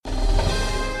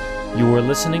You are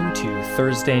listening to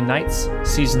Thursday Nights,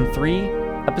 Season 3,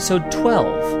 Episode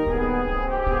 12.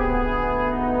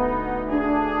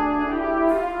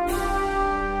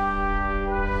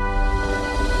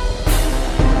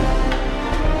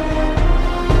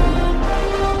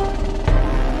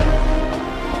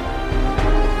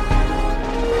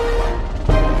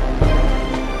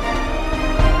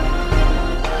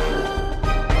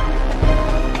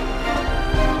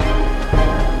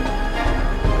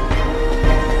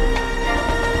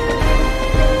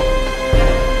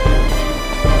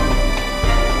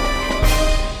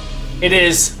 It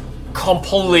is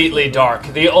completely dark.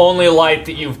 The only light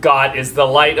that you've got is the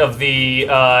light of the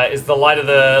light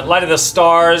of the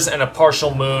stars and a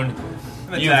partial moon.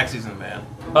 And the taxi's in the van.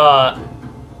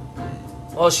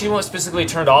 Well, she specifically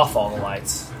turned off all the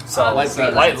lights, so lights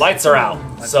are out.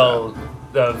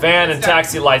 The van and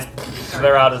taxi lights,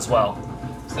 they're out as well.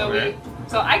 So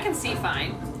I can see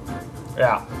fine.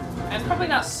 Yeah. And it's probably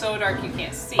not so dark you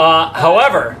can't see.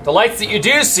 However, the lights that you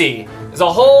do see is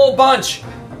a whole bunch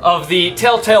of the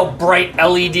telltale bright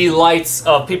LED lights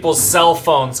of people's cell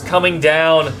phones coming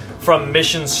down from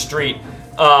Mission Street.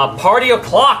 Party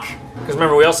o'clock, because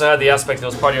remember we also had the aspect that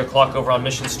was party o'clock over on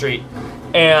Mission Street,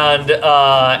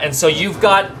 and so you've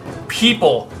got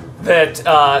people that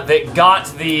got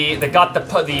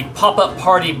the pop-up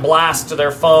party blast to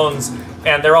their phones,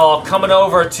 and they're all coming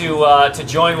over to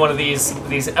join one of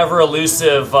these ever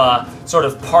elusive sort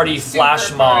of party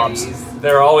flash mobs.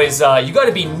 They're always you got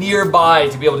to be nearby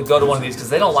to be able to go to one of these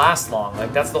because they don't last long.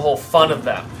 Like that's the whole fun of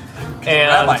them.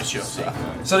 And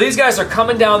so these guys are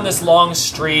coming down this long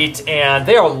street, and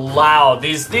they are loud.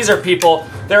 These are people.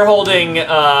 They're holding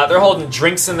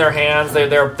drinks in their hands.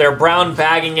 They're brown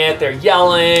bagging it. They're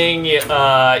yelling.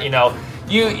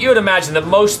 You would imagine that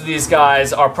most of these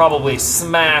guys are probably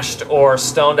smashed or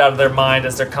stoned out of their mind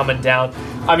as they're coming down.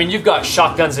 I mean, you've got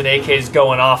shotguns and AKs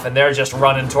going off, and they're just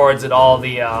running towards it all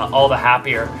the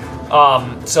happier.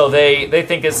 So they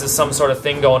think this is some sort of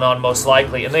thing going on, most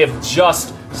likely, and they have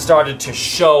just started to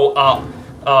show up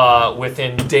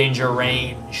within danger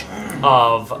range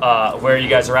of where you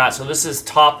guys are at. So this is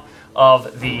top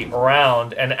of the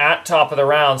round, and at top of the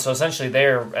round, so essentially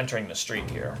they're entering the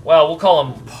street here. Well, we'll call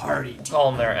them party. We'll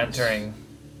call them they're entering.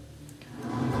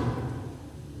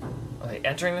 Are they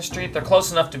entering the street? They're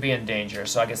close enough to be in danger,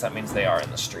 so I guess that means they are in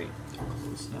the street.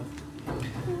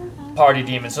 Party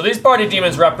demons. So these party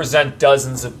demons represent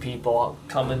dozens of people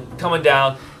coming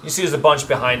down. You see there's a bunch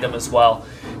behind them as well.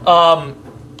 So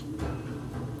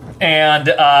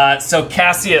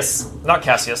Cassius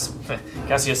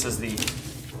is the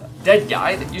dead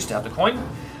guy that used to have the coin.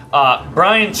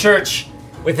 Brian Church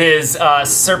with his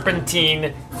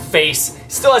serpentine face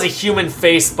still has a human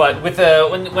face, but with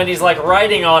when he's like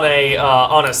riding on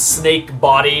a snake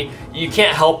body, you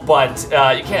can't help but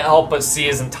see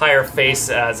his entire face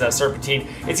as a serpentine.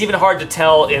 It's even hard to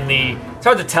tell in the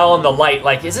light.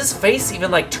 Like, is his face even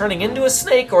like turning into a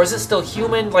snake, or is it still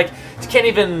human? Like, you can't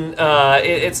even.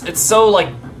 It's so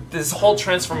like. This whole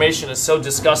transformation is so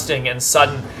disgusting and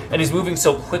sudden, and he's moving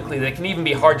so quickly that it can even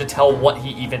be hard to tell what he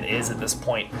even is at this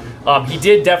point. He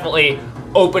did definitely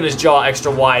open his jaw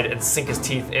extra wide and sink his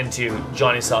teeth into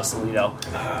Johnny Sausalito.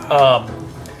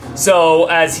 So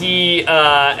as he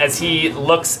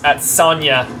looks at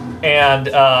Sonya and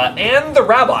the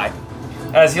rabbi,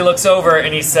 as he looks over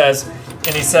and he says,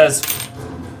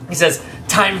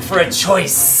 "Time for a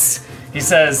choice." He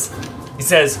says,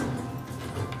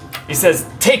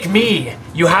 "Take me.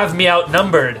 You have me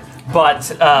outnumbered, but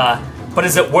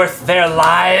is it worth their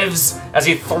lives?" As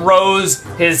he throws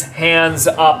his hands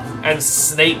up, and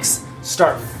snakes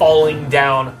start falling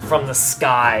down from the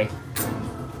sky,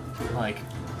 Like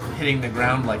hitting the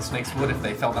ground like snakes would if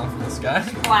they fell down from the sky.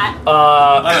 Splat.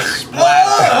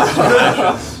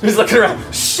 Splat. He's looking around.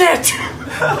 Shit!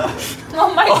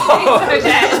 Oh, my snakes are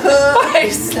dead. My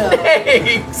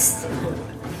snakes!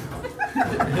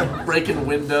 Breaking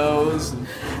windows. And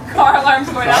Car alarms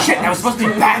going off. shit, that was supposed to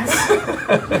be bats.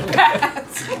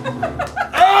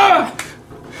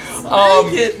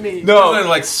 Hit me. No. They're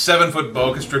like 7-foot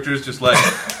boa constrictors, just like.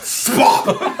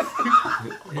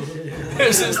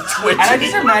 There's this twitch. And I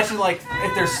just imagine, like,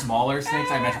 if they're smaller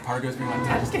snakes, I imagine part goes being like,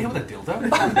 "Did I just get hit with a dildo?"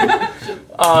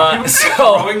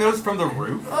 Throwing those from the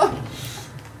roof?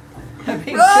 I'm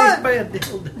being chased by a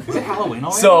dildo. Is it Halloween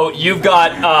already? So you've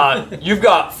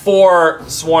got 4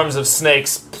 swarms of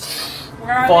snakes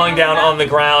falling down on the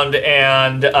ground,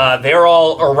 and they're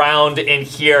all around in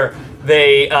here.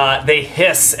 They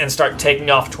hiss and start taking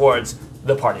off towards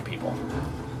the party people.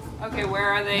 Okay, where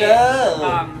are they?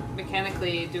 No.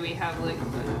 Mechanically, do we have like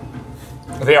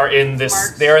They are in this.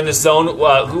 Marks. They are in this zone.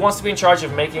 Who wants to be in charge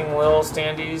of making little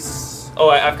standees? Oh,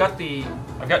 I've got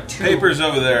two Papers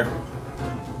over there.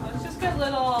 Let's just get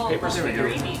little Papers.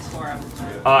 figurines for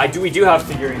him. We do have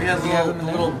figurines. We have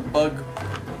little bug.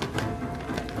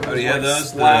 Oh, do you have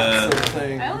those? Slacks of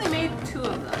thing. I only made 2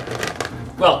 of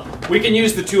them. Well, we can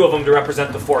use the 2 of them to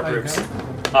represent the 4 groups.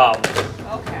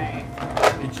 Okay.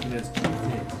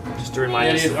 Just to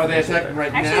remind us. Are they attacking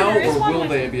right Actually, now, there is or one will with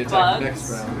they be attacking bugs.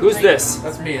 next round? Who's this?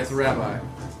 That's me. That's a rabbi.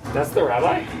 That's the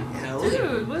rabbi.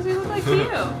 Dude, what does he look like to you?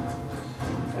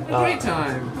 Have a great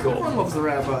time. Cool. Everyone loves the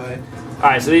rabbi. All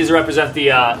right, so these represent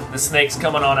the snakes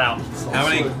coming on out.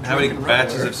 How many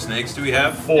batches of snakes do we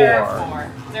have? 4. There are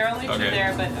 4. There are only 2 Okay.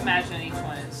 there, but imagine each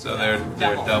one is. So they're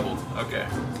doubled. Okay.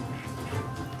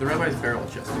 The rabbi's barrel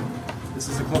chested. This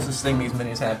is the closest thing these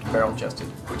minis have to barrel chested,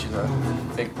 which is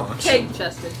a big punch. Cake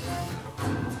chested.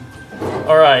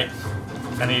 All right.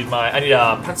 I need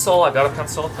a pencil. I got a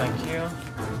pencil. Thank you.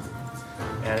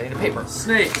 And I need a paper.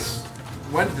 Snakes.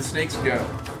 When did the snakes go?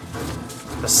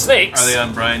 The snakes. Are they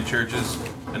on Brian Church's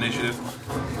initiative?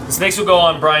 The snakes will go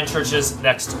on Brian Church's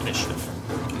next initiative.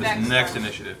 Next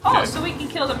initiative. Oh, Okay. so we can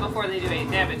kill them before they do 8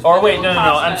 damage. Or but wait, it'll no.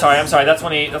 cost I'm us- sorry. That's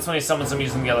when he summons them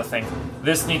using the other thing.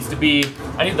 This needs to be.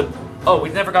 I need the. Oh, we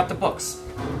never got the books.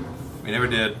 We never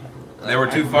did. They were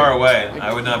too far away.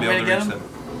 I would not be able to reach them.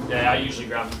 Yeah, I usually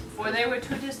grab them. Or they were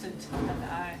too distant. And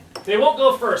I. They won't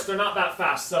go first. They're not that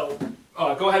fast. So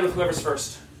go ahead with whoever's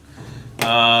first.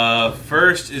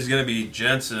 First is going to be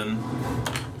Jensen.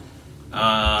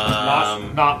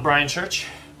 Not Brian Church.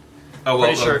 Oh, well,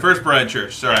 Pretty sure. first Brian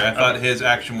Church. Sorry, I thought his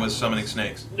action was summoning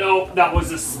snakes. No, that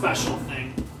was a special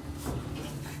thing.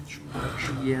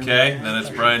 Okay, then it's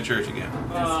Brian Church again.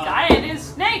 This guy and his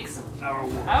snakes. I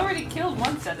already killed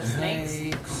one set of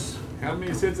snakes. How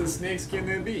many sets of snakes can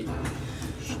there be?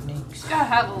 Gotta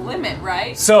have a limit,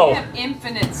 right? So- We have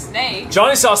infinite snakes.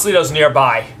 Johnny Sausalito's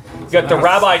nearby. You got the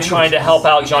rabbi trying to help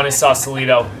out Johnny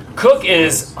Sausalito. Cook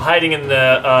is hiding in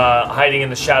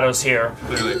the shadows here.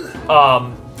 Clearly.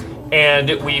 And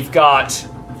we've got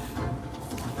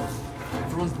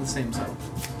Everyone's in the same zone.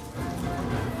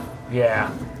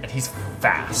 and he's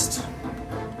fast.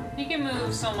 He can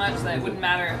move so much that it wouldn't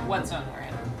matter what zone we're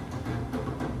in.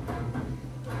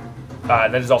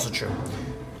 That is also true.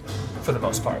 For the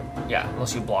most part. Yeah,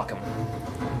 unless you block him.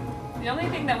 The only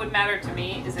thing that would matter to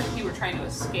me is if he were trying to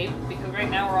escape, because right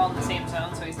now we're all in the same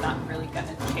zone, so he's not really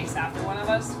gonna chase after one of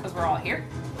us, because we're all here.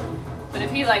 But if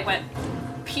he went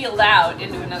peeled out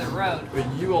into another road, But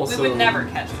you also we would never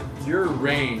catch him. You're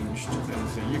ranged, and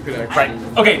so you could actually.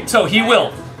 Right. Okay, so he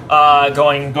will.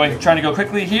 Trying to go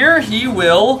quickly here. He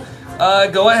will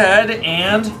go ahead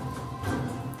and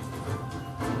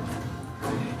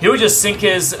he would just sink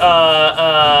his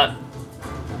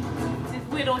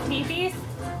Widow teepees?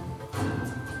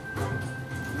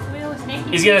 Widow snaky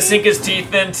he's gonna teepees? sink his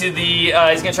teeth into the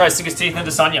he's gonna try to sink his teeth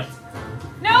into Sonya.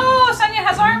 No! Sonya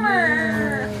has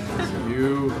armor!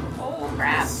 You. Oh,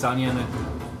 crap. Sonya in a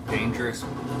dangerous,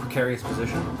 precarious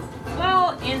position.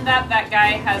 Well, in that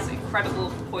guy has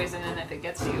incredible poison, and if it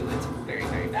gets you, it's very,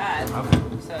 very bad. Okay.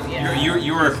 So, yeah.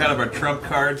 You were kind of a trump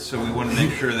card, so we want to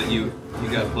make sure that you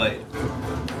got played.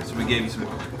 So we gave you some.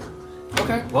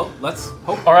 Okay. Well, let's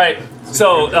hope. All right.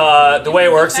 So the way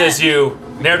it works is you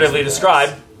narratively describe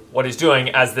what he's doing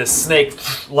as this snake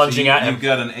lunging at him. You've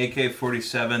got an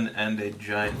AK-47 and a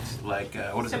giant,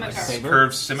 what is Scimitar. it? Saber?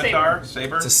 Curved scimitar?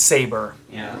 Saber? It's a saber.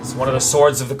 Yeah. It's one of the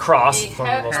swords of the cross. It's one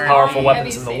of the most Heavy powerful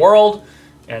weapons in the saber. world,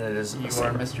 and it is. You a are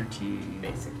saber. Mr. T.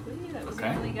 Basically, that was Okay.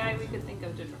 the only guy we could think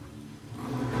of to.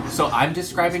 So I'm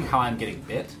describing how I'm getting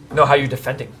bit, No, how are you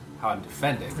defending? how I'm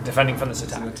defending. Defending from this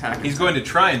It's an attack. attack. He's going to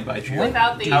try and bite you.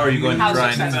 Without the How are you going to how try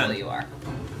and successful defend? you are.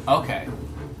 Okay.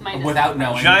 Minus Without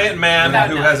knowing. Giant man Without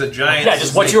who knowing. has a giant. Yeah,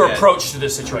 just what's snake your head. approach to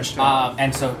this situation?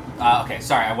 And so, okay,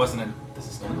 sorry, I wasn't in. This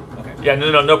is okay. Yeah,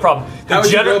 no problem. How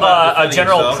would you go about A defending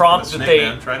general yourself prompt from that a snake they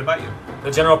man trying to bite you. the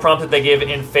general prompt that they give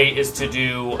in Fate is to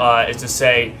do is to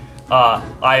say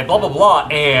I blah blah blah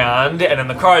and then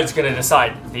the card's gonna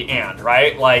decide the and,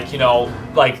 right?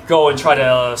 Go and try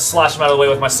to slash him out of the way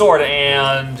with my sword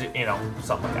and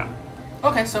something like that.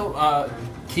 Okay, so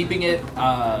keeping it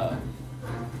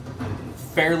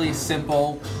fairly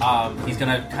simple, he's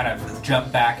gonna kind of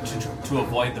jump back to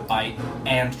avoid the bite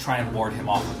and try and ward him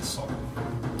off with the sword.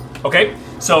 Okay,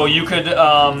 so you could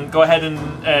go ahead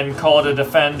and call it a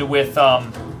defend with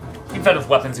you can defend with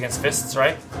weapons against fists,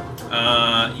 right?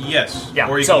 Yes. Yeah,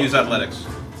 Or you so- can use athletics.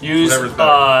 Use Whatever's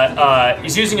better.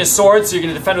 he's using his sword, so you're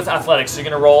gonna defend with athletics. So you're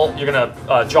gonna roll. You're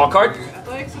gonna draw a card. Your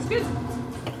athletics is good.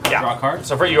 Yeah. Draw a card?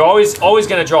 So you're always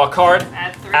gonna draw a card.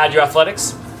 Add 3. Add your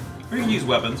athletics. Or you can use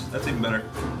weapons. That's even better.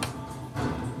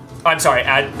 I'm sorry.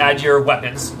 Add your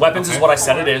weapons. Weapons is Okay. what I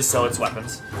said it is, so it's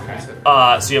weapons. Okay.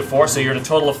 So you have 4. So you're at a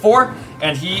total of 4,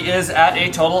 and he is at a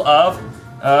total of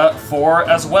 4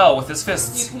 as well with his You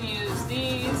fists. can use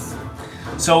these.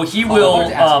 So he I will. wanted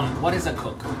to ask, what is a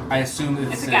cook? I assume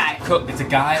It's a guy. Cook. It's a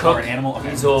guy Cook. or an animal.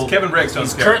 Okay. So Kevin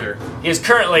Breakstone's he's character. He is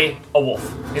currently a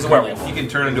wolf. He's a werewolf. He can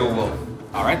turn into a wolf.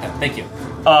 All right then. Thank you.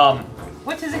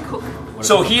 What does it cook?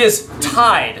 So he is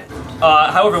tied.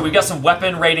 However, we've got some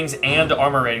weapon ratings and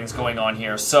armor ratings going on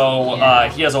here. So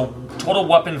he has a total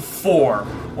weapon 4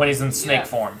 when he's in You snake have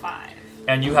form, 5.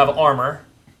 and you have armor.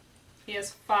 He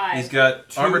has 5. He's got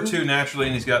armor 2 naturally,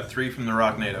 and he's got 3 from the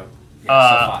Rock NATO.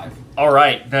 Yeah, so 5. All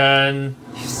right, then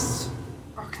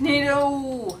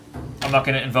Arcnado. I'm not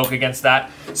going to invoke against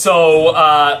that.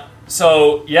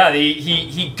 So yeah,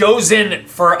 he goes in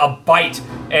for a bite,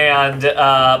 and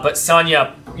but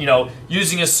Sanya,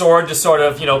 using his sword to sort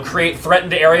of create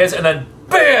threatened areas, and then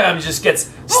bam, he just gets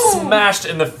smashed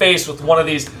in the face with one of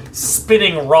these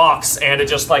spinning rocks, and it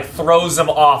just like throws him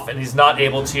off, and he's not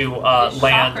able to His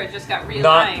land. chakra just got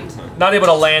realigned. Not able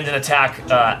to land an attack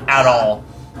at all.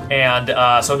 And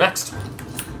so next.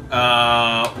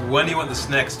 When do you want the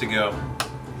snacks to go?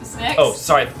 The snacks? Oh,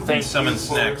 sorry. Thanks. Summon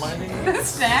snacks. The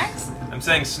snacks? I'm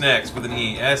saying snacks with an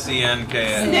E.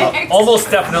 S-E-N-K-S. Snacks.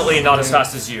 Almost definitely not as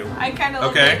fast as you. I kind of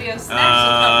love the idea Okay. of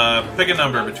snacks. Pick a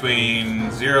number between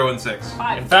 0 and 6. In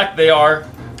 5. fact, they are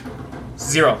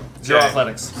 0. 0 Okay.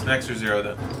 athletics. Snacks are 0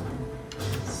 then.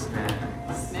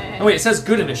 Snacks. Oh, wait, it says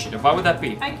good initiative. Why would that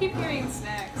be? I keep hearing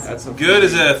snacks. Good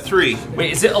is a 3.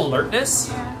 Wait, is it alertness?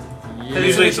 Yeah.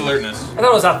 Usually it's alertness. I thought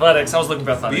it was athletics. I was looking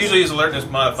for But athletics. usually it's alertness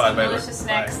modified by Delicious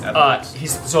snacks.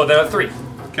 He's so there are 3.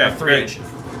 Okay, 3 great. initiative.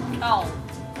 Oh.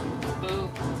 Boo.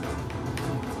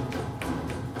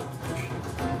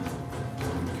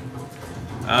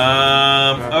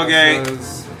 Okay.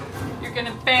 You're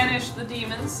gonna banish the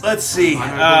demons. Let's see.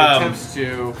 attempts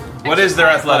to. What is their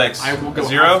athletics? I will go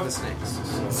 0? after the snakes.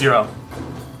 So. 0.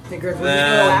 Hey, Greg, when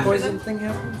Then- the poison thing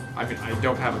happen? I mean, I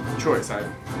don't have a choice. I'm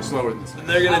slower than the snakes. And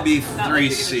they're gonna be Not like you're gonna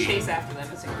 3C. chase after them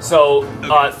as a girl. So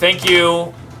thank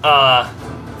you,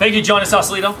 Johnny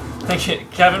Sausalito. Thank you,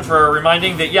 Kevin, for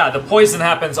reminding that. Yeah, the poison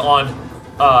happens on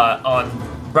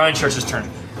Brian Church's turn.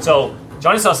 So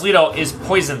Johnny Sausalito is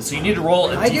poisoned. So you need to roll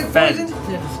a I get defend. poisoned?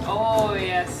 Yes. Oh,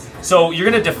 yes. So you're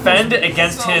gonna defend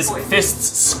against So his poisoned.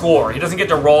 fist's score. He doesn't get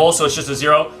to roll, so it's just a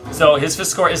 0. So his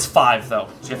fist score is 5, though.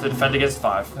 So you have to defend against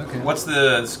 5. Okay. What's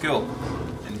the skill?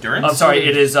 Endurance? I'm sorry,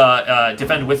 it is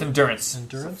defend with endurance.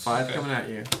 Endurance? 5 coming at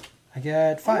you. I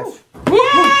get 5.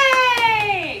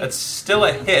 Yay! That's still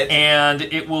a hit. And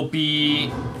it will be.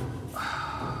 Is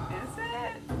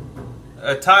it?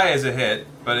 A tie is a hit,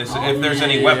 but if there's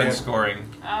any weapon scoring.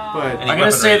 Oh. But- I'm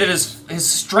gonna say that his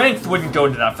strength wouldn't go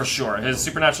into that for sure. His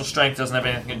supernatural strength doesn't have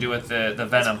anything to do with the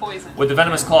venom. poison. With the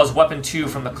venomous claws, weapon 2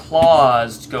 from the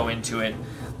claws to go into it.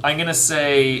 I'm gonna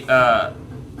say.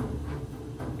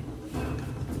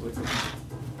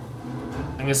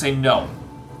 I'm gonna say no.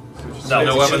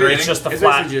 No weapon it's rating? just the It's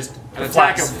flat. basically just an the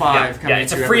attack flats. of 5 Yeah, coming yeah,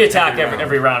 it's a to free every attack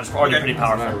every round. It's already Okay. pretty That's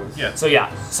what I powerful. was- Yeah. So yeah,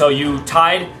 so you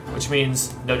tied, which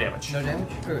means no damage. No damage?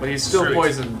 But he's still Sweet.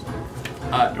 poisoned.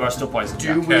 You are still poisoned.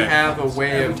 Do we Okay. have a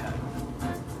way of?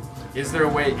 Is there a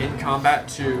way in combat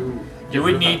to? You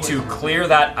would need to clear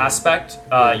that aspect.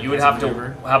 You would have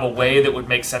to have a way that would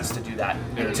make sense to do that.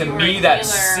 Maybe To you were me, a that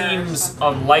healer or seems something.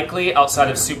 unlikely outside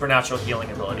of supernatural healing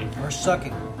ability. Or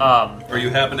sucking. Or you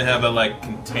happen to have a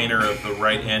container of the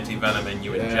right anti-venom and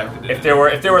you injected it. If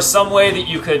there were some way that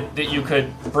you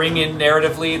could bring in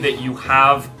narratively that you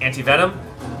have anti venom,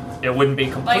 it wouldn't be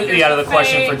completely there's out of the a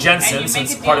question fake, for and Jensen, you make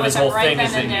since a deal part of his with whole the right thing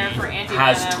is that venom there for he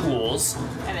anti-venom. has tools.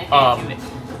 And they hand you it.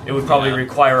 It would probably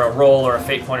require a roll or a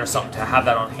fate point or something to have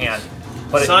that on hand.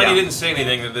 But Sonny yeah. didn't say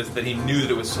anything that he knew that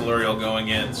it was Silurial going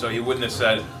in, so he wouldn't have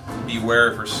said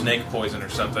beware for snake poison or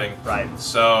something. Right.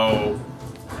 So,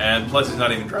 and plus he's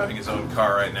not even driving his own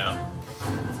car right now.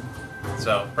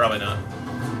 So, probably not.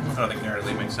 I don't think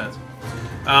narratively makes sense.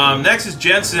 Next is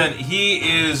Jensen.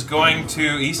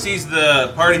 He sees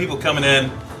the party people coming in,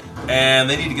 and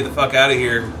they need to get the fuck out of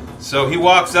here. So he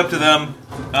walks up to them,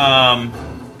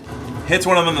 hits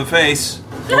one of them in the face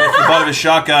with the butt of his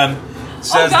shotgun,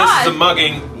 says, God. "This is a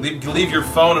mugging. Leave your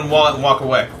phone and wallet and walk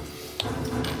away."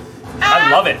 I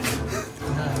love it.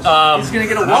 He's gonna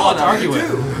get a wallet to argue with.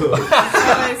 So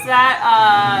is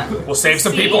that We'll save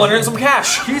some Deceit? people and earn some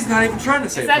cash. He's not even trying to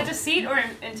say is that deceit or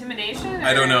intimidation?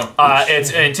 I don't know.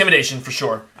 It's intimidation for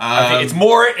sure. I think it's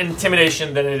more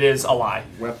intimidation than it is a lie.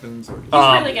 weapons or He's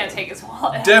really gonna take his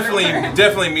wallet.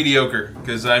 Definitely mediocre,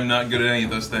 because I'm not good at any of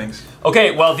those things.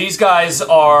 Okay, well, these guys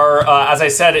are, as I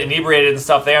said, inebriated and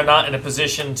stuff. They are not in a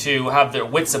position to have their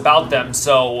wits about them,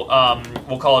 so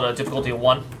we'll call it a difficulty of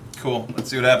 1. Cool. Let's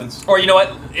see what happens. Or you know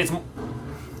what?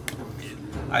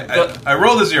 I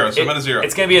rolled a 0, so I'm at a 0.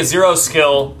 It's going to be a 0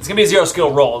 skill. It's going to be a 0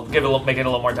 skill roll. Make it a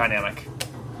little more dynamic.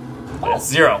 But it's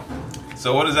 0.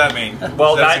 So what does that mean?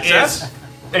 Well, is that that success?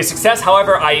 is a success.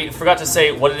 However, I forgot to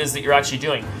say what it is that you're actually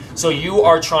doing. So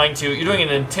you're doing an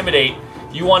intimidate.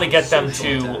 You want to get them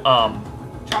to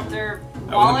drop their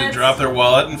I want them wallets. to drop their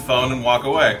wallet and phone and walk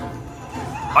away.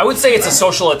 I would say it's a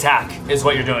social attack is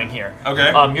what you're doing here.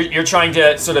 Okay. You're trying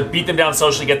to sort of beat them down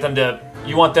socially, get them to.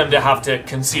 You want them to have to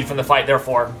concede from the fight.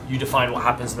 Therefore, you define what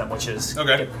happens to them, which is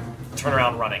Okay. turn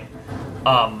around running.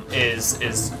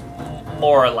 Is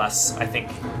more or less, I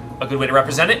think, a good way to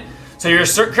represent it. So you're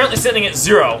currently sitting at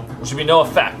 0, which would be no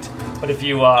effect. But if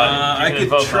you, I can could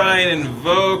invoke try running. and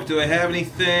invoke. Do I have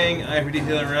anything? I for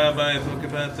detail and rabbi. Book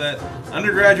about that.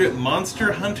 Undergraduate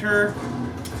monster hunter.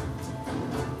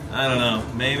 I don't know.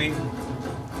 Maybe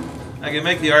I can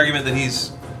make the argument that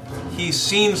he's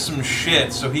seen some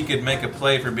shit, so he could make a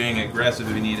play for being aggressive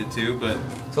if he needed to. But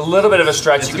It's a little bit of a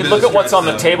stretch. It's You a can bit look of at what's a on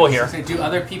the stretch, table here. Say, do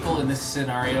other people in this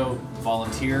scenario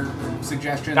volunteer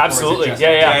suggestions? Absolutely, Or is it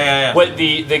just yeah. What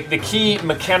the key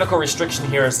mechanical restriction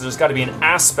here is there's got to be an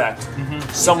aspect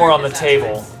somewhere on the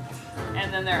table.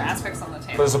 And then there are aspects on the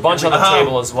table. But there's a bunch on the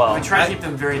table as well. We try to keep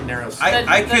them very narrow.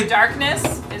 The darkness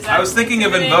is that I was thinking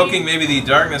of invoking maybe the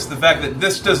darkness, the fact that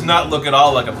this does not look at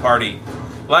all like a party.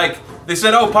 Like, they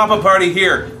said, oh, pop a party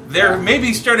here. They're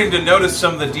maybe starting to notice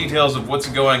some of the details of what's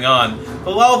going on.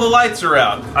 But all the lights are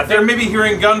out. They're maybe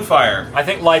hearing gunfire. I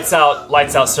think lights out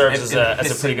serves as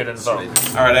a pretty good invoke.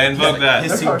 Alright, I invoke that.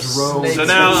 So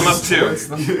now I'm up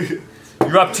 2.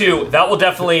 You're up 2. That'll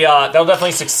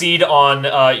definitely succeed on.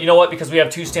 You know what? Because we have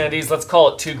 2 standees, let's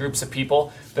call it 2 groups of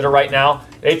people that are right now.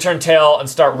 They turn tail and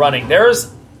start running.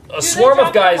 There's a swarm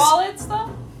of guys. Wallets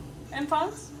though, and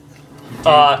phones.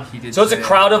 So it's a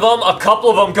crowd of them. A couple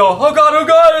of them go, oh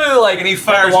god, like, And he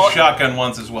fires a shotgun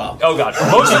once as well. Oh god.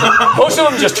 Most of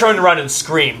them just turn around and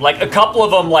scream. Like a couple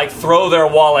of them like throw their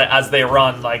wallet as they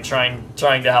run, like trying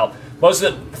to help. Most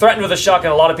of them threatened with a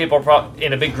shotgun. A lot of people are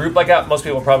in a big group like that. Most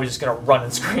people are probably just gonna run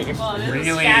and scream. Well, it is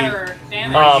Really- a scatter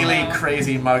damage. really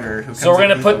crazy mugger. Who So we're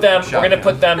gonna put them. We're gonna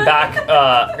put them back.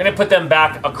 We're gonna put them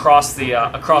back across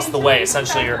the way.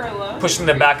 Essentially, you're pushing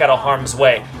them back out of harm's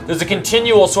way. There's a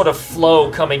continual sort of flow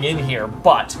coming in here,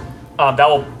 but that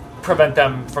will prevent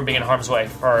them from being in harm's way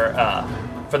for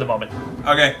the moment.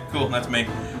 Okay, cool. That's me.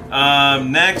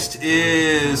 Next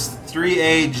is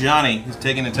 3A Johnny, who's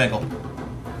taking a tinkle.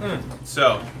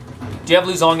 So, Do you have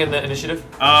Luzong in the initiative?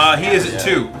 he is at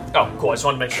 2. Oh, cool. I just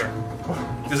wanted to make sure.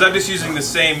 Because I'm just using the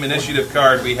same initiative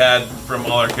card we had from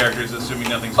all our characters, assuming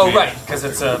nothing's Oh, changed. right, because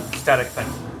it's a static thing.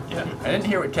 Yeah. I didn't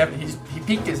hear what Kevin. He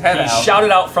peeked his head He out.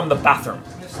 shouted out from the bathroom.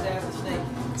 I'm gonna stab the snake.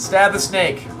 Stab the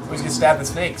snake. Who's gonna stab the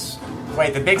snakes?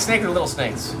 Wait, the big snake or the little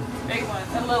snakes? Big one,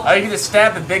 a little. Are you gonna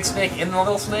stab the big snake in the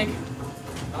little snake?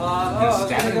 I was stab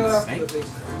gonna it in go the after snake? the big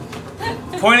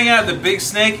snake. Pointing out the big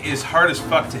snake is hard as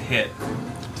fuck to hit.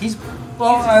 He's.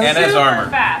 And has super armor.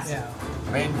 fast. Yeah.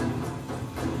 I mean,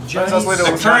 Johnny's-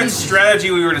 The current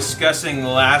strategy we were discussing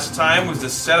last time was to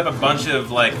set up a bunch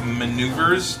of like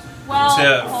maneuvers Well,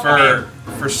 hold on.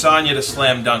 for Sonya to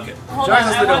slam dunk it. Hold on,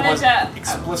 Johnny's I little wanted was to.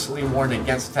 explicitly warned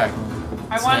against attacking.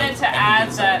 I wanted to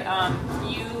add that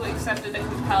you accepted a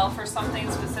compel for something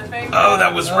specific. Oh,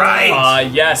 that was right.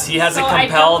 Yes, he has So a I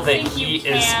compel don't that think he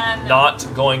you is can- not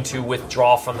going to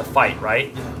withdraw from the fight,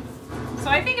 right? So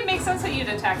I think it makes sense that you'd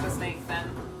attack the snake then.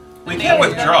 We can't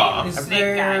withdraw. Is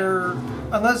Snake guy. there,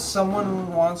 unless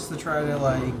someone wants to try to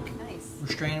like Nice.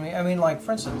 restrain me? I mean, like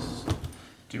for instance,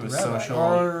 Do a Rabbi, social,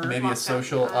 or- maybe a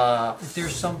social. if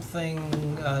there's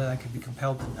something I could be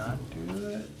compelled to not do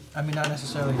it. I mean, not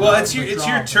necessarily. Well, not it's your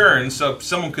withdraw, turn, so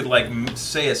someone could like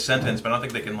say a sentence, but I don't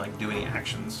think they can like do any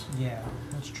actions. but- Yeah,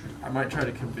 that's true. I might try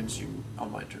to convince you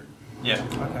on my turn. Yeah.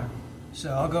 Okay,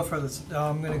 so I'll go for this.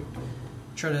 I'm gonna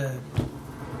try to.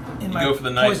 In You my go for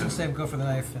the knife poison and- save, go for the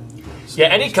knife and. Yeah,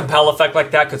 any compel effect like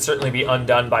that could certainly be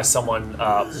undone by someone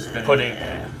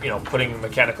putting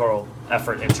mechanical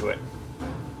effort into it.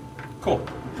 Cool.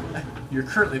 You're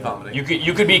currently vomiting.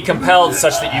 You could be compelled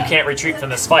such that you can't retreat from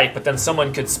this fight, but then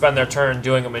someone could spend their turn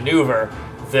doing a maneuver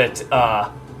that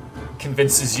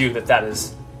convinces you that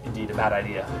is indeed a bad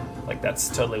idea. Like that's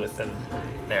totally within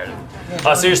narrative.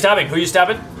 Yeah, So you're stabbing. Who are you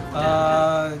stabbing?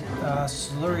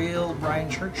 Sluriel Brian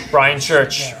Church. Brian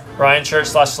Church. Yeah. Brian Church /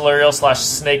 Solarial /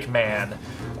 Snake Man.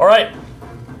 All right.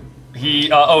 He.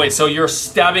 So you're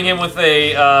stabbing him with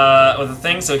a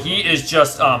thing. So he is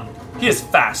just. He is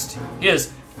fast. He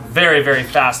is very, very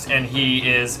fast, and he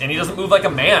doesn't move like a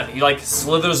man. He like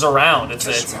slithers around.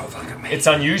 It's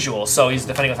unusual. So he's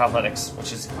defending with athletics,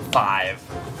 which is 5.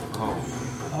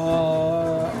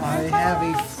 I have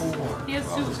a 4. He has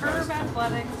superb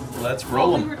athletics. Let's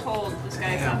roll We him. were told this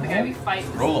guy is not the guy we fight.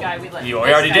 This Roll is the him. guy we let. You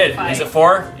this already guy did. Fight. Is it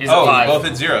 4? Is it Oh, 5? you both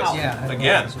hit zeros. Oh. Yeah.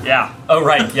 Again. Yeah. Oh,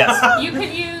 right. Yes. You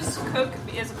could use Cook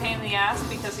as a pain in the ass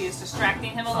because he is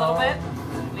distracting him a little bit.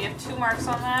 We have 2 marks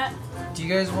on that Do you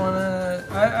guys want to?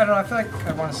 I don't know. I feel like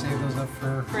I want to save those up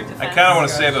for. for defense. I kind of want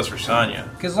to save those for Sonya.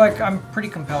 Because like I'm pretty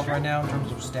compelled right now in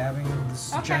terms of stabbing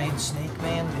this Okay. giant snake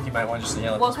man. You might want to just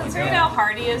yell at Well, this point. considering how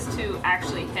hard he is to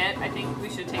actually hit, I think we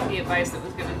should take the advice that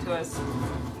was given to us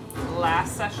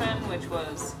last session, which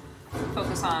was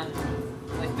focus on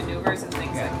like maneuvers and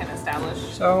things that can establish.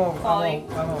 So Quality.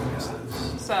 I won't miss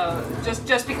this. So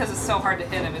just because it's so hard to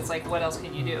hit him, it's like, what else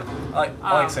can you do? I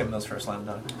like saving those for a slam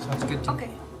dunk. Sounds good to me. Okay.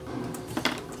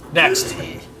 Next.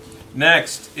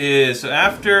 Next is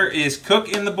is Cook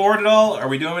in the board at all? Are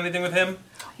we doing anything with him?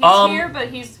 He's here, but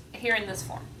he's here in this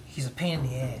form. He's a pain in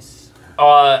the ass.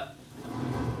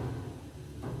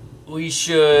 We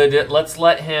should let's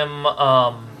let him.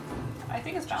 I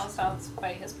think it's balanced out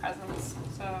by his presence,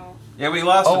 so Yeah, we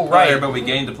lost Oh, a player, right. but we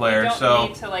gained a we player. don't So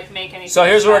need to like make any. So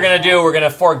here's what we're gonna do. We're gonna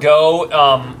forego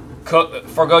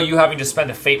you having to spend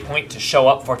a fate point to show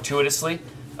up fortuitously,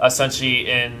 essentially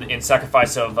in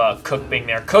sacrifice of Cook being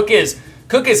there. Cook is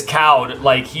cowed.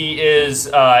 Like he is.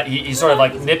 He's sort of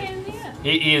like He's a nip. pain in the ass.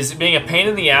 He is being a pain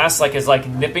in the ass, like is like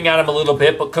nipping at him a little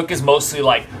bit, but Cook is mostly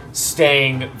like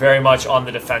staying very much on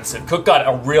the defensive. Cook got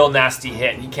a real nasty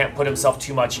hit. He can't put himself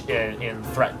too much in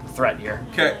threat here.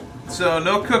 okay, so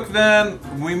no Cook then.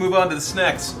 We move on to the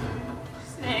snacks.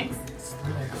 Snakes.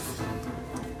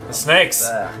 The snakes.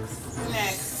 Snakes.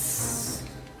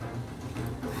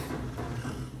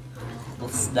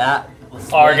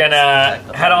 Are gonna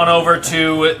head on over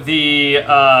to the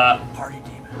Party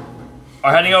demon.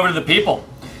 are heading over to the people,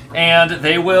 and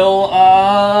they will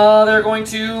they're going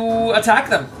to attack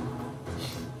them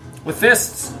with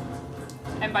fists.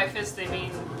 And by fist, they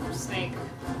mean snake.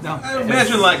 No. I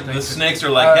imagine like the snakes are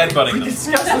like headbutting them.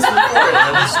 Discussed this before.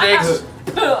 And the snakes.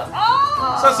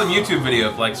 I saw some YouTube video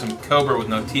of like some cobra with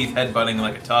no teeth headbutting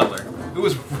like a toddler. It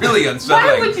was really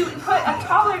unsettling. you put a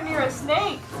toddler near a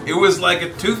snake? It was like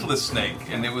a toothless snake,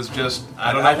 and it was just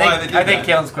I don't know why they did I think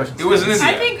that. Kalen's question. It was in India.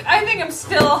 I think I'm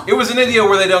still. It was in India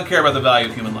where they don't care about the value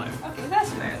of human life. Okay, that's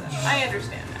fair then. I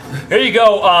understand that. Here you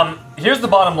go. Here's the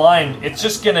bottom line. It's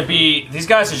just gonna be these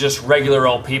guys are just regular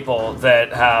old people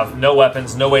that have no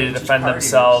weapons, no way to defend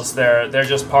themselves. They're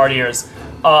just partiers.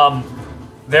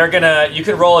 You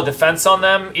can roll a defense on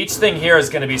them. Each thing here is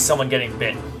gonna be someone getting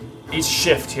bit. Each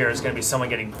shift here is going to be someone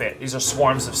getting bit. These are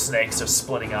swarms of snakes. They're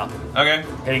splitting up. Okay.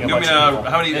 Hitting a Give bunch me, of people.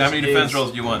 how many defense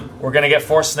rolls do you want? We're going to get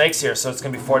 4 snakes here, so it's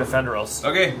going to be 4 defend rolls.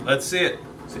 Okay, let's see it.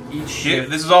 So each Yeah, shift.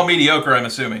 this is all mediocre, I'm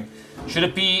assuming. Should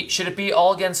it be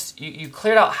all against you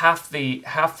cleared out half the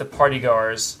party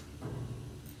goers.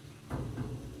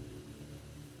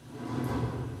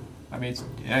 I mean,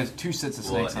 it's 2 sets of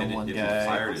snakes on one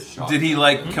guy. Did he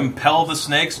compel the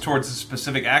snakes towards a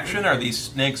specific action? Are these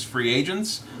snakes free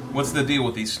agents? What's the deal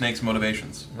with these snakes'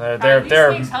 motivations? They're these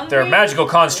snakes hungry? they're magical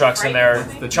constructs, and they're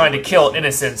Frightened? trying to kill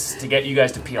innocents to get you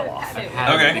guys to peel off.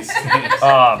 Okay.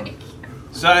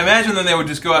 So I imagine then they would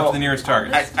just go after the nearest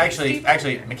target. Actually,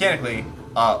 mechanically,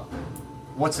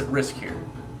 what's at risk here?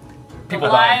 People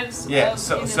The dying. lives Yeah. of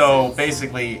So innocents.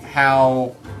 basically,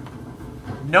 how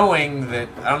knowing that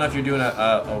I don't know if you're doing an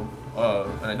No,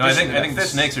 I addition think to the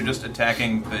fist- snakes are just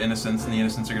attacking the innocents, and the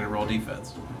innocents are going to roll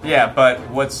defense. Yeah, but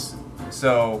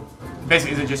so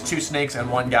basically, is it just 2 snakes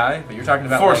and 1 guy? But you're talking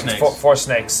about 4 like, snakes. Four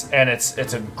snakes, and it's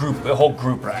a whole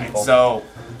group of people. So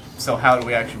how do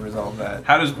we actually resolve that?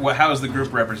 How is the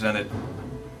group represented?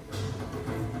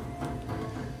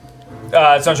 So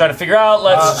I'm trying to figure out.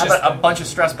 Let's How just about a bunch of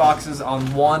stress boxes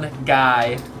on 1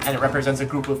 guy, and it represents a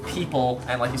group of people,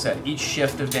 and like you said, each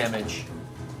shift of damage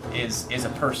is a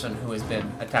person who has been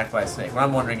attacked by a snake. What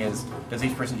I'm wondering is, does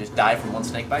each person just die from 1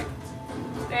 snake bite?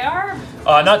 They are.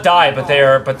 not die, but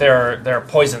they're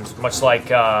poisoned, much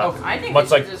like I think much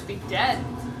they like should just be dead.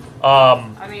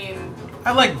 um. I mean,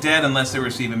 I like dead unless they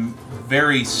receive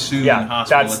very soon Yeah,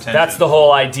 hospital that's attention. that's the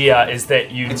whole idea. Is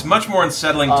that you It's much more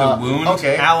unsettling to wound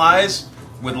okay. allies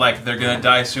with like they're gonna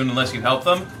die soon unless you help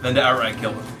them, than to outright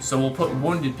kill them. So we'll put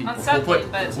wounded people. Unsettling,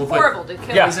 but it's we'll put horrible to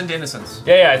kill. Yeah. poisoned innocents.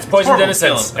 Yeah, it's poisoned Horrible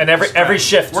innocence, killing, and but every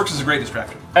distract- shift works as a great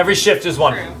distraction. every shift is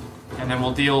one. True. And then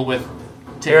we'll deal with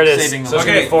Here it is. saving So them. it's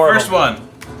gonna be Okay, 4 of first them.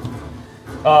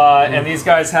 one. And these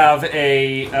guys have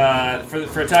a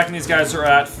for attacking. These guys are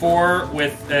at 4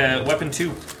 with weapon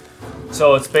 2,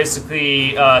 so it's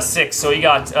basically 6. So you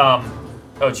got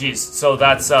oh geez, so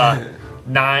that's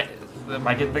 9. Am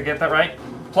I get that right?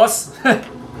 Plus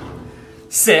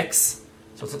 6,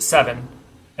 so it's at 7,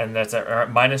 and that's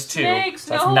at minus 2. Snakes,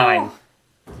 so that's no. 9.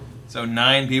 So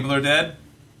 9 people are dead.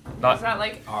 Is that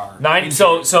like 9.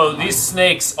 So these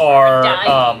snakes are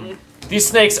dying? these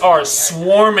snakes are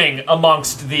swarming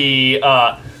amongst the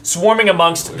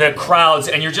crowds,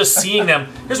 and you're just seeing them.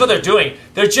 Here's what they're doing: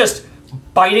 they're just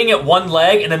biting at one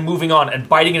leg and then moving on and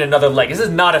biting at another leg. This is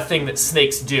not a thing that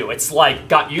snakes do. It's like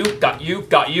got you,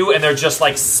 and they're just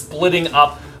like splitting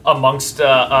up amongst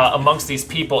these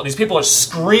people. These people are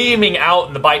screaming out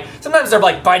in the bite. Sometimes they're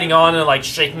like biting on and like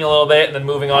shaking a little bit and then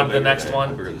moving on to the next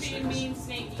one. Do you mean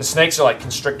snake? The snakes are like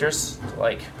constrictors,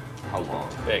 like How long?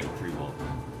 big, 3 long.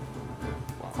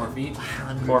 4 feet.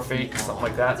 4 feet, something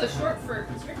like that. That's a short for a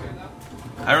constrictor,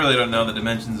 though. I really don't know the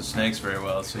dimensions of snakes very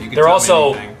well, so you can. They're tell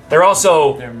also me anything.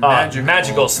 They're magical.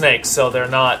 magical. Snakes, so they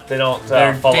don't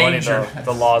They're follow any of dangerous.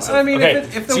 the laws. Of, I mean, okay,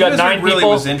 if so the you got wizard 9 really people.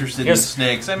 was interested in Here's,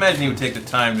 snakes, I imagine he would take the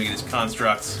time to get his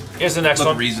constructs here's the next look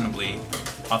one. reasonably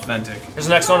authentic. Here's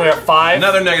the next one. We got 5.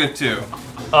 Another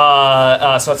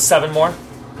 -2. So it's 7 more.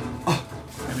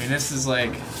 I mean, this is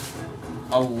like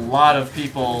a lot of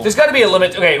people. There's got to be a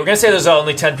limit. Okay, we're gonna say there's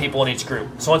only 10 people in each group.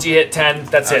 So once you hit 10,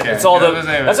 that's it. Okay. That's all. Yeah, that's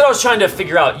That's what I was trying to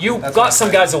figure out. You That's got what some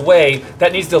I'm guys away.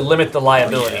 That needs to limit the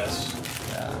liability. Yes.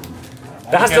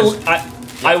 That has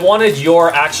to. I wanted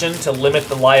your action to limit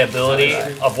the liability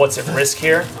of what's at risk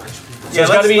here. So Yeah, there's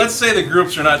got to be. let's say the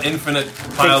groups are not infinite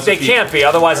piles They of people. can't be,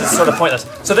 otherwise it's sort of pointless.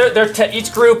 So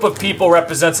each group of people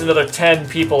represents another 10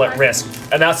 people at risk,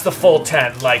 and that's the full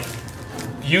 10. Like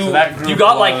you, So that group you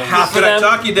got like was- half of Could I them.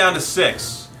 talk you down to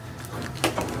 6?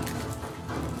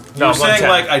 No, You're I'm going saying 10.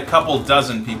 like a couple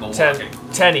dozen people 10, walking.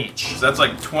 10 each. So that's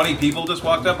like 20 people just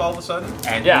walked up all of a sudden?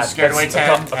 And Yeah, you scared away that's a 10.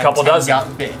 cou- a and couple 10 dozen.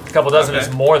 got bit. A couple dozen is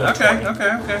more than 20.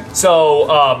 Okay.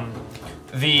 So,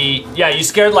 you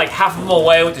scared like half of them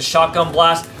away with the shotgun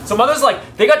blast. Some others,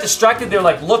 like, they got distracted. They're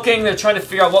like looking, they're trying to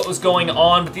figure out what was going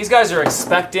on. But these guys are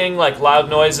expecting like loud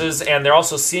noises, and they're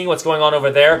also seeing what's going on over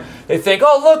there. They think,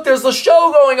 oh, look, there's the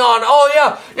show going on.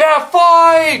 Oh, yeah,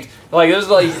 fight! Like,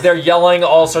 they're yelling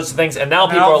all sorts of things, and now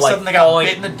people all are of a like sudden they got falling,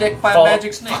 bit in the dick by a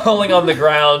magic snake. falling on the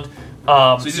ground.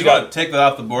 So you just got to take that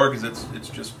off the board because it's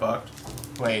just fucked.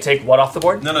 Wait, take what off the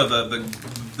board? No,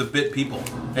 the bit people.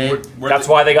 They- That's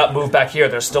why they got moved back here.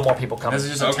 There's still more people coming. this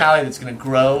is just a Okay. tally that's going to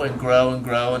grow and grow and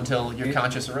grow until your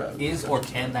conscious erodes. Is or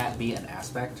can that be an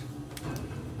aspect?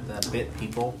 The bit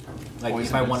people? Like if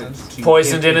Poisoned I wanted innocence? to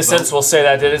Poisoned give innocence, invoke- we'll say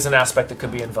that it is an aspect that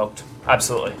could be invoked.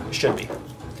 Absolutely. It should be.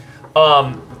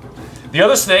 The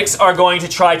other snakes are going to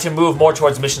try to move more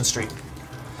towards Mission Street.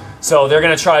 So they're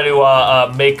going to try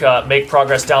to make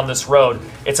progress down this road.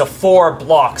 It's a 4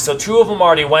 block, so 2 of them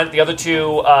already went. The other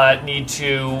 2 need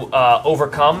to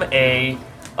overcome a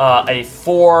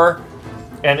 4,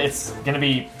 and it's going to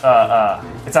be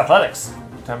it's athletics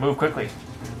to move quickly.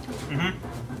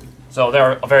 So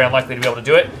they're very unlikely to be able to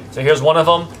do it. So here's one of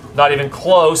them, not even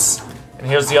close, and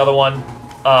here's the other one,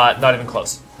 not even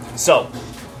close. So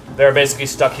they're basically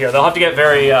stuck here. They'll have to get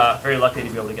very lucky to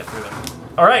be able to get through them.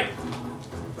 All right.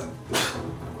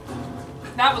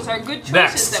 That was our good choices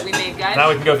Next. that we made, guys. Now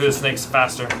we can go through the snakes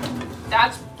faster.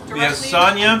 That's We have directly.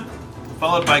 Sonya,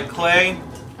 followed by Clay,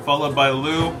 followed by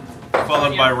Lou,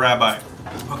 followed by Rabbi.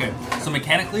 Okay, so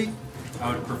mechanically,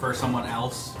 I would prefer someone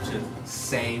else to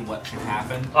say what should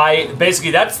happen.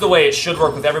 Basically that's the way it should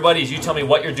work with everybody. Is you tell me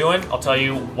what you're doing, I'll tell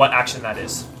you what action that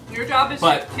is. Your job is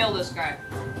But- to kill this guy.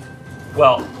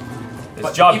 Well, his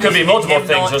But job even could be him multiple knowing-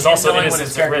 things. There's him also knowing when his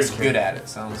innocence at character's risk. good at it.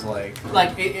 Sounds like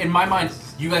Like in my mind,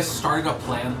 you guys started a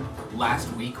plan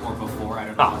last week or before. I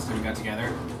don't know last time you got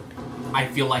together. I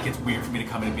feel like it's weird for me to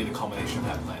come in and be the culmination of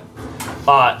that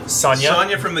plan. Sonya.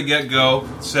 Sonya from the get-go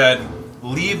said,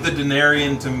 "Leave the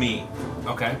Denarian to me."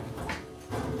 Okay.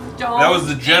 Don't That was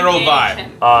the general engage vibe.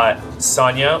 him.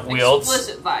 Sonya wields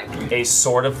Explicit vibe. a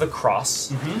sword of the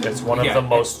cross. It's one of Yeah, the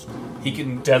most He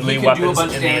can deadly he can weapons do a bunch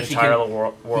in of the damage. entire he can,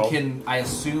 world. He can, I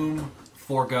assume,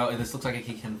 forego. And this looks like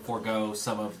he can forego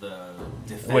some of the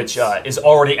defense, which is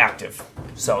already active.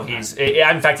 So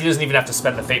in fact, he doesn't even have to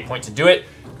spend the fate point to do it.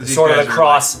 The These sword of guys the are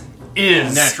cross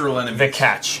is natural enemies. the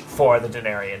catch for the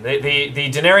Denarian. The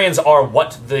Denarians are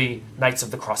what the Knights of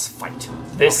the Cross fight.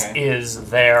 This Okay. is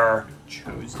their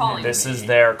calling. This is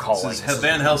their calling. This is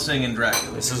Van Helsing and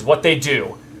Dracula. This is what they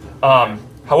do.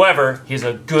 However, he's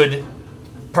a good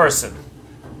person,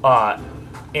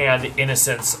 and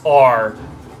innocents are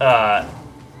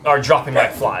dropping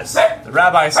like flies. The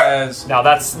rabbi says, Now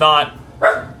that's not.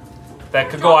 That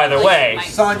could go either way.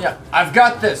 Sonya, I've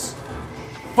got this.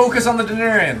 Focus on the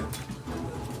Denarian.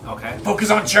 Okay. Focus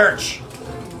on church.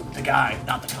 The guy,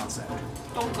 not the concept.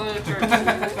 Don't go to church.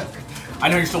 I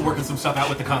know you're still working some stuff out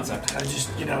with the concept. I just,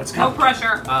 it's No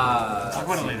pressure. Let's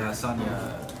see,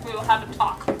 Sonya. We will have a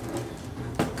talk.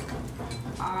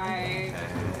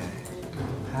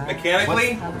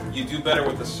 Mechanically, you do better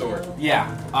with the sword. Yeah.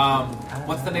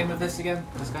 What's the name of this again?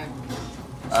 This guy?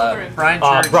 Brian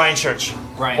Church. Brian Church.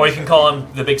 Brian Or you can call him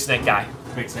the Big Snake Guy.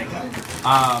 Big snake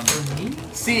guy.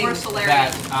 Seeing Or Solarian.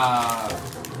 that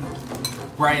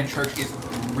Brian Church is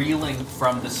reeling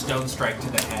from the stone strike to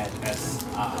the head as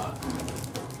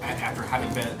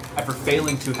after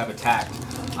failing to have attacked,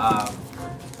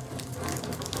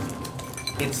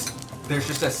 there's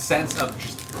just a sense of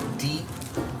just deep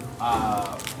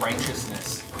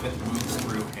righteousness that moves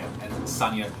through him, and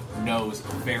Sonya knows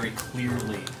very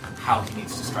clearly how he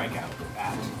needs to strike out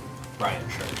at Brian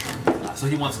Church. So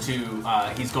he wants to.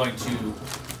 He's going to.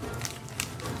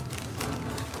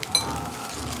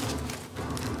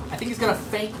 I think he's going to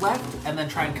feint left and then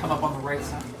try and come up on the right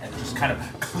side and just kind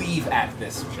of cleave at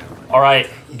this gentleman. All right,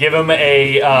 give him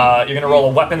a. You're going to roll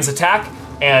a weapons attack,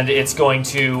 and it's going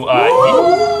to.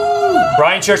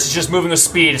 Brian Church is just moving with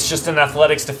speed. It's just an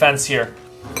athletics defense here.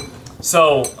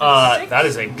 So that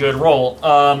is a good roll.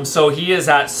 So he is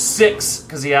at 6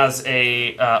 because he has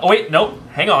a. Oh wait, no,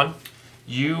 hang on.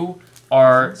 You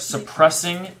are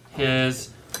suppressing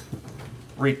his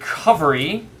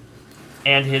recovery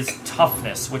and his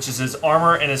toughness, which is his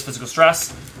armor and his physical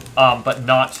stress, but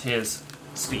not his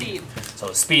speed. So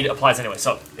the speed applies anyway.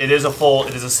 So it is a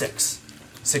 6.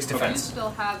 6 You defense. still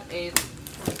have a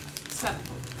 7.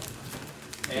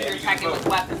 And You're you can attacking with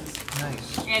invoke. weapons.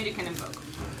 Nice. And you can invoke.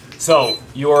 So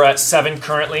you are at 7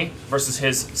 currently versus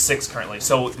his 6 currently.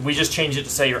 So we just change it to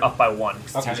say you're up by 1.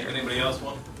 'cause it's easier. Anybody else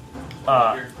want?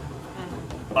 Uh,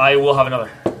 I will have another.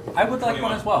 I would like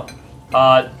one as well.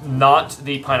 Not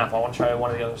the pineapple. I want to try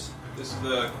one of the others. This is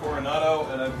the Coronado,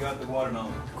 and I've got the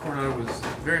watermelon. Coronado was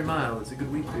very mild. It's a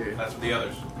good wheat beer. That's for the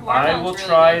others. Watermelon's will really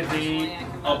try good, the- personally. I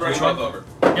can I'll bring Which them one? both over.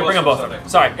 Yeah, bring them both over.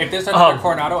 Sorry. If there's another Um,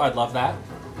 Coronado, I'd love that.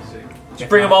 Just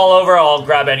bring them all over. I'll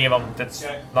grab any of them. That's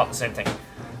Okay. not the same thing.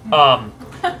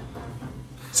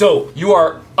 So you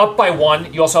are up by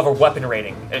 1. You also have a weapon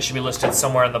rating. It should be listed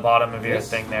somewhere in the bottom of your Yes.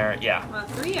 thing there. Yeah.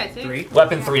 3, I think. 3.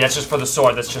 Weapon 3, that's just for the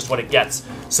sword, that's just what it gets.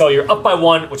 So you're up by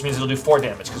 1, which means it'll do 4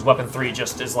 damage, because weapon 3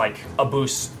 just is like a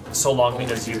boost so long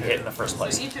as you hit in the first So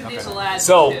place. each of these will add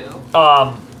So,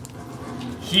 2.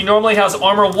 He normally has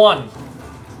armor 1.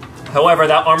 However,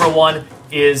 that armor 1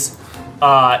 is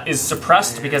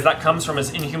suppressed because that comes from his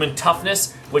inhuman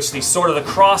toughness, which the Sword of the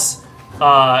Cross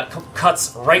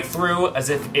cuts right through as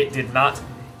if it did not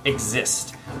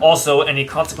exist. Also, any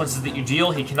consequences that you deal,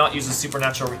 he cannot use a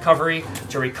supernatural recovery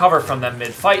to recover from them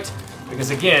mid-fight, because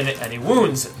again, any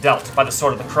wounds dealt by the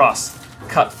Sword of the Cross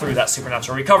cut through that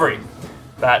supernatural recovery.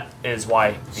 That is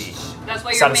why the That's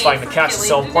why you're satisfying made the for catch is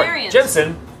so killing important. Denarians.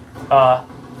 Jensen,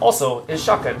 also his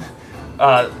shotgun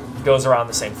goes around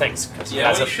the same things. 'Cause he Yeah,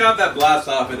 has when he shot that blast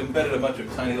off, it embedded a bunch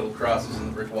of tiny little crosses in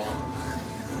the brick wall.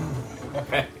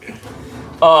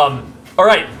 all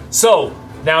right, so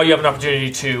now you have an opportunity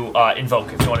to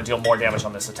invoke if you want to deal more damage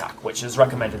on this attack, which is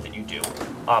recommended that you do.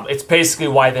 It's basically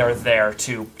why they're there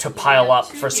to pile up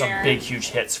 2 for some here. big, huge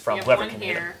hits from you have whoever 1 can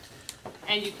hit them. here,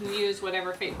 and you can use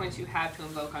whatever fate points you have to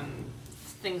invoke on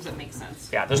things that make sense.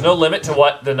 Yeah, there's no limit to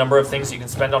what the number of things you can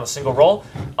spend on a single roll,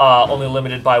 only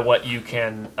limited by what you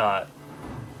can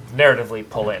narratively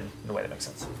pull in a way that makes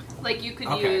sense. Like you could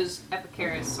Okay. use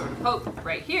Epicarius Sword of Hope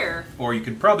right here. Or you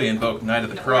could probably invoke Knight of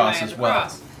the or Cross Knight of as the well.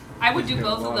 Cross. I would do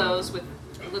both of those with.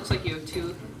 It looks like you have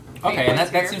 2. fate Okay, and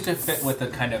points that here. seems to fit with the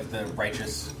kind of the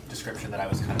righteous description that I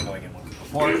was kind of going in with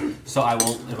before. So I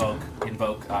will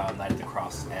invoke Knight of the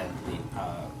Cross and the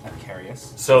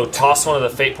Epicarius. So toss one of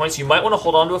the fate points. You might want to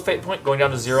hold on to a fate point. Going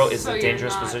down to 0 is So a you're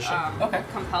dangerous not, position. Okay.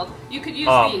 Compelled. You could use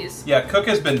these. Yeah, Cook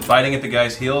has been biting at the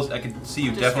guy's heels. I could see you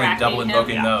definitely Distracting double him.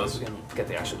 invoking Yeah. those. We can get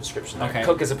the actual description there. Okay.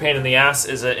 Cook is a pain in the ass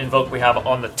is an invoke we have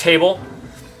on the table.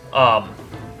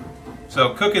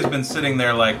 So Cook has been sitting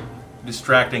there like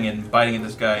distracting and biting at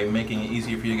this guy, making it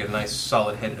easier for you to get a nice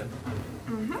solid hit at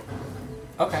him.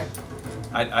 Okay.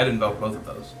 I'd invoke both of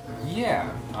those. Yeah.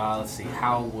 Let's see.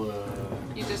 How would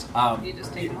You just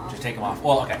take them off. Just take them off.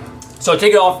 Well, okay. So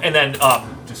take it off and then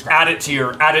Describe. add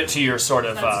it to your sort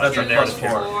of That's a two, plus narrative here.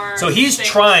 4. four, So he's 6.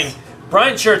 trying.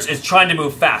 Brian Church is trying to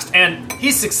move fast, and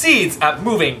he succeeds at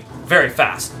moving very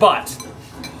fast, but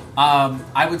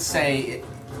I would say,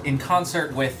 in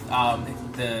concert with how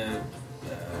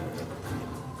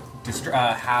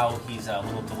he's a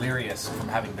little delirious from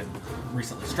having been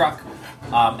recently struck,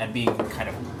 and being kind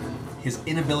of his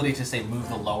inability to say move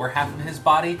the lower half of his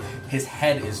body, his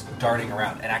head is darting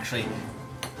around, and actually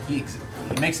he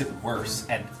makes it worse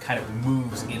and kind of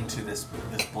moves into this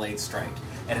blade strike,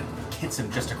 and it hits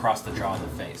him just across the jaw of the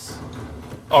face.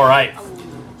 all right.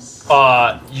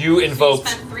 You invoked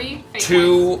spent 3 fate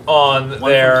 2 on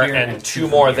there here and and 2 2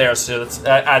 more from here. there, so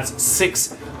that adds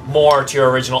 6 more to your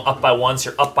original up by 1, so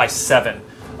you're up by 7.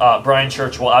 Brian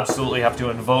Church will absolutely have to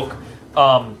invoke.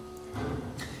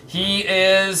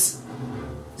 He's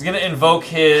going to invoke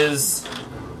his...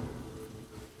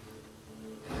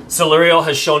 Siluriel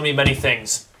has shown me many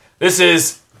things. This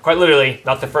is, quite literally,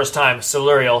 not the first time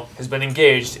Siluriel has been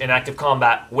engaged in active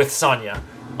combat with Sanya.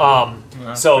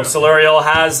 So Siluriel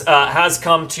has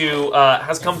come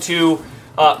to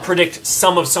predict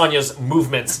some of Sanya's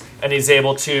movements, and he's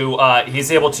able to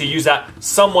use that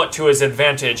somewhat to his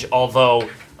advantage, although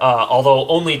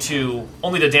only to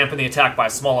dampen the attack by a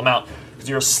small amount, because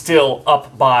you're still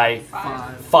up by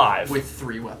 5 With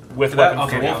 3 weapons. with That weapon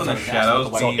okay, three. Wolf in the So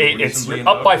Shadows So be it's reasonably you're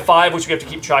up by invoked? 5, which we have to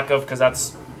keep track of because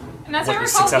that's And as I What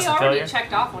was recall, success he and already failure?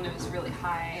 checked off when it was really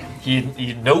high.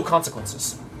 he no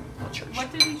consequences on Church.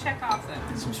 What did he check off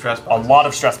then? Some stress A boxes. lot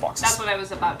of stress boxes. That's what I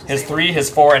was about to His say. 3, his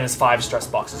 4, and his 5 stress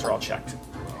boxes are all checked.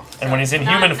 And when he's in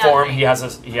human form, he has a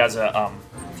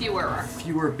Fewer.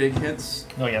 Fewer big hits,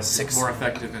 no, he has 6. more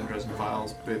effective in Dresden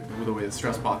Files, but with the way the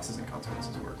stress boxes and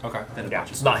consequences work. Okay. Than a Yeah, bunch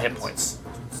of it's not hit weapons. points.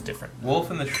 It's different.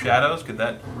 Wolf in the Shadows, could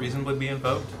that reasonably be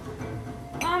invoked?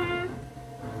 I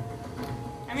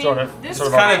mean, Sort of. This Sort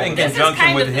is of kind of kind in this is conjunction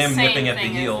kind with of the him same nipping at the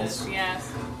thing as heels. this,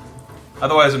 Yes.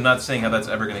 Otherwise, I'm not seeing how that's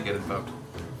ever going to get invoked.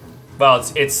 Well,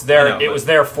 it's there. I know, it but- was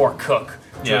there for Cook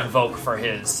to Yeah. invoke for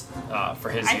his I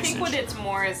usage. think what it's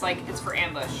more is like it's for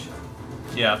ambush.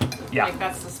 Yeah. Yeah. Like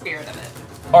that's the spirit of it.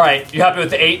 All right. You happy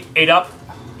with the 8? 8 up.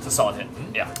 It's a solid hit.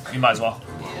 Yeah. You might as well.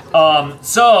 Yeah.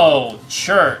 So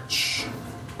Church.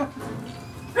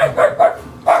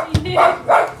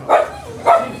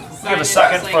 Give a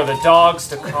second for the dogs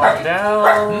to calm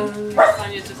down.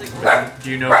 Sonya's just like, Do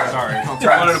you know Sorry. What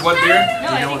beer? no,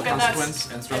 Do you know I what think that that's. consequence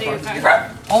and I stress think it's boxes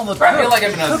fine. get? All the cooks. I feel like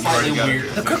I'm in a slightly Already got it.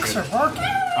 weird The cooks are working.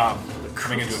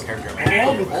 coming into a character.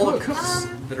 All the cooks.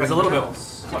 that are There's a in little the bit.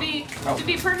 house. To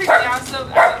be perfectly honest, though,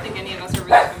 I don't think any of us are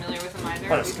really familiar with him either.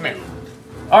 Let's We've come here.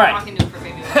 been All right. talking to him for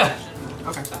maybe one session.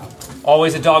 Okay. So,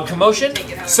 Always a dog commotion. Take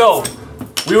it however So you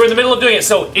we were in the middle of doing it.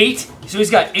 So 8. So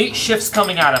he's got 8 shifts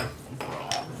coming at him.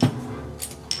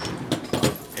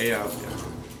 Yeah.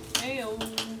 Heyo.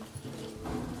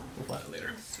 We'll find it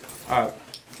later.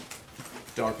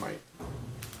 Dog might.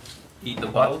 Eat the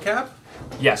bottle cap?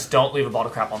 Yes. Don't leave a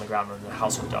bottle cap on the ground in the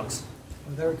house with dogs.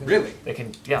 They're good. Really? They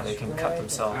can. Yeah. They can cut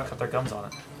themselves. Cut their gums on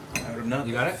it. I would have not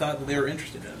You got it? thought that they were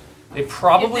interested in it. They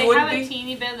probably if they wouldn't have a be.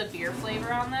 teeny bit of the beer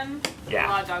flavor on them, Yeah. a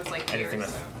lot of dogs like beer. Anything that.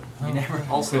 So. You never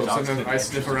Also, dogs sometimes could I be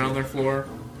sniff interested. around their floor.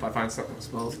 If I find something that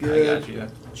smells I good, got you.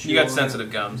 You got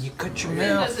sensitive gums. You cut your Finn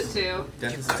does mouth. it too.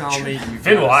 dentist is telling me you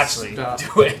Finn will gotta actually stop.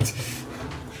 do it.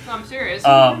 No, I'm serious.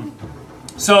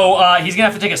 So he's gonna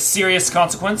have to take a serious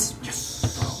consequence.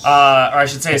 Or I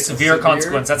should say a severe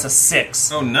consequence. That's a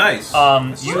 6. Oh, nice.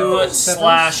 You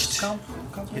slashed.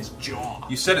 His jaw.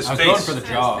 You said his I was face. going for the His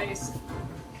jaw. face.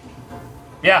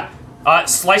 Yeah.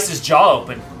 Slice his jaw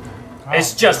open.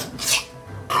 It's just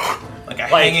like a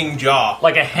hanging jaw.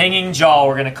 like a hanging jaw.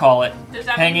 We're gonna call it. Does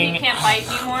that mean Hanging. he can't bite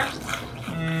anymore?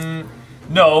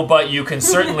 No, but you can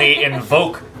certainly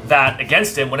invoke that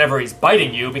against him whenever he's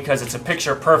biting you, because it's a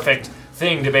picture perfect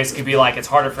thing to basically be like it's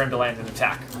harder for him to land an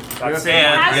attack. That's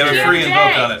And you have a free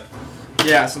invoke on it.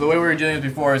 Yeah, so the way we were doing it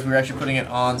before is we were actually putting it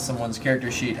on someone's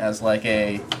character sheet as like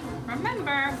a...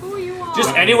 Remember who you are.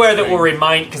 just anywhere that will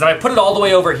remind, because if I put it all the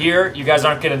way over here, you guys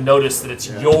aren't going to notice that it's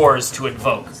yours to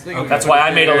invoke. That's why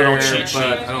I made a little cheat But sheet. I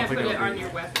You don't can't think put it it'll on be. your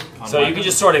weapon. So you can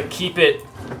just sort of keep it,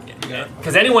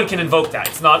 because anyone can invoke that.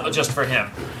 It's not just for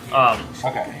him.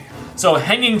 Okay. So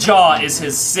hanging jaw is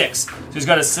his 6. So he's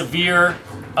got a severe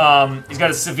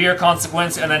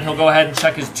consequence, and then he'll go ahead and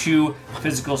check his 2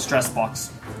 physical stress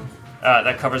box.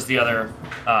 That covers the other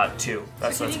 2.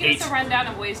 That's So so can it's you give us 8. a rundown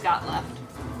of what he's got left?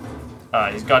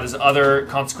 He's got his other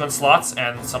consequence slots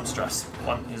and some stress.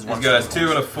 His He's one got a stress 2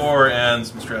 and a 4 and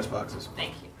some stress boxes.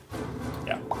 Thank you.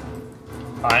 Yeah.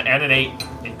 And an 8.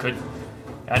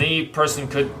 Any person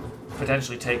could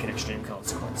potentially take an extreme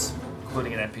consequence,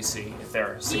 including an NPC if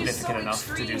they're significant enough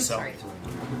to do so. Sorry.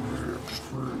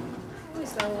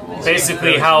 basically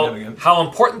Very how significant. how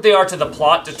important they are to the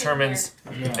plot determines.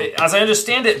 As I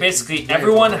understand it, basically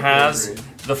everyone has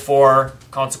the 4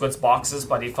 consequence boxes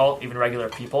by default, even regular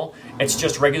people. It's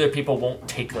just regular people won't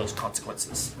take those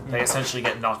consequences. They essentially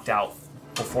get knocked out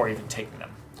before even taking them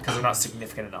because they're not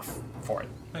significant enough for it.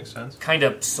 Makes sense. Kind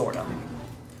of, sort of.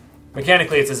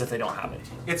 Mechanically, it's as if they don't have it.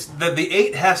 It's the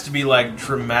 8 has to be like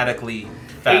dramatically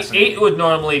fascinating. 8 would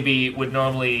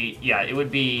normally yeah, it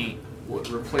would be. What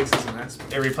replaces an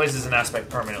aspect? It replaces an aspect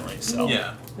permanently. So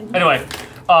Yeah. anyway,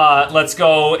 let's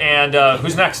go and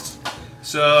who's next?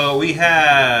 So we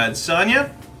had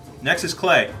Sonya. Next is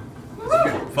Clay,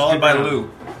 followed by Lou.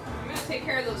 I'm gonna take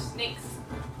care of those snakes.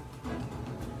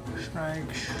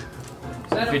 Snakes. Is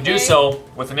that You could okay? do so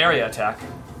with an area attack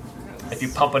if you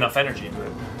pump enough energy into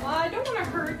it. Well, I don't want to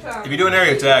hurt. If you do an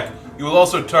area attack, you will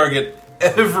also target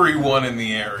everyone in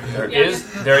the area.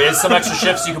 There is some extra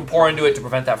shifts you can pour into it to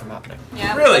prevent that from happening.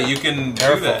 Yeah. Really, you can do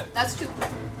Careful. that. That's too.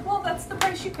 Well, that's the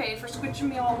price you paid for squishing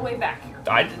me all the way back here.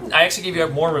 I actually gave you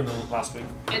more room than last week.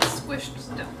 It's squished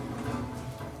still.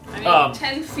 I mean,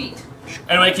 10 feet.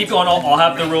 Anyway, keep going. I'll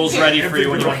have the rules ready for you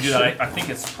when you want to do that. I think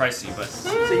it's pricey, but.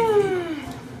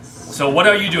 So what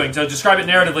are you doing? So describe it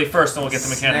narratively first, and we'll get the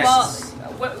mechanics. Well,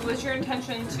 what was your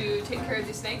intention to take care of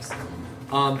these snakes?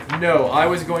 No, I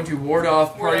was going to ward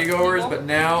off Ward off partygoers, people? but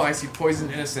now I see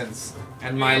poisoned innocents,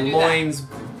 and You're my gonna do loins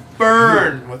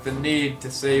burn with the need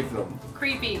to save them.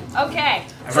 Creepy. Okay.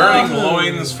 Burning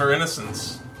loins for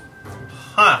innocence.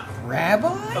 Huh. Rabbi?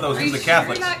 Oh, that was Are for you the sure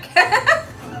Catholics. you're not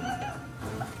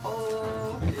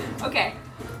Oh. Okay.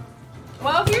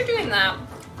 Well, if you're doing that,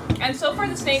 and so far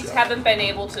the snakes haven't been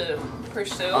able to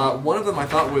pursue. One of them I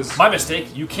thought was My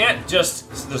mistake. You can't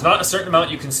just. There's not a certain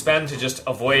amount you can spend to just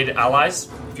avoid allies.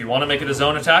 If you want to make it a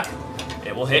zone attack,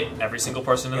 it will hit every single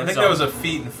person in I the think zone. that was a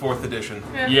feat in 4th edition.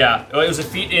 Yeah, it was a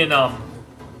feat in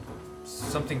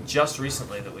something just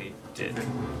recently that we did.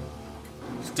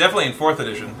 It's definitely in 4th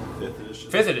edition.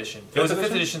 5th edition. It was a 5th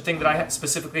edition? edition thing that I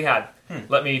specifically had.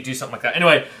 Let me do something like that.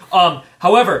 Anyway,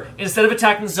 however, instead of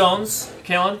attacking zones,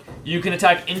 Kalen, you can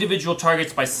attack individual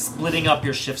targets by splitting up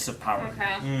your shifts of power.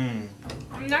 Okay. I'm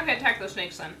not gonna attack those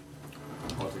snakes then.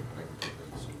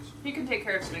 You can take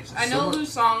care of snakes. I know Lu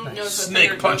Song knows what Snake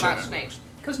they're doing puncher. about snakes.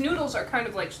 Because noodles are kind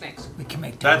of like snakes. We can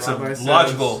make That's a dumplings.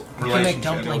 logical We can make relationship.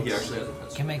 dumplings.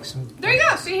 We can make some. There you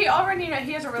go. See, he already knows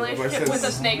he has a relationship with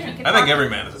a snake. He can I think talk- every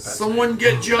man is a pet. someone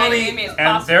get My Johnny. name is And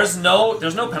possible.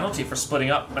 there's no penalty for splitting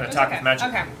up an It's attack okay. with magic.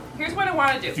 Okay. Here's what I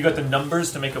want to If do. you got the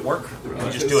numbers to make it work, you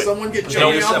can just do it. Someone get There's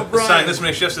Johnny no- off of Assign Brian. this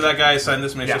many shifts to that guy, assign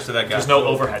this many Yeah. shifts to that guy. There's no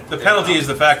overhead. The penalty is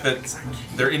the fact that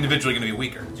they're individually going to be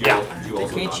weaker. Yeah. Can't you like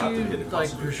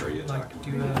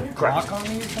do a block on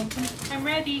me or something? I'm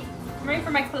ready. I'm ready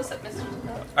for my close-up message.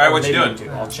 All right, what you Maybe doing?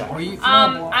 do. I'll check. Or you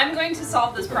I'm going to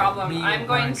solve this problem. Me I'm and going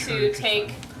Brian to Church or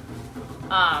take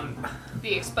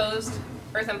the exposed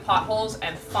earthen potholes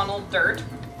and funnel dirt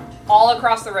all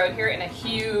across the road here in a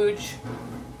huge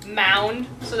mound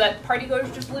so that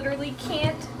partygoers just literally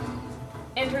can't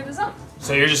enter the zone.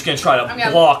 So you're just gonna try I'm to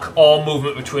gonna- block all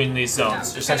movement between these No,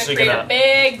 zones. You're just gonna essentially create gonna a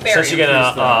big barrier. you're essentially gonna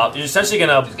Just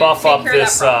gonna buff take up care of that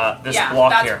this problem. this yeah,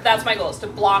 block that's, here. That's my goal, is to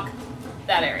block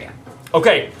that area.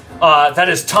 Okay, that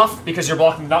is tough because you're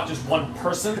blocking not just one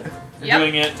person. You're Yep.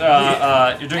 doing it.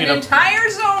 You're doing An it. entire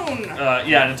zone!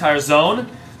 An entire zone.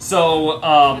 So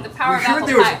With the power We of heard apple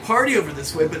there was pie. a party over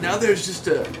this way, but now there's just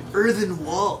a earthen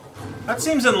wall. That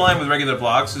seems in line with regular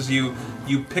blocks. Is you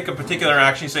pick a particular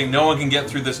action, saying no one can get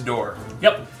through this door.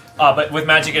 Yep. But with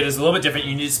magic, it is a little bit different.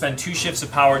 You need to spend 2 shifts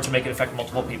of power to make it affect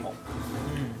multiple people.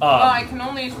 I can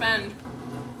only spend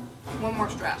one more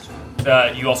stress.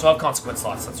 You also have consequence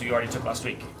slots. That's what you already took last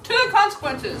week. 2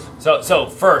 consequences. So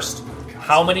first,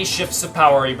 how many shifts of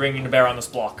power are you bringing to bear on this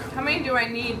block? How many do I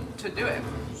need to do it?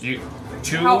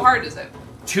 Two. How hard is it?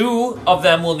 2 of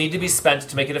them will need to be spent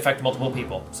to make it affect multiple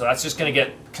people. So that's just going to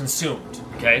get consumed.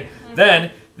 Okay.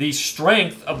 Then the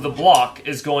strength of the block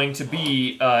is going to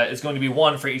be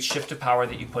 1 for each shift of power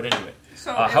that you put into it.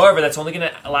 So However, that's only going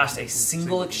to last a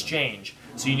single exchange.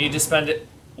 So you need to spend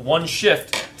 1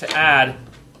 shift to add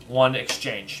 1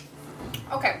 exchange.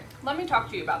 Okay, let me talk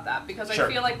to you about that because Sure.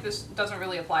 I feel like this doesn't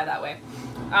really apply that way.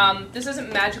 This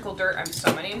isn't magical dirt I'm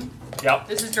summoning. Yep.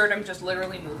 This is dirt I'm just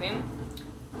literally moving.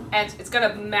 And it's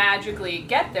gonna magically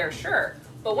get there, sure.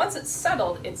 But once it's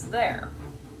settled, it's there.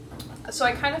 So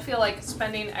I kind of feel like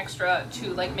spending extra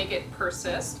to like make it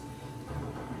persist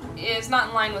is not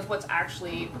in line with what's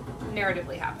actually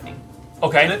narratively happening. An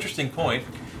Okay. interesting point.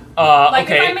 Like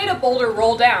okay. if I made a boulder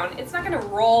roll down, it's not gonna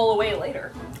roll away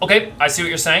later. Okay. I see what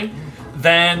you're saying.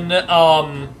 Then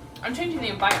I'm changing the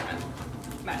environment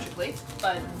magically,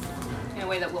 but in a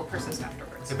way that will persist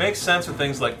afterwards. It makes sense with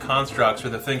things like constructs or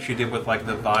the thing she did with like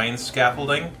the vine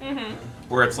scaffolding,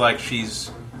 where it's like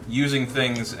she's using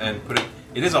things and putting.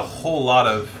 It is a whole lot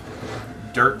of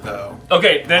dirt, though.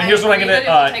 Okay, then here's what I'm agree gonna.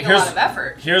 that it would take a lot of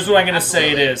effort. Here's what I'm gonna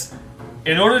say. It Absolutely.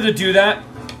 is, in order to do that,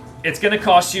 it's gonna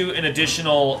cost you an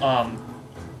additional.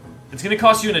 It's gonna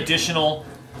cost you an additional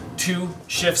 2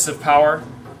 shifts of power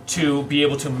to be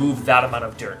able to move that amount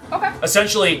of dirt. Okay.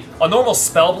 Essentially, a normal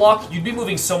spell block, you'd be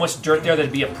moving so much dirt there that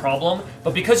it'd be a problem.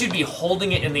 But because you'd be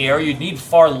holding it in the air, you'd need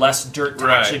far less dirt to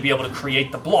Right. actually be able to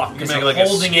create the block because make you're like a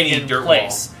holding it skinny in dirt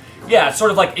place. Yeah, it's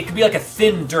sort of like it could be like a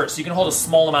thin dirt, so you can hold a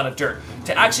small amount of dirt.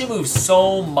 To actually move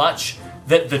so much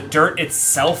that the dirt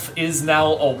itself is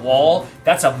now a wall,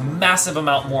 that's a massive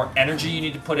amount more energy you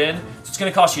need to put in. So it's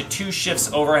going to cost you 2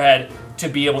 shifts overhead to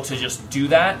be able to just do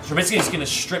that. So basically it's going to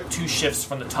strip 2 shifts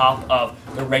from the top of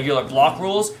the regular block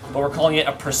rules, but we're calling it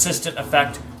a persistent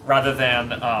effect rather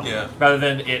than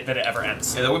it ever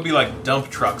ends. Yeah, that would be like dump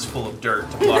trucks full of dirt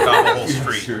to block off a whole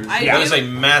street. I That do- is a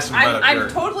massive amount of I'm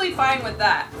dirt. totally fine with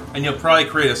that. And you'll probably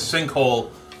create a sinkhole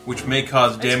which may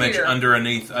cause damage weird.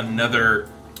 underneath another.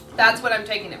 That's what I'm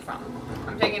taking it from.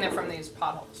 I'm taking it from these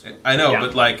potholes. I know, Yeah.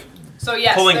 but like So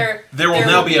yes, pulling, there will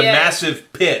now be a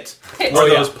massive pit pit. where Oh,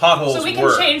 yeah. those potholes So we can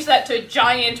were. change that to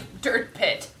giant dirt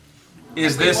pit.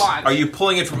 Is if we this? want. Are you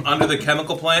pulling it from under the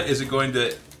chemical plant? Is it going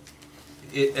to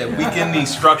weaken the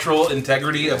structural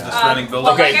integrity of the surrounding building?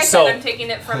 Well, Okay, like I so- said, I'm taking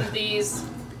it from these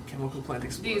Chemical plant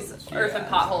explodes. earthen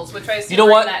potholes, which I assume You know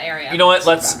are what? in that area. You know what?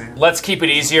 Let's keep it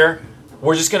easier.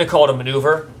 We're just going to call it a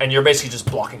maneuver, and you're basically just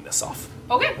blocking this off.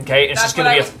 Okay. Okay, it's That's just going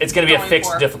what to I be it's going to be a was fixed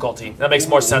going for. difficulty. That makes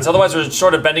more sense. Otherwise, we're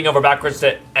sort of bending over backwards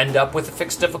to end up with a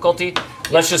fixed difficulty.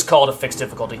 Let's just call it a fixed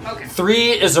difficulty. Okay.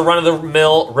 3 is a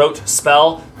run-of-the-mill rote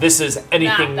spell. This is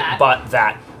anything Not that. but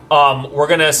that. We're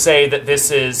going to say that this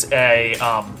is a.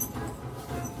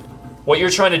 What you're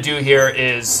trying to do here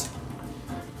is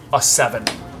a 7.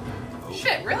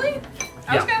 Shit, really?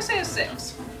 I was Yeah. gonna say a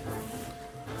 6.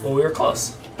 Well, we were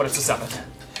close, but it's a 7.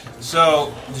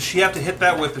 So does she have to hit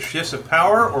that with the shifts of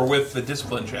power or with the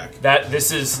discipline check?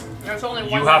 This is. There's only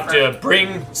one. You have number. to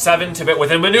bring 7 to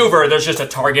within maneuver. There's just a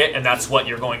target, and that's what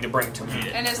you're going to bring to meet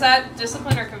it. And is that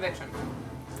discipline or conviction?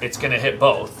 It's going to hit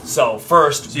both. So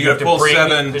first, So you have got to to pull bring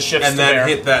 7 the shifts and to then bear.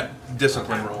 hit that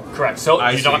discipline roll. Correct. So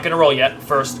I you're see. not going to roll yet.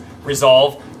 First,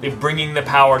 resolve the bringing the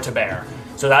power to bear.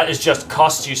 So that is just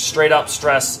costs you straight up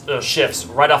stress shifts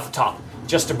right off the top,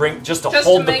 just to hold Just the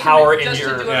to make power a, in just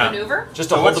your to do a yeah. maneuver. just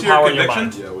to So hold what's the your power in your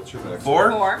conviction? mind. Yeah, what's your max?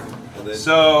 4? 4. And then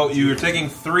So you're taking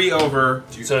 3 over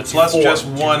So it's plus 4. just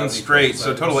Do you 1 have straight, equal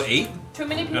so a total of items? 8? Too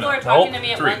many people No. are talking Nope. to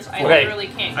me at 3. once. I Okay. literally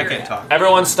can't I hear can't it. talk.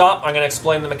 Everyone, stop! I'm going to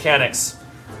explain the mechanics.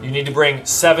 You need to bring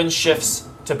 7 shifts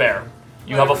to bear.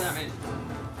 You have Whatever a that means.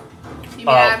 You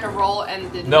mean I have to roll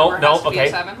and the number has to be a okay.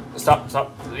 7? Stop.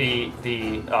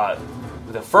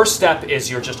 The first step is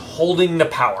you're just holding the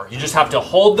power. You just have to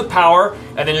hold the power,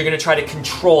 and then you're going to try to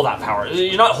control that power.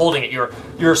 You're not holding it.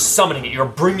 You're summoning it. You're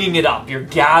bringing it up. You're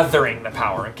gathering the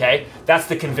power. Okay, that's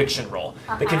the conviction roll.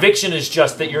 The conviction is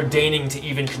just that you're deigning to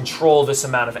even control this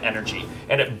amount of energy,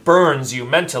 and it burns you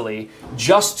mentally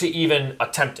just to even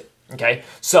attempt it. Okay,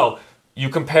 so you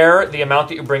compare the amount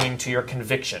that you're bringing to your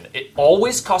conviction. It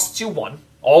always costs you 1.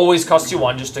 Always costs you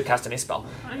 1 just to cast any spell.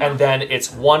 And then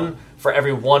it's 1 for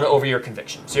every 1 over your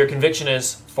conviction. So your conviction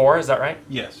is 4, is that right?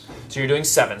 Yes. So you're doing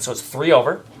 7, so it's 3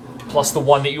 over, plus the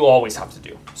 1 that you always have to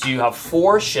do. So you have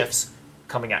 4 shifts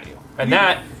coming at you. And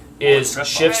that is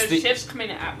shifts There's that... shifts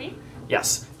coming at me.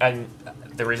 Yes, and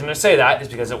the reason I say that is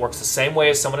because it works the same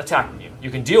way as someone attacking you. You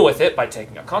can deal with it by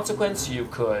taking a consequence, you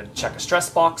could check a stress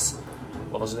box.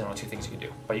 Well, those are the only 2 things you can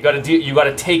do. But you got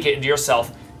to take it into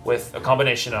yourself with a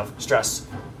combination of stress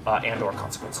and or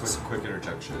consequences. Quick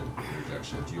interjection.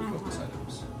 Do you have focus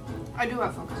items? I do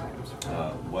have focus items.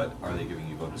 What are they giving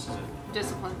you bonuses in?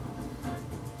 Discipline.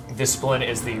 Discipline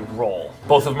is the roll.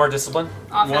 Both of them are discipline?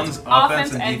 One's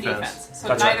offense and defense. So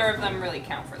That's neither right. of them really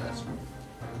count for this.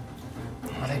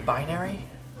 Are they binary?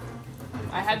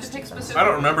 I had to pick specific. I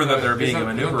don't remember that there being a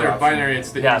Isn't- maneuver They're option. binary.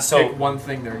 It's that Yeah, you so- pick one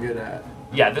thing they're good at.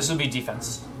 Yeah, this would be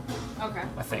defense, Okay.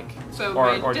 I think. So Or-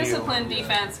 my or do you- discipline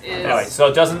defense is. Anyway, so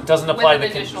it doesn't apply With to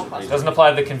an additional plus doesn't apply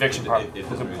to the conviction part. It Good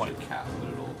doesn't raise point. your cap, but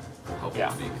it'll help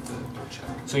Yeah. you make the check.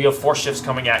 So you have 4 shifts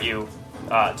coming at you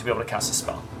to be able to cast a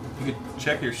spell. You could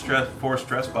check your 4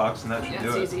 stress box and that should Yeah, do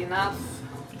it's it. easy enough.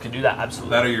 You can do that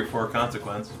absolutely. That or your 4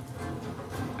 consequence.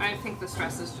 I think the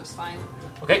stress is just fine.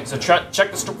 Okay, so check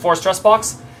the 4 stress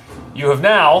box. You have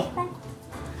now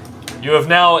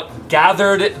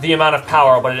gathered the amount of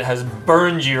power, but it has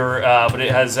burned your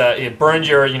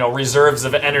reserves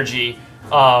of energy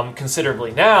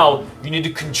considerably. Now you need to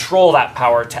control that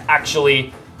power to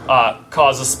actually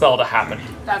cause a spell to happen.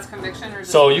 That's conviction, or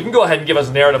just So you can go ahead and give us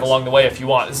a narrative along the way if you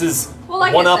want. This is Well,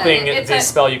 like I one-upping said, it's this a-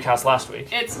 spell you cast last week.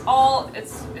 It's all.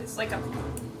 It's like a.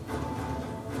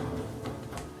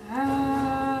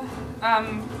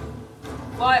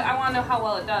 Well, I want to know how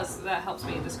well it does. So that helps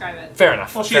me describe it. Fair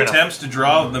enough. Well, she fair enough. attempts to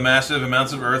draw the massive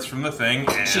amounts of earth from the thing.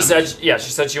 And She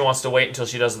said she wants to wait until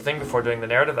she does the thing before doing the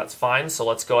narrative. That's fine. So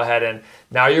let's go ahead and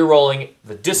now you're rolling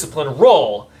the discipline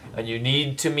roll, and you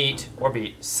need to meet or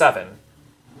beat 7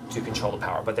 to control the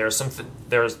power. But there's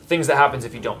there's things that happens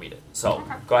if you don't meet it. So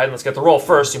Okay. go ahead and let's get the roll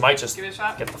first. You might just Give it a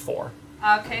shot. get the 4.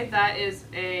 Okay, that is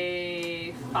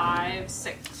a 5,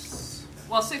 6.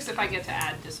 Well, 6 if I get to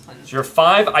add discipline. So you're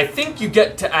 5. I think you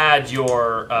get to add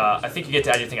your. I think you get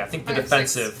to add your thing. I think the Okay,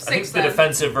 defensive. six. I think Six, the then.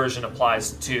 defensive version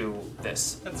applies to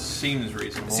this. that seems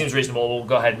reasonable. It seems reasonable. We'll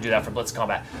go ahead and do that for Blitz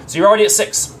Combat. So you're already at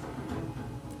 6.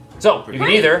 So you can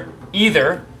Great.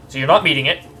 either. So you're not meeting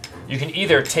it. You can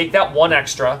either take that 1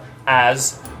 extra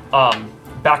as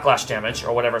backlash damage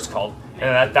or whatever it's called,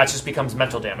 and that just becomes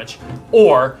mental damage,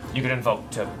 or you could invoke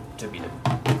to beat it.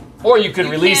 Or you could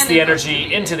You release can the invoke to energy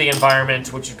beat into it. the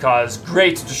environment, which would cause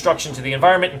great destruction to the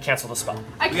environment and cancel the spell.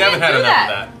 I We can't haven't had do enough of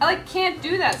that. that. I can't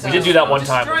do that. We did do that one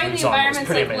time with Destroying the Luzon. It was environment's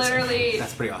pretty like amazing. literally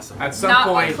That's pretty awesome. At some not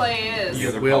what point, play is. The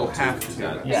other will problem, have too, is to.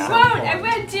 that- Yeah. Won't. I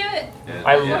won't do it. And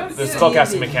I don't love the do it.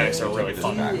 spellcasting mechanics are really with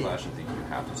fun. backlash, I think you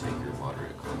have to take your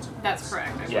moderate consequence. That's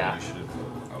correct. I Yeah. You should have.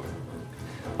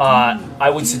 I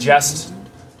would suggest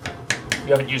you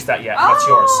haven't used that yet. That's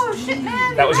yours. Oh shit,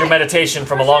 man! That was your meditation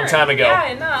from a long time ago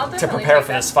Yeah, no, I'll to definitely prepare take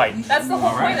for that. this fight. That's the whole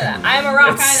point of that. I am a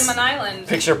rock. I It's- am an island.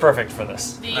 Picture perfect for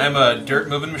this. I'm a dirt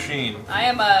moving machine.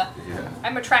 I'm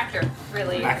a tractor,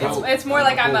 really. It's more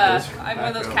like I'm one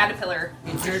of those caterpillar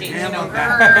machines, you know.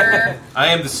 Grrr. I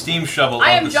am the steam shovel.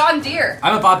 I of am the John Deere.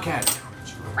 I'm a bobcat.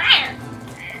 Rawr.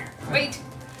 Wait.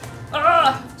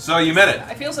 Ugh, So you met it.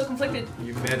 I feel so conflicted.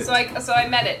 You met it. So I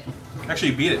met it.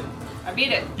 Actually, you beat it. I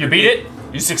beat it. You beat it.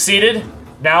 You succeeded.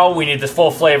 Now we need the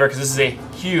full flavor because this is a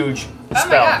huge Oh my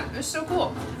spell. god, it's so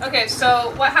cool. Okay,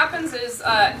 so what happens is,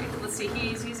 let's see,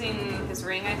 he's using his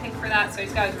ring, I think, for that. So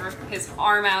he's got his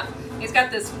arm out. He's got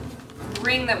this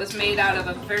ring that was made out of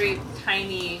a very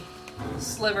tiny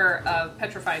sliver of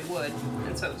petrified wood,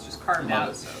 and so it was just carved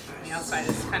out. So on the outside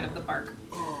is kind of the bark.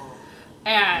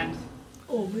 And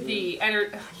the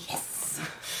yes,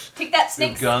 take that, We've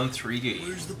snakes. gone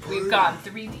 3D. We've gone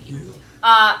 3D.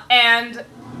 And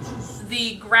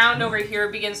the ground over here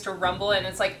begins to rumble, and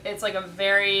it's like a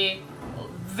very,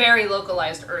 very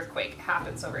localized earthquake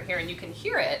happens over here, and you can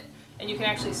hear it, and you can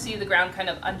actually see the ground kind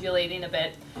of undulating a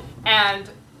bit, and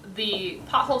the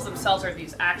potholes themselves are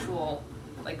these actual,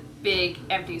 like, big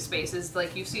empty spaces.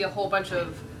 Like, you see a whole bunch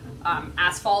of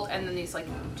asphalt, and then these, like,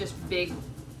 just big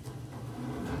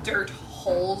dirt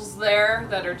holes there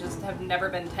that are just have never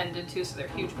been tended to, so they're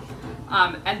huge.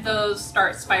 And those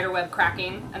start spiderweb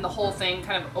cracking, and the whole thing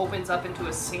kind of opens up into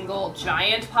a single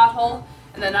giant pothole.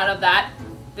 And then out of that,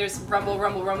 there's rumble,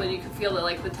 rumble, rumble, and you can feel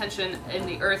the tension in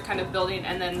the earth kind of building,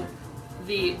 and then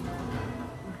the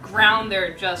ground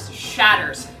there just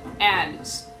shatters, and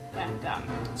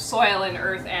soil and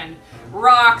earth and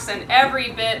rocks and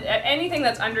every bit, anything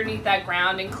that's underneath that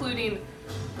ground, including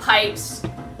pipes,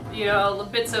 you know,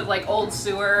 bits of like old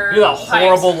sewer. You hear that pipes.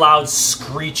 horrible loud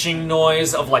screeching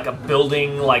noise of like a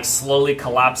building like slowly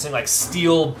collapsing, like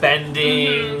steel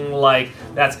bending, like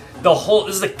that's the whole.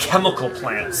 This is a chemical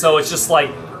plant, so it's just like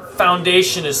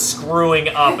foundation is screwing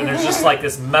up, and there's just like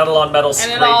this metal on metal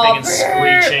scraping and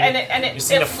screeching. And it You've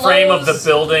seen it the frame of the flows-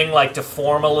 building like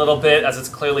deform a little bit as it's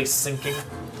clearly sinking.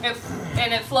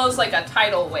 And it flows like a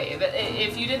tidal wave.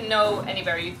 If you didn't know any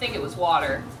better, you'd think it was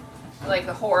water. Like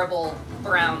the horrible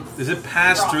brown. Does it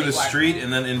pass through the frothy water. street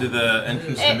and then into the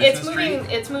entrance to Mission It's moving.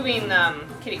 Street? It's moving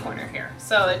kitty corner here,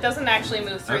 so it doesn't actually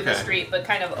move through the Okay. street, but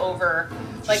kind of over.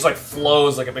 It just like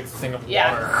flows like a big thing of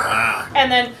Yeah. water. Wow.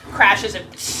 And then crashes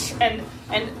and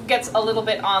gets a little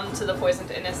bit onto the Poison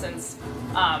to Innocence,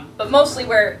 but mostly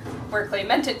where Clay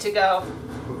meant it to go.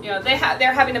 You know,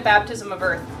 they're having a baptism of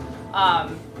earth,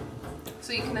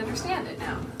 so you can understand it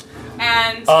now.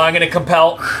 And I'm going to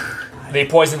compel the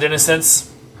poisoned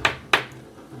innocence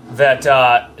that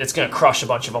it's going to crush a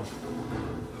bunch of them.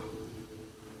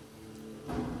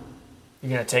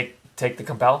 You're going to take the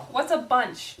compel? what's a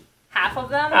bunch? Half of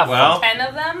them? Half of Well- 10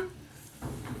 of them?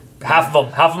 Half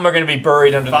of them are going to be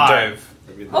buried under the dirt.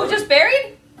 5. Oh, just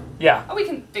buried? Yeah. Oh, we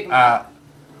can dig them up.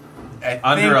 I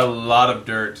Under a think, lot of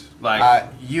dirt. Like,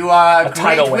 you are A a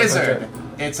tidal great wave of wizard. dirt.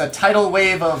 It's a tidal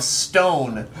wave of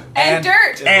stone And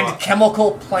dirt. and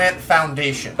chemical plant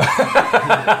foundation.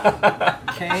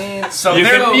 Can't. So You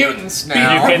they're can- mutants You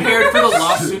now. can Prepared for the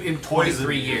lawsuit in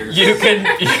 23 years. you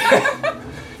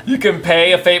can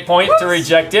pay a fate point to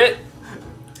reject it.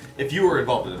 If you were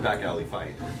involved in a back alley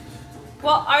fight,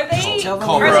 Well, are they? Tell them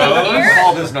Are you're they here?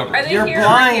 call this number. Are they You're here or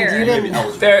blind. here? You Maybe didn't.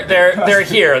 eligible. They're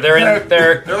here. They're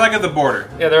They're like at the border.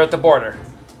 at the border.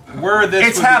 Where this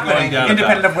It's would be going happening, down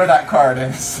independent about. of where that card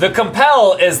is. The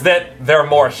compel is that there are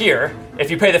more here.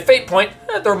 If you pay the fate point,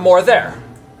 there are more there.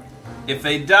 If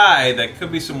they die, that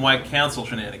could be some White Council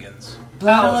shenanigans.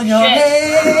 Oh, shit.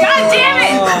 God damn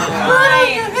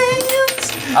it!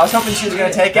 Fine. I was hoping she was going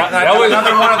to take it. and I That got was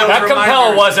another one of those that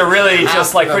compel reminders. was a really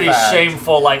just like the pretty fact.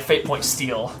 shameful like fate point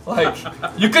steal. Like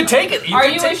you could take it. Are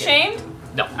could you take it. ashamed?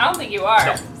 No. I don't think you are.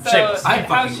 No. So Shameless. I'm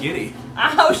how, fucking giddy.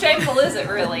 how shameful is it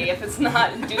really if it's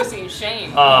not inducing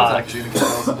shame?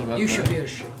 You should be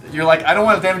ashamed. You're like, I don't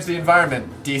want to damage the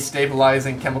environment.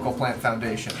 Destabilizing chemical plant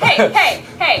foundation. hey!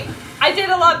 I did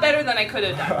a lot better than I could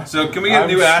have done. So can we get a I'm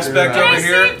new sure aspect that- Can I over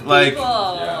here? save Like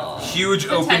people? huge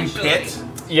open pit.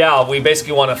 Yeah, we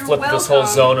basically want to You're flip this whole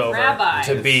welcome, zone over Rabbi.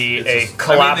 to be It's a just-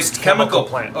 collapsed I mean, the chemical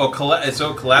plant. Oh,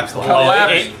 so collapsed.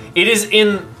 Collapsed. It is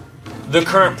in the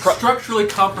current. Structurally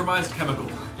compromised chemical.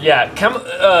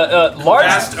 Large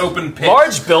Vast open pit.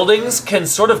 large buildings can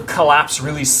sort of collapse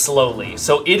really slowly,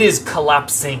 so it is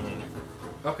collapsing.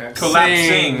 Okay.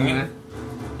 collapsing.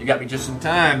 You got me just in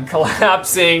time.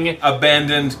 Collapsing.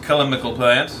 Abandoned chemical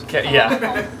plant.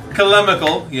 Yeah.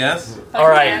 Chemical, yes. All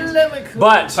right.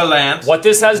 But Plant. what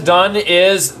this has done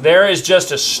is there is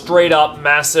just a straight up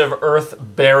massive earth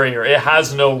barrier. It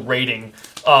has no rating.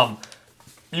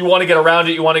 You want to get around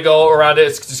it, you want to go around it,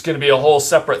 it's just going to be a whole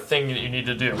separate thing that you need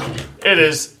to do. It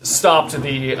has stopped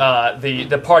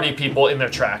the party people in their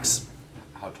tracks.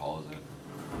 How tall is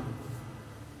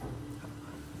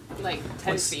it? Like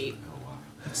 10 feet.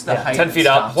 It's the Yeah, height 10 that feet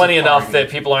up, stops plenty a enough party. that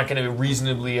people aren't going to be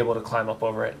reasonably able to climb up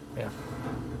over it. Yeah.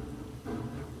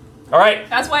 All right,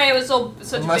 That's why it was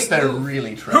such Unless a big they're move.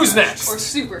 really trash. who's next? Or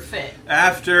super fit.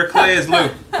 After Clay is Lou.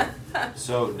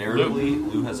 So narratively,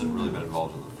 Lou hasn't really been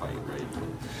involved in the fight, right?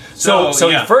 So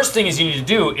yeah. the first thing is you need to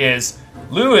do is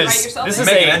Lou is Write yourself this in. is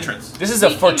Make a an entrance. this is a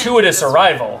Sneak him fortuitous into this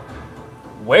arrival.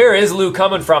 Where is Lou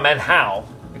coming from and how?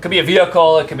 It could be a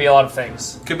vehicle. It could be a lot of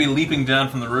things. Could be leaping down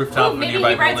from the rooftop Oh, of a maybe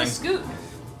nearby he rides building. a scoot.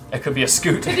 It could be a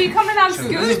scoot. Is he coming on a This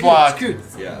scoot? is blocked.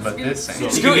 Yeah. But this ain't. You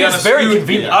could Scoot be on is a very scoot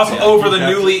convenient. up Yeah, over the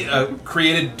exactly. newly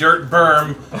created dirt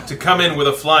berm to come in with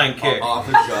a flying kick. Off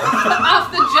the jump. Off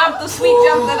the jump, the sweet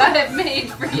jump that I have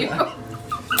made for you.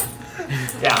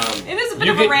 Yeah. It is a bit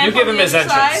You of a ramp give on him the his other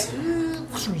entrance.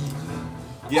 side.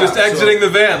 Yeah, Just exiting the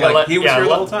van like he was here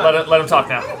the whole time. Let him talk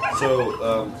now.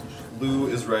 So Lou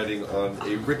is riding on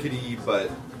a rickety but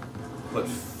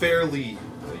fairly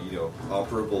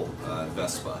operable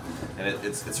Vespa, and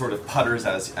it sort of putters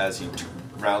as he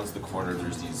rounds the corner.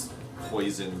 There's these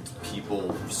poisoned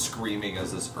people screaming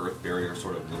as this earth barrier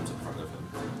sort of looms in front of him.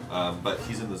 But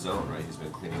he's in the zone, right? He's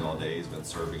been cleaning all day. He's been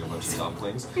serving a bunch of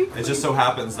dumplings. It just so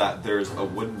happens that there's a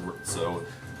wooden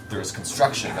there's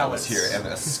construction that was here, and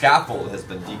a scaffold has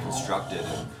been deconstructed,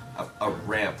 and a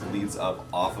ramp leads up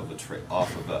off of a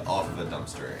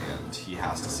dumpster, and he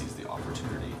has to seize the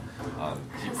opportunity.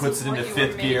 He puts it into what you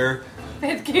fifth were gear,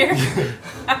 Fifth gear.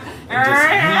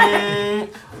 and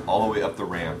just all the way up the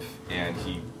ramp, and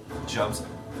he jumps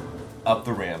up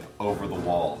the ramp over the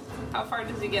wall, How far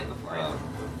does he get before it?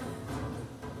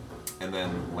 and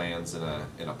then lands in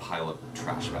a pile of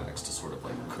trash bags to sort of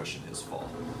like cushion his fall.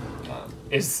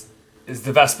 Is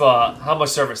the Vespa? How much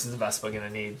service is the Vespa gonna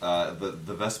need?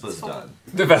 The Vespa's done.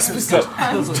 The Vespa's done.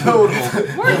 Total. Worth it.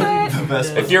 The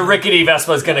Vespa. If your rickety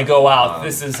Vespa is gonna go out,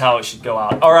 this is how it should go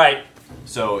out. All right.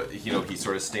 So he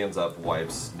sort of stands up,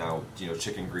 wipes now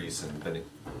chicken grease, and then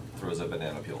throws a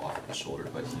banana peel off his shoulder.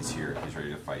 But he's here. He's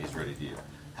ready to fight. He's ready to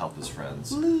help his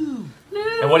friends. And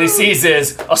what he sees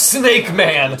is a snake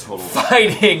man Total.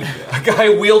 fighting a guy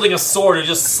wielding a sword who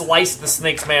just sliced the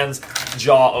snake man's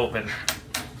jaw open.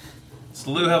 Does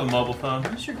Lou have a mobile phone?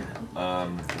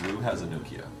 Lou has a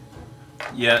Nokia.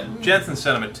 Yeah, Jensen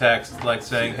sent him a text like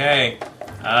saying, "Hey,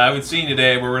 I haven't seen you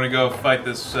today. We're gonna go fight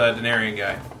this Denarian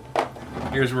guy.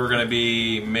 Here's where we're gonna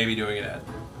be maybe doing it at."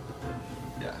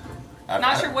 Yeah.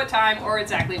 Not sure what time or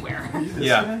exactly where.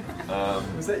 Yeah.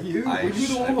 Was that you? I Were you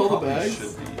the one with all the probably bags?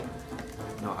 should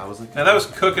be. No, I was like. Now that was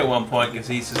Cook at one point because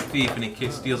he's a thief and he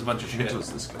steals a bunch of I think shit. it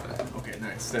was this guy. Okay,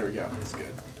 nice. There we go. It's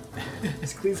good.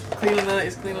 It's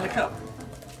cleaning the cup.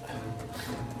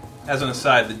 As an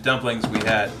aside, the dumplings we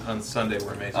had on Sunday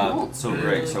were amazing. So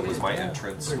Greg, so was my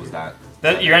entrance? Was that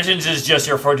Your entrance is just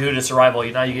your fortuitous arrival.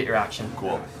 Now you get your action.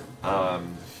 cool?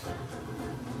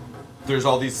 There's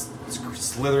all these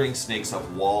slithering snakes up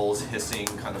walls, hissing,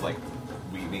 kind of like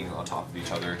weaving on top of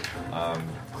each other.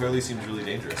 Clearly seems really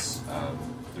dangerous.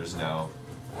 There's now.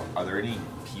 Are there any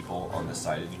people on this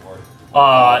side anymore?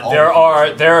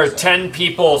 There are 10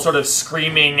 people sort of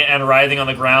screaming and writhing on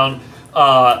the ground.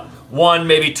 One,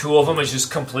 maybe two of them is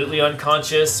just completely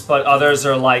unconscious, but others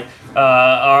are like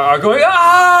are going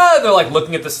ah! They're like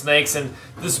looking at the snakes, and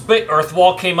this big earth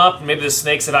wall came up, and maybe the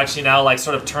snakes have actually now like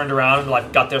sort of turned around and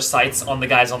like got their sights on the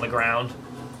guys on the ground.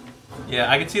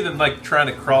 Yeah, I can see them like trying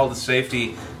to crawl to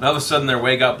safety, and all of a sudden their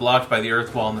way got blocked by the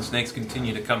earth wall, and the snakes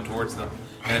continue to come towards them,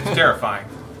 and it's terrifying.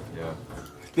 Yeah.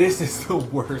 This is the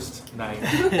worst night.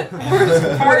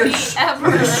 Worst party ever.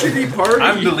 Shitty party.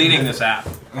 I'm deleting this app.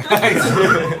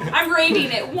 I'm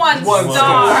rating it one One star.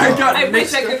 star. I got I wish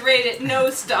mixed I up. could rate it no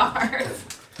stars.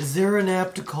 Is there an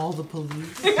app to call the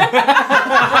police?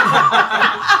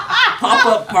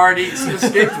 Pop-up party. Some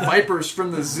escaped vipers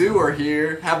from the zoo are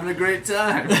here, having a great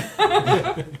time.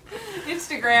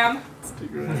 Instagram.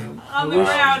 On the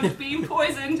ground, being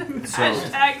poisoned.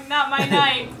 Hashtag not my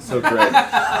night. So Greg,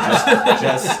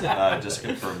 just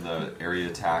confirm the area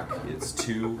attack. It's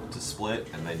 2 to split,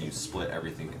 and then you split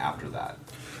everything after that.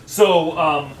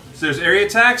 So, So there's area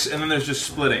attacks, and then there's just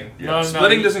splitting. No,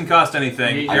 Splitting doesn't cost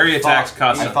anything. Area attacks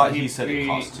cost I something. thought he said it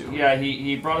cost 2. Yeah,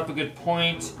 he brought up a good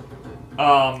point.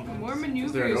 More maneuvers.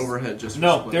 Is there an overhead just for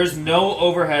No, split? there's no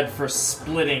overhead for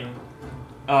splitting.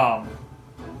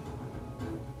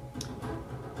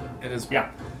 It is. Yeah.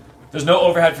 There's no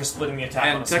overhead for splitting the attack on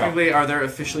And a spell. technically, are there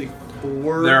officially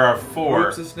 4 There are 4.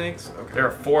 groups of snakes? Okay. There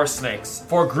are 4 snakes.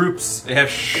 4 groups. They have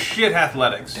shit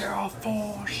athletics. There are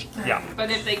 4 snakes. Yeah.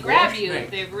 But if they grab you,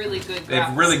 snakes. they have really good They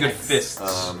have really good fists.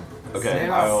 fists. Okay,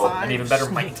 There are I'll, 5 An even better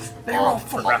might. There are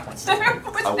For 4. grappling.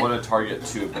 I want to target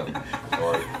 2 of them.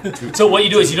 Or 2. So what you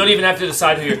do is you don't even have to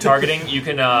decide who you're targeting. You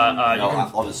can,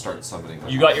 I'll just start summoning.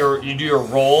 you do your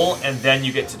roll, and then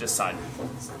you get to decide.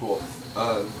 Cool.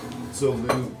 So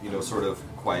Lou, sort of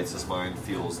quiets his mind,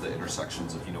 feels the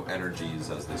intersections of, energies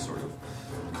as they sort of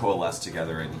coalesce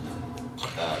together, and he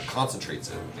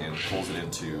concentrates it and pulls it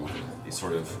into a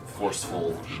sort of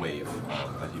forceful wave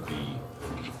that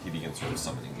he begins sort of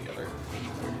summoning together.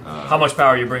 How much power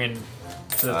are you bringing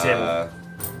to the table?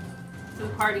 To the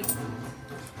party.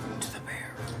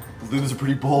 Lou's a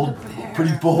pretty bold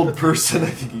person. I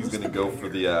think he's gonna go for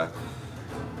the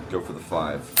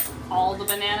 5. All the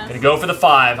bananas. Gonna go for the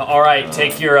 5. All right,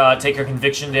 take your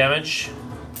conviction damage.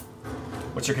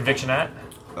 What's your conviction at?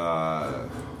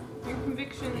 Your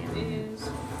conviction is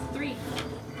 3.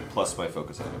 Plus my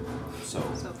focus item, so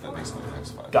that 4. makes my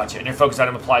next 5. Gotcha. And your focus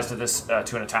item applies to this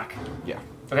to an attack. Yeah.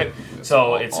 Okay.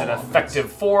 So it's all an on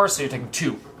effective 4. So you're taking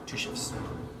 2 shifts.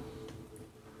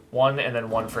 1 and then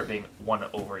 1 for it being 1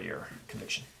 over your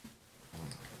conviction.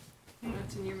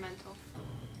 That's in your mental.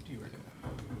 Do you recommend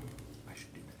I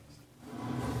should do next?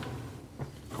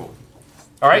 Cool.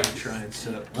 All right. Try and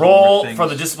set up Roll things. for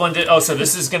the discipline. So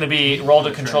this is going to be roll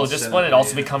to control the Try and set discipline. up It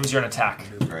also the- becomes your attack.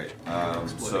 Right.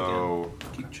 So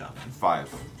Keep chopping.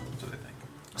 5. That's what I think.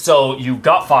 So you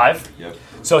got 5. Yep.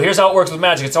 So here's how it works with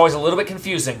magic. It's always a little bit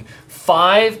confusing.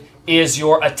 5 is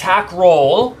your attack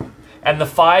roll, and the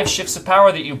 5 shifts of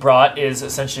power that you brought is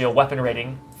essentially a weapon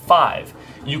rating 5.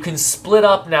 You can split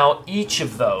up now each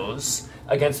of those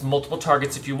against multiple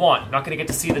targets if you want. You're not going to get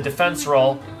to see the defense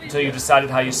roll until you've decided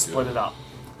how you split it up.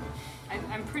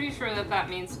 I'm pretty sure that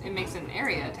means it makes an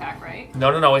area attack, right?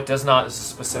 No, it does not.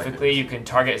 Specifically, you can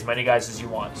target as many guys as you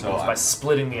want. So It's by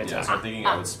splitting the Yeah, attack. so I'm thinking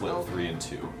I would split 3 and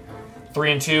 2.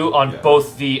 3 and 2 on Yeah.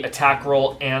 both the attack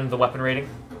roll and the weapon rating.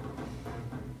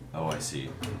 Oh, I see.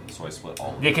 So I split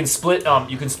all of They them. can split.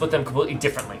 You can split them completely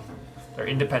differently. They're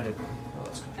independent. Oh,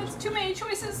 that's good. That's too many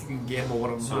choices. You can gamble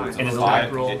one of them. So it's It a is a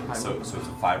 5 roll. so it's a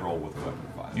 5 roll with a weapon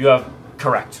 5. You have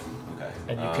correct, Okay.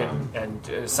 and you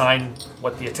can assign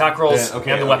what the attack rolls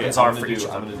okay, and the weapons I'm are gonna for each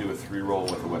of I'm them. going to do a 3 roll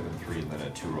with a weapon 3 and then a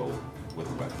 2 roll with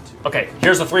a weapon 2. Okay,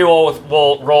 here's the 3 roll with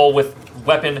roll with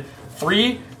weapon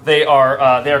 3. They are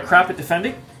crap at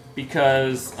defending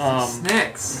because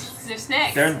Snacks. They're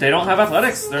snakes. they don't have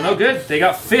athletics. They're no good. They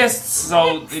got fists.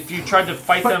 So if you tried to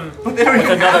fight them with they don't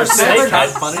even another have snake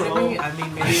That's head, funny to me. I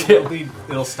mean, maybe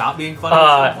it'll stop being funny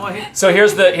at some point. so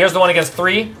here's the one against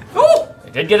 3.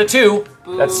 They did get a 2.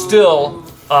 That's still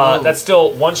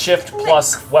 1 shift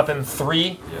plus weapon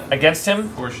 3 against him,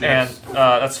 4 shifts. and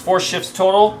that's 4 shifts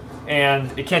total.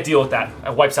 And it can't deal with that.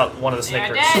 It wipes out one of the snake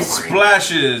They're groups. dead.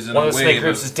 Splashes and One a of the snake wave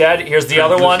groups of- is dead. Here's the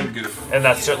other one, Good. and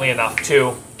that's certainly enough.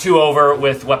 2 over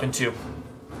with weapon 2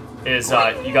 is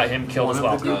you got him killed as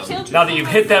well. Killed Now that you've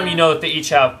hit them, you know that they each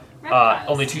have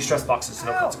only 2 stress boxes, so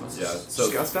no consequences. Yeah,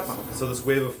 Just gotta step on them. this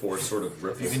wave of force sort of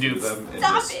ripples can do- through them and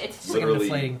Stop just it. It's like a literally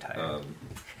deflating tire.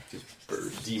 just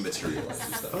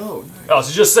dematerializes them. Oh, Oh,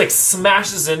 so just like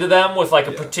smashes into them with like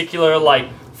a particular like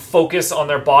focus on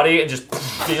their body, and just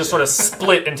they just sort of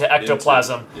split into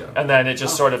ectoplasm, and then it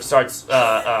just sort of starts.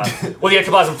 Well, the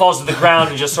ectoplasm falls to the ground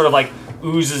and just sort of like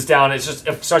oozes down. It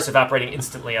starts evaporating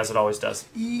instantly, as it always does.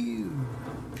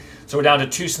 So we're down to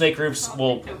 2 snake groups.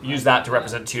 We'll use that to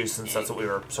represent 2, since that's what we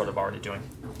were sort of already doing.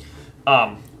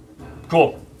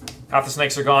 Cool. Half the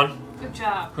snakes are gone. Good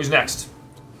job. Who's next?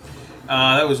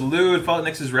 That was Lou, and followed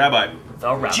next is Rabbi.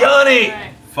 The Rabbi. Johnny!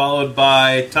 Alright. Followed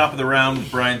by top of the round with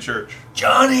Brian Church.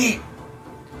 Johnny!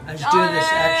 I was doing this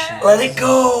action. Let it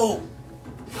go!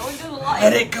 Go into the light.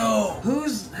 Let it go!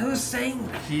 Who's saying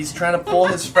that? He's trying to pull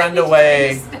his friend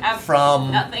away Stab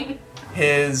from nothing.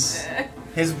 his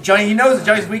Johnny. He knows that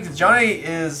Johnny's weakness. Johnny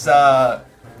is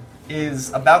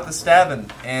about the stabbing,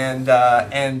 and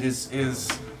is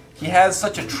he has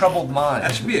such a troubled mind.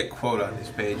 That should be a quote on his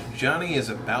page. Johnny is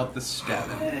about the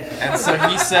stabbing. And so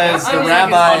he says the On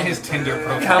rabbi his Tinder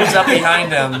profile. comes up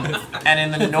behind him, and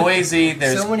in the noisy,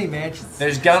 there's So many matches.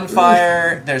 there's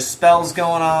gunfire, there's spells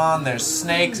going on, there's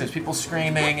snakes, there's people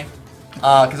screaming,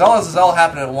 because all this is all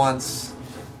happening at once,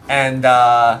 and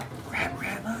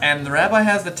the rabbi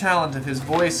has the talent of his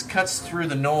voice cuts through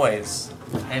the noise,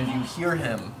 and you hear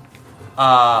him.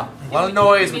 A lot of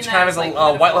noise, You which mean kind of is that's a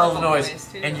like white level metaphorical noise,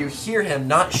 noise, too. and you hear him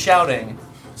not shouting,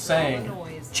 saying,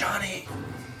 Noise. Johnny!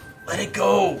 Let it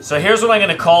go! So here's what I'm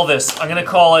going to call this. I'm going to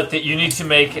call it that you need to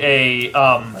make a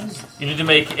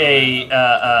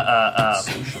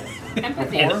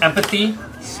Empathy. an empathy.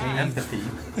 empathy.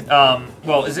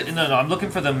 Well, is it? No. I'm looking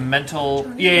for the mental.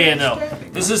 No.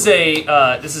 This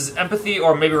is empathy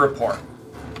or maybe rapport.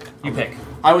 You pick.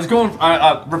 I was going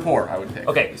rapport. I would pick.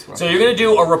 Okay, so you're going to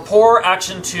do a rapport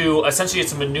action to, essentially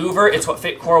it's a maneuver. It's what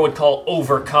Fate Core would call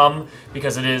overcome,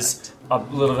 because it is a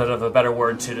little bit of a better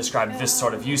word to describe this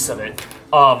sort of use of it.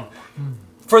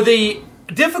 For the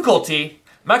difficulty,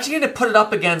 I'm actually going to put it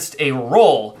up against a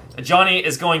roll. Johnny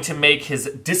is going to make his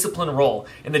discipline roll.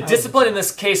 And the discipline in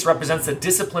this case represents the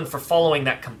discipline for following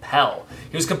that compel.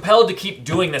 He was compelled to keep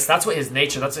doing this. That's what his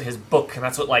nature, that's what his book, and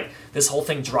that's what like this whole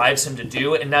thing drives him to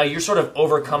do. And now you're sort of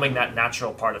overcoming that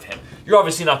natural part of him. You're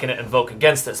obviously not going to invoke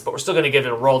against this, but we're still going to give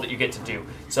it a roll that you get to do.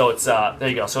 So it's, there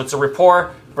you go. So it's a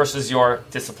rapport versus your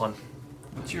discipline.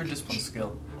 What's your discipline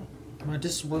skill? My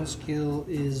discipline skill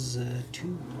is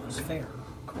 2. It's fair.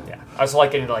 Yeah, I was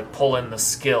liking to like pull in the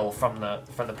skill from the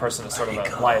person as sort of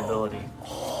a liability.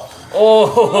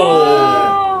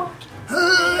 Oh,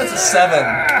 That's a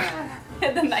 7.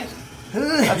 Hit the knife.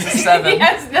 That's a 7. He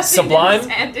has nothing in sublime his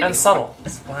hand and subtle.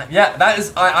 Yeah, that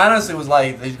is. I honestly was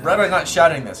like, the rabbi's not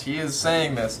shouting this. He is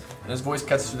saying this, and his voice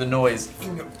cuts through the noise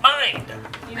in your mind.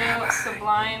 You know,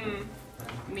 sublime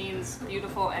means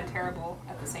beautiful and terrible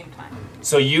at the same time.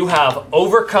 So you have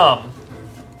overcome.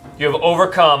 You have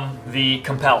overcome the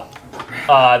compel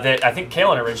that I think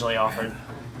Kalen originally offered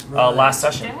last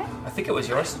session. Did I? I think it was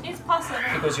yours. It's possible.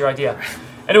 I think it was your idea.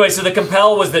 Anyway, so the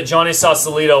compel was that Johnny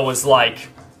Sausalito was like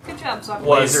Good job, Zucker.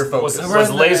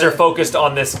 was laser focused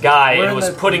on this guy We're and in was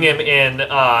the- putting him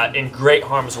in great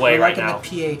harm's way We're right like now. in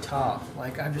the PA top.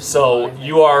 Like I'm just. So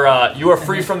you are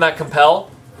free from that compel.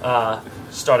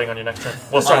 Starting on your next turn.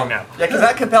 Well, starting now. Yeah, because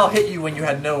that compel hit you when you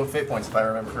had no fate points, if I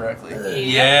remember correctly.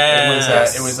 Yeah.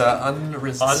 It was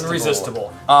unresistible.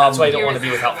 Unresistible. That's why you don't want to be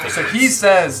without fate. So he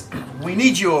says, "We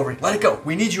need you over. Let it go.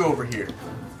 We need you over here.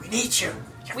 We need you."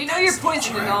 We know you're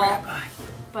poisoned and all,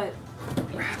 but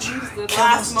you use the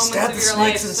last moments stab of the your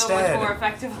life snakes so much instead. more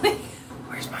effectively.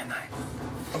 Where's my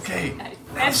knife? Okay.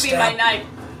 That's be my knife.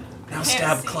 Now Can't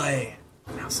stab see. Clay.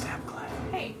 Now stab Clay.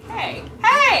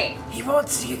 Hey! He won't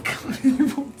see it coming. He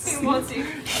won't see. He won't see.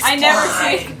 I never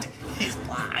see. He's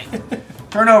blind.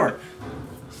 Turn over.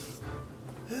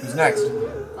 Who's next?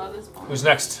 Love this ball. Who's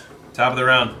next? Top of the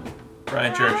round.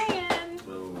 Brian Church.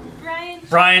 Brian,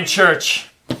 Brian Church.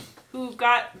 who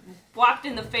got whacked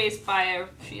in the face by a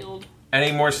shield.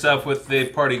 Any more stuff with the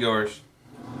party goers?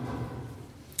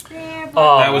 Yeah,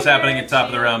 That was happening at top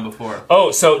of the round before.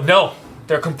 Oh, so no,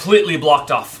 they're completely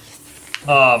blocked off.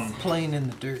 playing in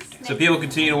the dirt. So people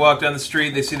continue to walk down the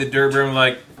street. They see the dirt room,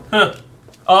 like, huh?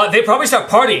 They probably start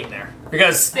partying there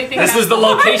because They think this that's is the the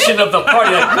location of the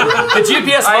party. Like, the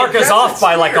GPS marker's off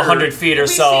by like 100 feet or we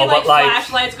so, see, but like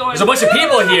flashlights going there's a bunch of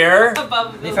people here.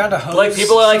 above They the found a hose. Like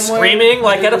people are like somewhere. screaming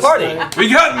like at a party. We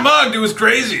got mugged. It was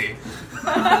crazy.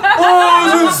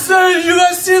 Oh, you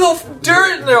guys see the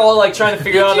dirt? And they're all like trying to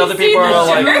figure out. you Other see people the are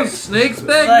like, dirt? Snakes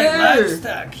back Like there.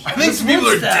 livestock. I think some people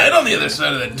are dead on the other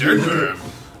side of that dirt room.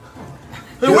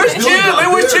 "Hey, where's Jim? Hey,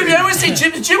 where's Jim? I want to see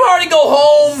Jim. Did Jim already go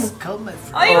home? Called my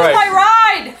friend. Oh, it was Alright. my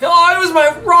ride! Oh, it was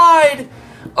my ride.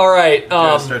 All right.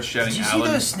 Start shouting Did you see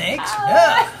Alan. those snakes?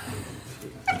 Yeah.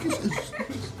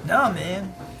 No,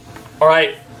 man. All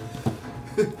right.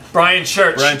 Brian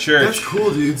Church. Brian Church. That's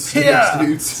cool, dude. Snakes, Yeah.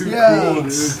 dude. Super Yeah. cool,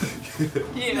 dude. Snakes.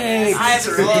 I have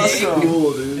a snake.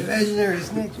 Cool, dude. Imaginary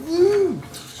snakes. Woo!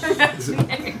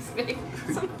 Imaginary snake.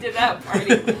 Someone did that party.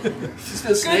 Just the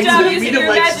Good snakes job that using meet your him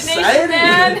like imagination, society.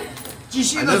 man. Did you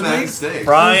see I know those man wings? snakes.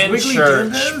 Brian Wiggly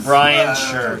Church. dildos? Brian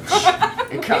Wow. Church.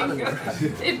 Economy.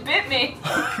 It bit me.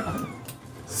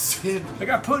 Sid. I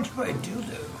got punched by a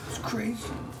dildo. It's crazy.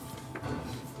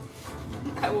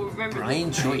 I will remember Brian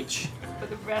this night Church. for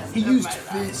the rest He of used my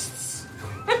life. fists.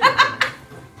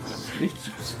 He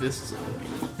used fists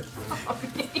on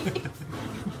me.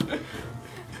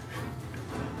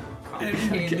 I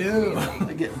didn't know.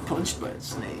 I get punched by a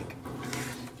snake.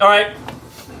 All right.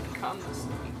 Calm the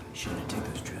snake. Shouldn't take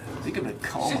those drugs. I think I'm gonna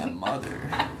call my mother.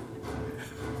 I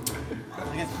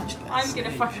get punched by a I'm snake.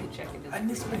 gonna fucking check into I this.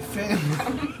 miss my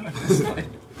family.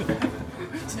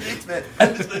 Snakes, man. I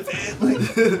miss my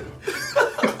family.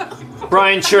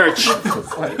 Brian Church.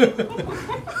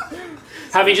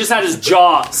 Having just had his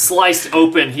jaw sliced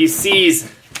open, he sees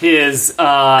his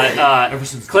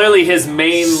clearly his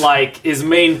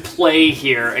main play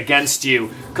here against you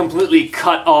completely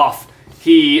cut off.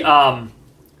 He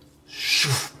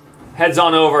heads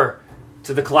on over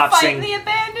to the Fight collapsing the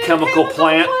abandoned chemical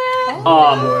plant,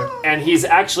 and he's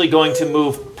actually going to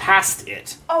move past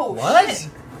it. Oh, What? shit.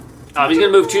 He's going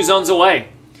to move 2 zones away.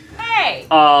 Hey!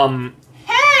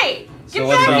 Hey! Get So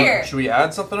back let's, here! should we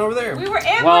add something over there? We were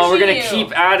ambushing Well, we're going you. to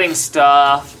keep adding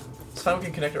stuff. It's fine, we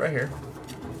can connect it right here.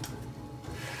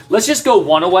 Let's just go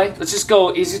one away. Let's just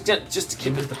go easy, just to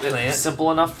keep Into the plant. it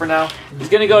simple enough for now. He's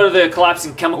going to go to the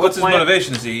collapsing chemical What's his plant.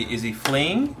 motivation? Is he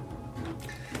fleeing?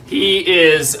 He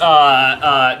is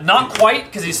not quite,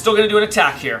 because he's still going to do an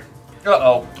attack here.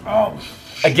 Uh-oh.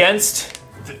 Against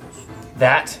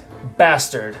that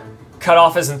bastard. Cut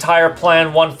off his entire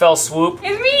plan, one fell swoop.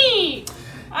 It's me!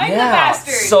 I'm the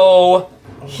bastard! So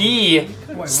he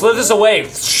slithers away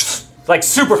like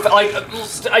super like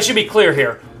I should be clear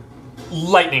here.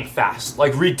 Lightning fast,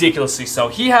 like ridiculously so.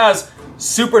 He has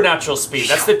supernatural speed.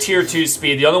 That's the tier 2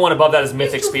 speed. The other one above that is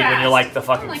mythic too speed when you're fast. like the I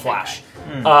fucking don't like Flash.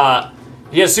 that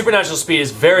He has supernatural speed,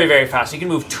 is very, very fast. He can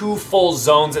move 2 full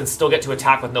zones and still get to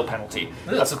attack with no penalty.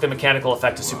 That's what the mechanical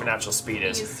effect of supernatural speed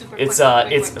is. He is super It's quick,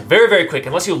 quick, it's quick. very, very quick.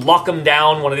 Unless you lock him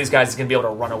down, one of these guys is gonna be able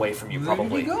to run away from you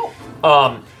probably. He's He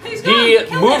gone.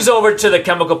 Kill moves him. over to the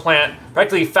chemical plant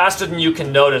practically faster than you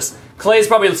can notice. Clay's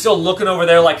probably still looking over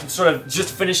there, like sort of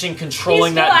just finishing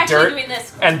controlling He's still that actually dirt. doing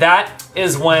this. And that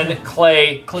is when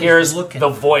Clay hears looking. the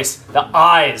voice, the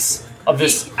eyes of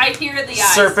this I hear the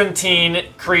eyes. serpentine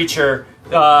creature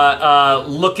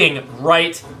looking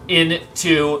right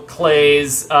into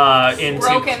Clay's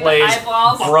Broken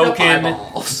eyeballs.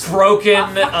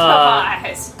 broken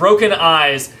Eyes. broken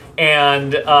eyes,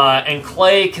 and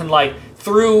Clay can like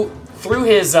through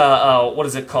his what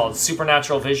is it called?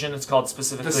 Supernatural vision. It's called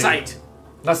specifically The sight.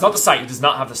 That's not the sight. He does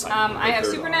not have the sight. I have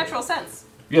supernatural sense.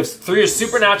 You have through your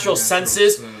supernatural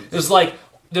senses. There's like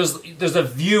there's a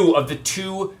view of the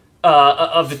two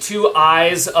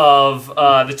eyes of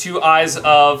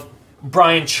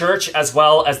Brian Church, as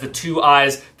well as the 2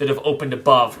 eyes that have opened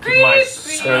above. Keep in mind,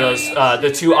 there are those,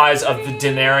 the 2 eyes of the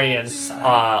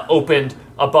Denarian opened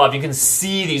above. You can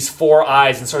see these 4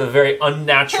 eyes in sort of a very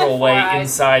unnatural way eyes.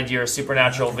 inside your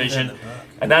supernatural vision,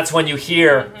 and that's when you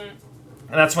hear.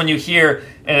 And that's when you hear,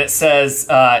 and it says,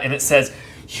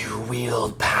 "You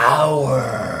wield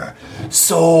power,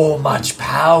 so much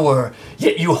power,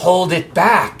 yet you hold it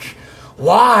back.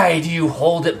 Why do you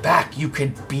hold it back? You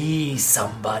could be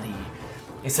somebody."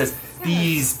 He says,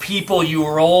 "These people you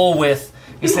roll with,"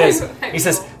 he says,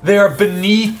 "they are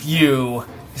beneath you."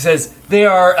 He says, they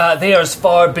are as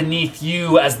far beneath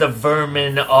you as the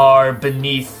vermin are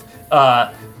beneath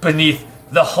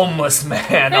the homeless man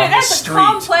Hey, on the that's a street.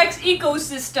 complex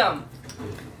ecosystem.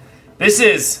 This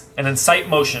is an incite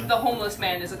motion The homeless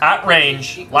man is a at complex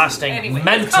range, ecosystem. lasting Anyway, it's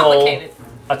mental complicated.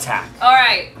 attack. All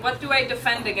right, what do I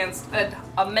defend against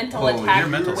a mental Oh, attack? your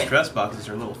mental with? stress boxes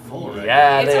are a little full right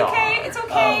Yeah, It's they okay. are. It's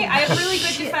okay. I have really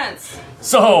good defense.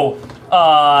 So,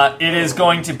 it is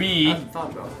going to be.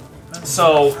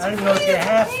 So, I didn't know it was gonna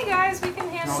happen. Hey guys, we can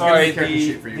handle sorry, it. character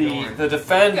sheet for you, don't worry. the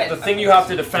defend, Good. the thing you have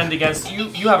to defend against.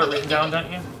 You have it written down, don't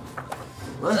you?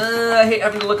 I hate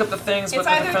having to look up the things, but It's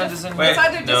the either, defend is in Wait. it's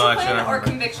either no, discipline actually, I don't or remember.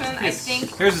 conviction. I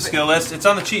think. Here's the skill list. It's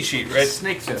on the cheat sheet, right?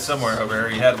 Snake It's fist. somewhere over here.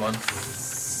 You had one.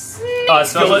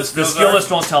 Skill list. The those skill are- list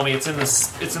won't tell me. It's in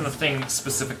the thing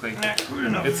specifically.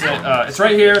 It's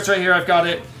right here. It's right here. I've got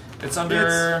it. It's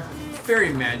under.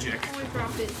 Fairy magic. Oh, I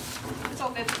dropped it. It's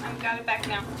all good. I've got it back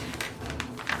now.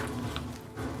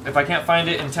 if I can't find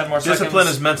it in 10 more Discipline seconds.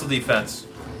 is mental defense.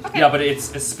 Okay. Yeah, but it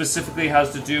specifically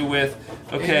has to do with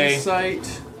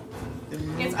Insight.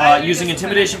 It's either using discipline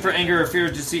intimidation or- for anger or fear,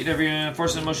 deceit, every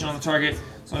force and emotion on the target.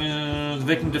 So the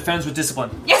victim defends with discipline.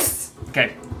 Yes.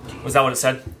 Okay, was that what it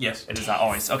said? Yes. It is not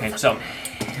always. Okay, so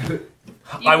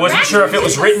You I wasn't sure if it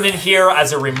was ran written in here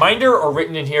as a reminder or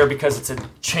written in here because it's a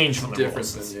change from the Different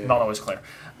rules. It's than, yeah. not always clear.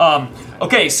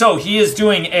 Okay, so he is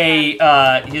doing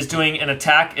an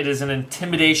attack. It is an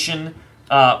intimidation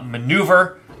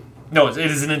maneuver. No, it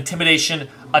is an intimidation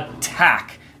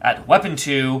attack at weapon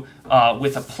 2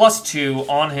 with a +2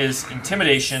 on his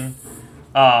intimidation,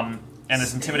 and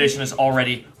his intimidation is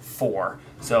already 4.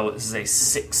 So this is a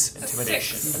 6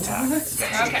 intimidation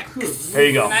attack. Okay. There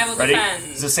you go. And I will Ready? defend.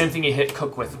 It's the same thing you hit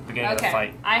Cook with at the beginning of the Okay.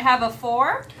 fight. I have a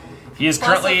 4 He is plus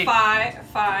currently a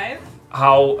 5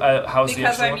 how's the because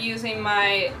extra I'm one? using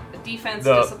my defense,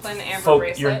 The discipline, amber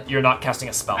bracelet. you're not casting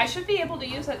a spell. I should be able to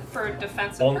use it for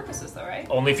defensive Only- purposes, though, right?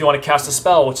 Only if you want to cast a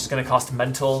spell, which is going to cost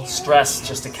mental stress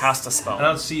just to cast a I spell.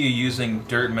 don't see you using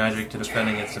dirt magic to defend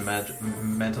against a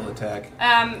mental attack.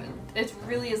 It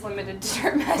really is limited to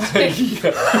dirt magic.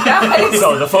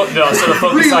 So the focus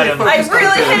item. I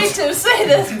really hate to say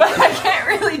this, but I can't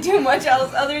really do much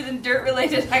else other than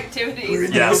dirt-related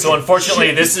activities. Yeah. So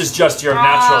unfortunately, this is just your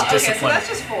natural Okay, so discipline. that's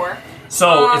just 4.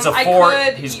 So it's a I 4.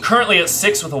 could- He's currently at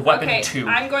 6 with a weapon Okay, 2.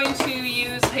 I'm going to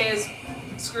use his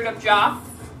screwed up jaw.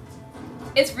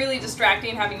 It's really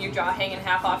distracting having your jaw hanging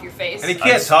half off your face. And he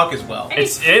can't talk as well. And he-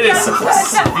 It is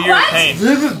severe What? pain.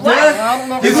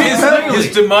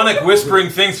 His demonic whispering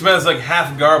thing smells like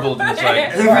half garbled, and it's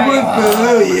like,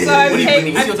 So I'm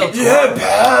taking. Right?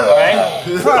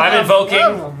 I'm invoking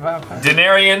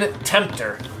Denarian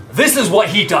Tempter. This is what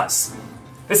he does.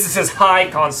 This is his high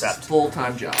concept.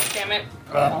 Full-time job. Damn it.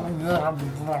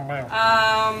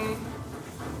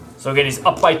 So again, he's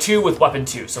up by 2 with weapon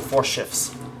 2, so 4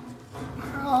 shifts.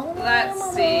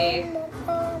 Let's see.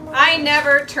 I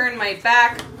never turn my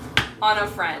back on a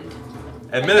friend.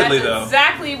 admittedly That's though,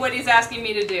 exactly what he's asking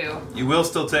me to do. you will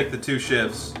still take the 2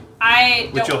 shifts, I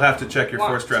which don't you'll have to check your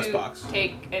want 4 stress to box.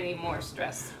 take any more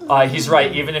stress. He's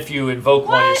right. Even if you invoke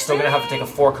one, you're still going to have to take a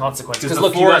 4 consequence. Because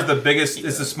Because the look, 4 is the biggest,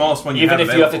 is the smallest one you even have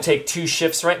if you have to available. take 2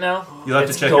 shifts right now, You'll have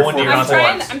to it's check your going to 4 your I'm trying.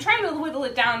 consequence. I'm trying to whittle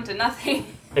it down to nothing.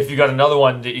 If you got another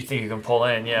one that you think you can pull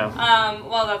in, yeah.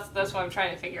 Well, that's what I'm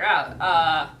trying to figure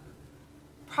out.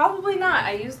 Probably not.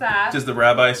 I use that. Does the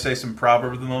rabbi say some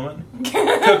proverb at the moment?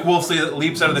 Cook Wolfsley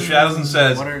leaps out of the shadows and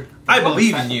says, I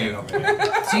believe in you.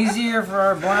 It's easier for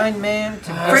our blind man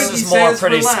to. This is more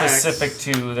pretty specific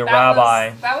to the rabbi.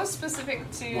 That was specific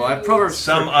to. Well, I probably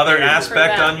Some other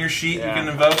aspect them. on your sheet Yeah. you can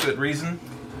invoke at reason?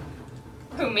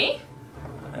 Who, me?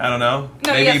 I don't know.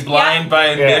 No, Maybe yes, blind yeah. by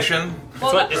admission?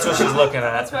 Well, It's what she's looking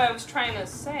That's at. what I was trying to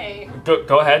say.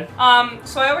 Go ahead.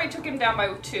 So I already took him down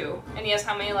by 2, and he has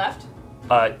how many left?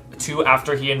 2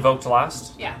 after he invoked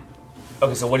last. Yeah.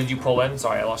 Okay, so what did you pull in?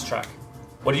 Sorry, I lost track.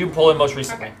 What did you pull in most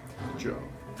recently? Okay.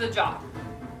 The jaw.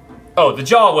 Oh, the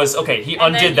jaw was okay. He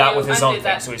And then undid that you with his own undid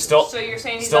thing, that. so he's still. So you're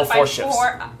saying he's still up by 4 shifts.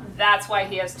 4. That's why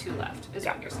he has 2 left. Is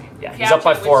what you're saying. Yeah, he's up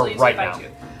by 4 right now.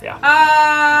 Yeah.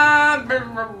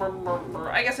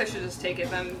 I guess I should just take it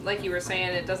then. Like you were saying,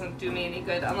 it doesn't do me any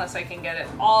good unless I can get it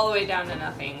all the way down to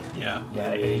nothing. Yeah.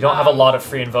 Yeah, you don't have a lot of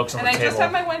free invokes on And the I table. just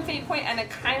have my 1 fate point, and I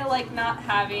kind of like not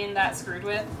having that screwed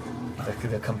with.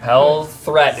 The compel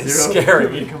threat is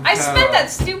scary. I spent that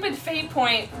stupid fate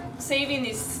point saving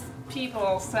these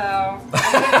people, so I would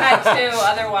have had 2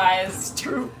 otherwise. It's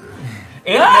true.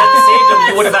 And if you had saved him,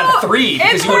 you would have had 3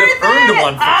 because you would have earned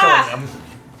 1 for killing him.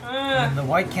 And the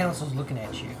White Council's looking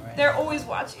at you, right? They're always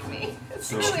watching me. It's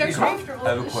So, really uncomfortable.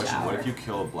 I have in a the question. What shower. if you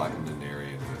kill a blackened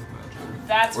Denarian with magic?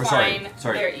 That's Or, fine.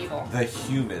 Sorry, They're evil. The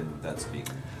human that's being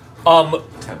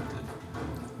tempted.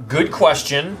 Good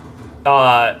question.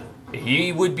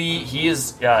 He would be. He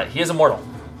is immortal.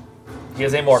 He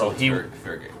is immortal. So it's He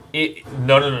fair game.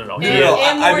 No. He No,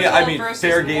 is- I mean versus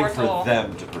fair game mortal. for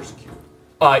them to persecute.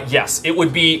 Yes, it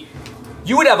would be.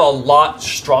 You would have a lot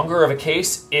stronger of a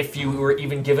case if you were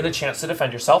even given a chance to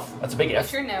defend yourself. That's a big Which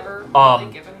if. you're never Um,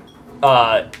 really given.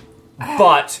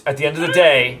 But at the end of the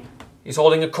day, he's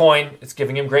holding a coin. It's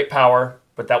giving him great power.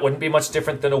 But that wouldn't be much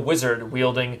different than a wizard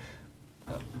wielding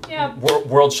Yeah.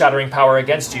 world-shattering power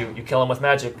against you. You kill him with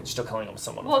magic, you're still killing him with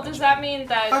someone. Well, does that mean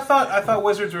that? I thought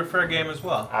wizards were fair game as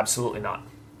well. Absolutely not.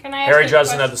 Can I ask Harry a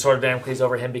Dresden had question? the sword of Damocles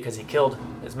over him because he killed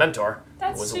his mentor, who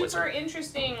That's was a super wizard.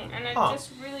 interesting, and I Huh. just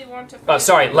really want to. Finish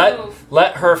Sorry, my move.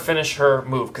 let her finish her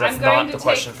move because I'm that's going not to the take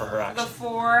question for her The action.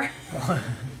 4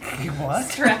 What?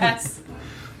 stress.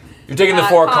 You're taking the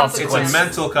 4 consequence. It's a consequences.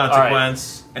 mental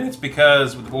consequence, and it's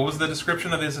because, what was the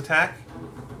description of his attack?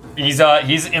 He's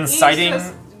inciting. He's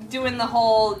just doing the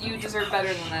whole "you deserve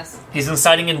better than this." He's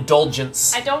inciting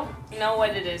indulgence. I don't know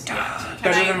what it is yet.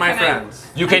 Better than my friends.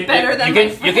 You can better than you my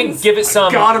can you can friends. give it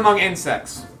some. God among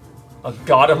insects. A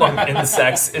god among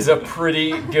insects is a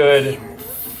pretty good.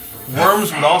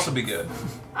 Worms would also be good.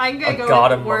 I'm gonna A go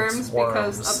god with amongst worms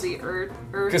because worms. of the earth.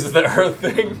 Because of the earth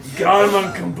thing. God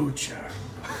among kombucha.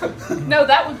 No,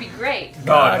 that would be great.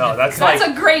 No, that's That's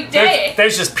like a great day.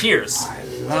 there's just peers. I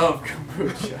love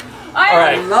kombucha. I All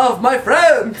right. Love my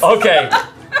friends. Okay.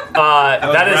 That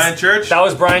was Brian Church? That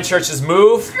was Brian Church's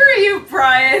move. Screw you,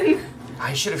 Brian.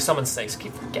 I should have summoned snakes.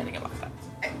 Keep forgetting about that.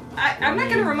 I'm not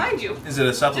gonna remind you. Is it a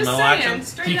Just supplemental saying, action?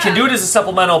 straight He up. can do it as a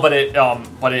supplemental, but it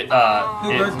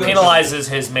penalizes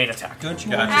his main attack. Don't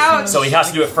you Gotcha. want Ouch. So he has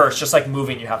to do it first, just like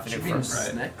moving. You have to do first.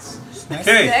 Snacks.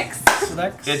 Okay, Six.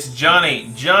 Snacks? it's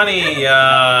Johnny. Johnny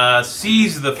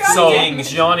sees the So fleeing.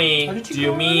 Johnny, How did you do you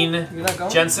go mean You're not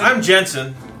going? Jensen? I'm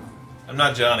Jensen. I'm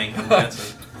not Johnny. I'm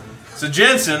Jensen. So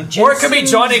Jensen, Or it could be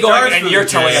Johnny going, Starts and with you're a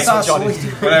telling J. us what Johnny.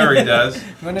 whatever he does.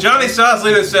 Johnny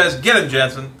Sausalito says, "Get him,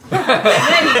 Jensen." And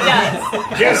then he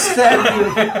does. Yes,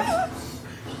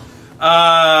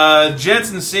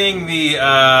 Jensen, seeing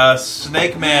the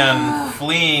Snake Man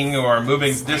fleeing or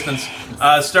moving distance,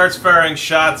 starts firing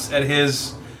shots at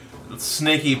his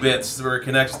snaky bits where it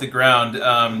connects to the ground,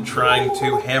 trying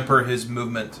to hamper his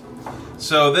movement.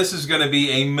 So this is going to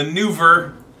be a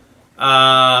maneuver,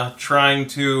 trying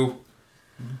to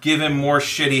give him more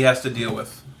shit he has to deal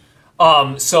with.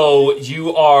 So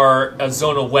you are a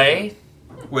zone away.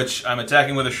 Which I'm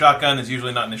attacking with a shotgun is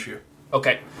usually not an issue.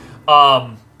 Okay.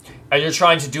 And you're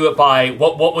trying to do it by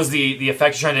what was the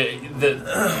effect? You're trying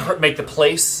to make the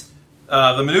place.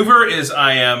 The maneuver is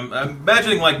I'm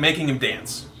imagining like making him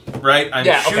dance, right? I'm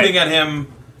Yeah, okay. shooting at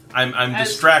him. I'm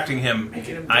distracting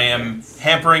him. I am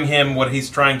hampering him what he's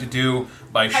trying to do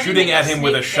by How do you shooting make at a him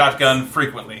with a snake shotgun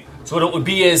frequently. So what it would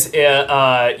be is you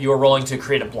are rolling to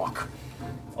create a block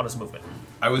on his movement.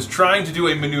 I was trying to do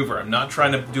a maneuver. I'm not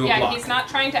trying to do a Yeah, block. he's not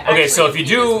trying to actually Okay, so if you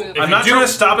impede do- his movement. if I'm you not do- trying to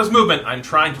stop his movement. I'm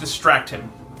trying to distract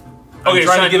him. I'm Okay,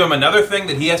 trying so to give him another thing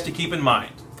that he has to keep in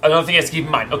mind. Another thing he has to keep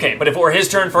in mind. Okay, but if it were his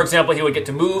turn, for example, he would get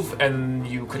to move, and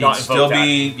you could He'd not still invoke that.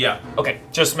 be yeah. Okay,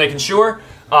 just making sure.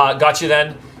 Got you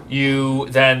then. You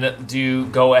then do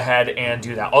go ahead and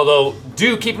do that. Although,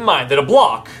 do keep in mind that a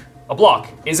block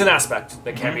is an aspect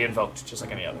that can be invoked, just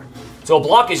like any other. So a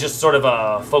block is just sort of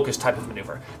a focused type of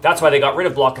maneuver. That's why they got rid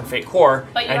of block in Fate Core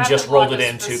But you and have just to block rolled it a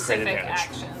in to create specific advantage.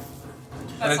 action.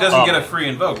 And That's it doesn't all. get a free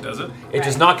invoke, does it? It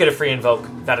does Right. not get a free invoke.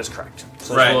 That is correct.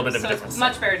 So there's Right. a little bit of So a it's difference.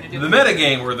 much better to do. The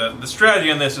metagame or the strategy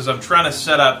on this is I'm trying to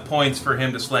set up points for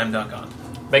him to slam dunk on.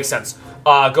 Makes sense.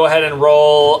 Go ahead and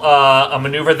roll a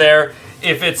maneuver there.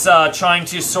 If it's trying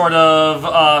to sort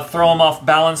of throw him off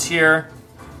balance here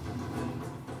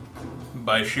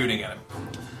By shooting at him.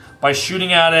 by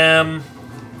shooting at him,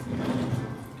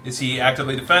 Is he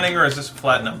actively defending or is this a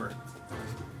flat number?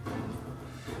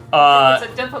 It's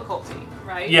a difficulty,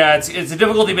 right? yeah, it's a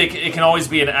difficulty, but it can always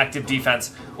be an active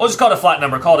defense. We'll just call it a flat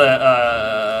number. Call it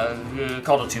a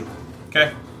 2.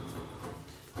 Okay.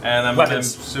 And I'm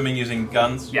Weapons. assuming using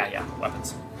guns. Yeah,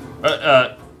 weapons.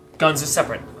 Guns is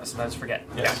separate. I sometimes forget.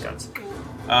 Yes. Yeah, guns.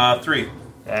 3.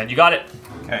 And you got it.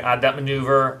 Okay. Add that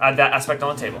maneuver. Add that aspect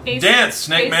on the table. A Dance,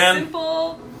 Snake a Man.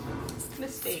 Simple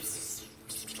mistake.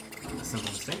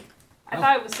 Simple mistake. I thought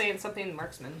I was saying something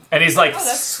marksman. And he's like Oh,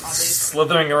 that's obvious.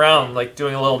 slithering around, like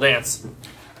doing a little dance.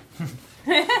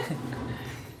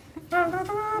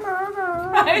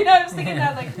 I was thinking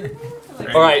that like.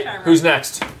 All right, who's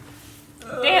next?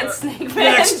 Dance, Snake Man.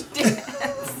 Next.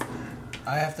 Dance.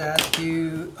 I have to ask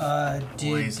you,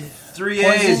 did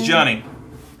 3A is Johnny.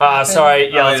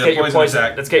 Sorry. Yeah, Oh, let's yeah, get your poison poison.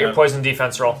 attack. Let's get your Yeah. poison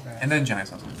defense roll. And then Johnny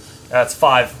saw something. That's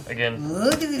 5 again.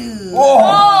 look at you?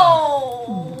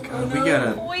 Oh! we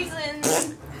gotta- Poison.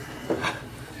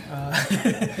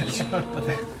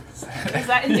 Is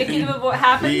that indicative of what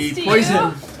happens to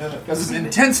poison. This is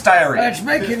intense diarrhea. That's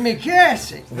making me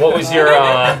gassy. What was your you?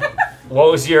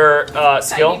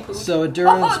 skill? Tiny poop. So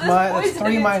endurance, this that's poison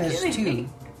 3 is minus killing 2. me.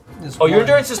 Is Oh, your 1.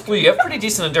 endurance is blue. You have pretty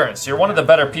decent endurance. You're one of the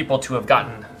better people to have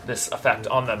gotten this effect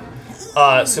on them.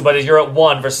 But you're at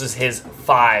 1 versus his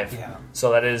 5. Yeah.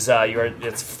 So that is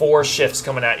it's 4 shifts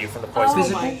coming at you from the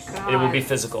poison. Oh my god. It would be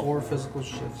physical. 4 physical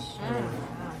shifts.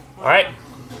 All right,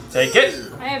 take it.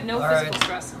 I have no All physical right.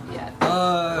 stress yet.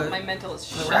 My mental is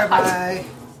The shot. rabbi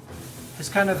has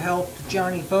kind of helped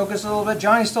Johnny focus a little bit.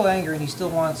 Johnny's still angry and he still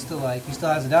wants to he still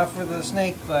has it out for the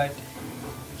snake, but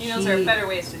He knows there are better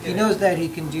ways to do it. He knows that he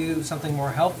can do something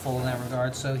more helpful in that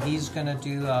regard, so he's going to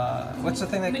do, what's the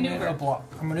thing that can Maneuver. do a block?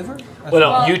 A maneuver?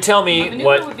 Well, no, you tell me maneuver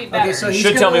what. would be better. Okay, so You he's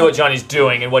should tell me gonna- what Johnny's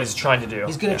doing and what he's trying to do.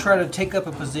 He's going to try to take up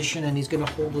a position, and he's going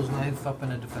to hold his knife up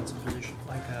in a defensive position,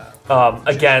 like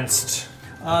Against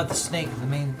the snake, the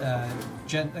main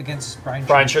against Brian.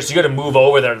 Brian Sure. So you got to move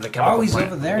over there to the chemical Oh, he's plant.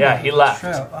 over there. Yeah, now. he left.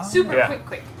 That's true. Oh. Super Yeah.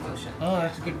 quick motion. Oh,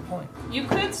 that's a good point. You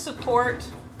could support.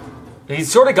 He's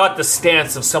sort of got the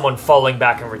stance of someone falling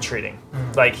back and retreating.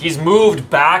 Like he's moved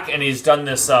back and he's done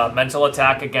this mental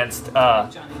attack against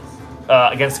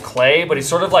Clay, but he's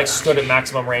sort of like stood at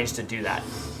maximum range to do that.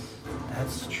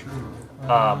 That's true.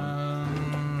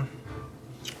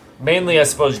 Mainly, I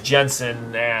suppose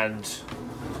Jensen and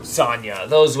Sonya,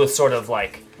 those with sort of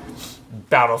like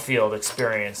battlefield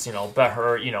experience, but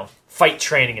her, fight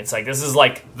training. It's like this is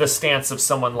like the stance of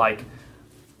someone like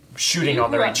shooting You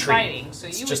on the grew up retreat. fighting, so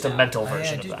It's you just would a know. mental Oh, yeah, I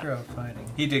version of did that. grow up fighting.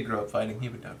 He did grow up fighting. He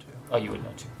would know too. Oh, you would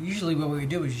know too. Usually, what we would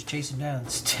do is just chase him down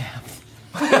and stab.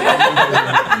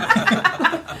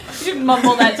 You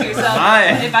mumble that to yourself.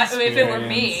 If it were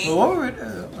me, What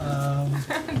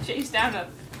would chase down a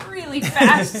really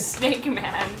fast snake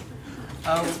man.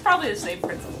 It's probably the same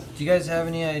principle. do you guys have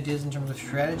any ideas in terms of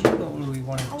strategy? What would we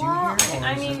want to do Well, here? Or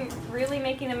I is mean, really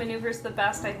making the maneuvers the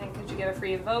best, I think, because you get a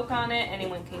free evoke on it.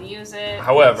 Anyone can use it.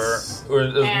 However,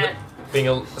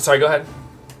 And- sorry, go ahead.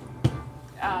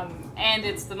 And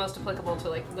it's the most applicable to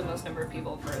like the most number of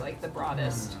people for like the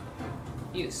broadest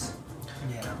use.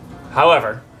 yeah.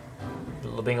 However,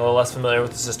 being a little less familiar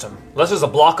with the system, unless there's a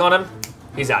block on him,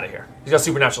 he's out of here. He's got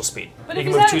supernatural speed. But he if can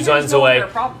he's move out two of here, zones it's no away. longer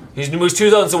a problem. He moves 2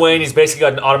 zones away, and he's basically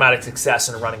got an automatic success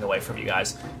in running away from you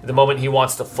guys. The moment he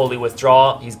wants to fully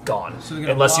withdraw, he's gone. So we got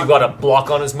a Unless you've block got a block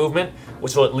on his movement,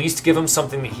 which will at least give him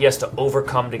something that he has to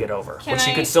overcome to get over, Can which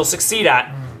he I- could still succeed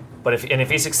at. But if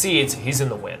he succeeds, he's in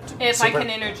the wind. If I can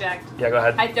interject, Yeah, go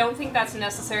ahead. I don't think that's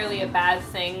necessarily a bad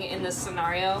thing in this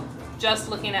scenario. Just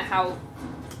looking at how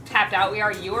tapped out we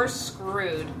are, you're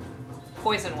screwed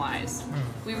poison-wise.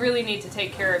 We really need to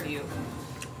take care of you.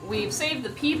 We've saved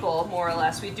the people, more or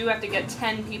less. We do have to get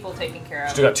 10 people taken care of.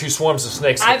 Still got 2 swarms of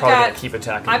snakes that are I've probably got- going to keep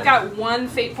attacking. I've him. got 1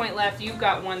 fate point left. You've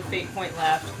got 1 fate point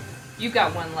left. You've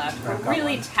got 1 left. We're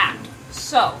really tapped.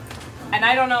 So, and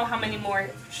I don't know how many more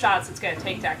shots it's going to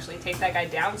take to actually take that guy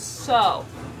down. So,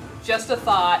 just a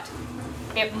thought.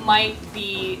 It might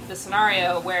be the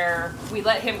scenario where we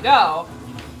let him go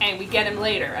and we get him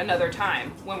later, another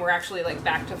time, when we're actually like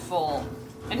back to full.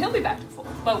 And he'll be back to full.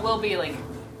 But we'll be like,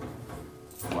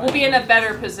 we'll be in a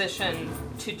better position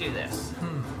to do this.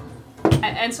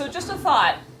 And so just a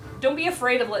thought, don't be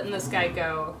afraid of letting this guy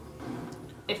go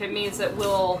if it means that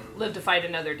we'll live to fight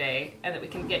another day and that we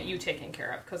can get you taken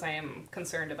care of, because I am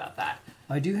concerned about that.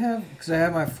 I do have, because I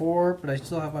have my 4, but I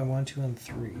still have my 1, 2, and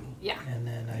 3. Yeah. And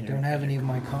then I don't have any of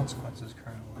my consequences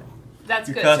currently. That's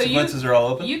Your good. consequences are all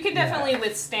open? You can definitely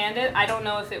withstand it. I don't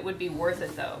know if it would be worth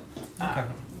it, though,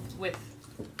 with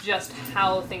just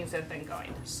how things have been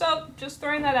going. So, just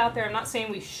throwing that out there. I'm not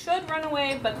saying we should run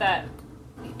away, but that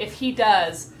if he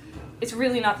does, it's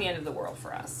really not the end of the world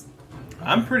for us.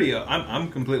 I'm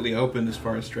completely open as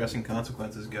far as stress and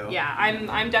consequences go. Yeah,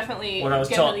 I'm definitely What I was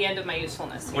getting tell- to the end of my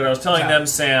usefulness. What I was telling them,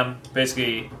 Sam,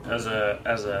 basically as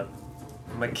a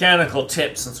mechanical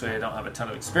tip, since we don't have a ton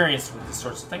of experience with these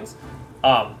sorts of things,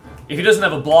 if he doesn't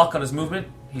have a block on his movement,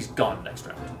 he's gone next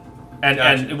round, and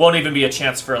Gotcha. it won't even be a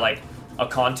chance for like a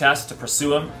contest to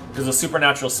pursue him because of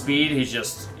supernatural speed.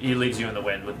 He leaves you in the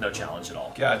wind with no challenge at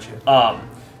all. Gotcha.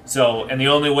 So, and the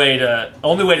only way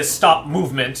to stop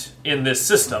movement in this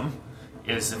system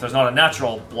is if there's not a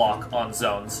natural block on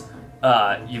zones,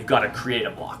 you've got to create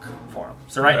a block for him.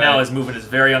 So right now his movement is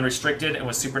very unrestricted, and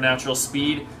with supernatural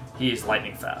speed, he's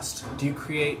lightning fast. Do you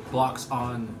create blocks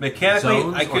on Mechanically,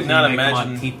 zones, I or could can not you make them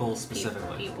imagine- on people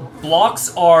specifically? People.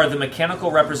 Blocks are the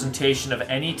mechanical representation of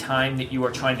any time that you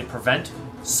are trying to prevent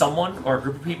someone or a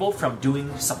group of people from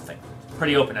doing something.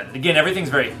 Pretty open-ended. Again, everything's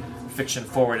very fiction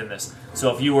forward in this.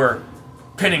 So if you were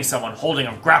pinning someone, holding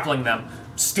them, grappling them,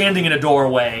 standing in a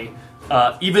doorway,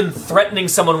 even threatening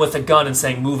someone with a gun and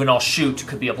saying move and I'll shoot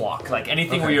could be a block. Like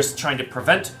anything where you're trying to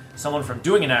prevent someone from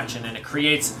doing an action and it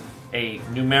creates a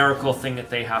numerical thing that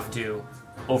they have to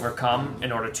overcome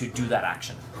in order to do that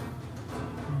action.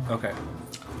 Okay.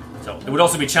 So it would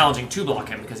also be challenging to block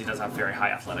him because he does have very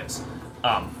high athletics.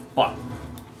 But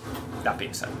that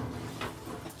being said,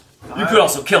 you could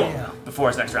also kill him before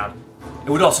his next round. It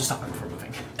would also stop him from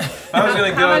moving. I was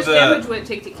going to How go much damage would it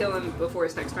take to kill him before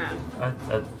his next round?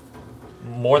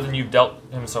 More than you've dealt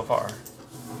him so far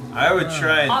I would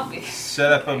try and Obvious.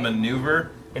 set up a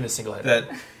maneuver in a single hit. that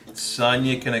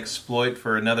Sonya can exploit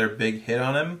for another big hit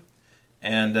on him,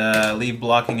 and leave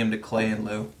blocking him to Clay and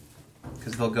Lou,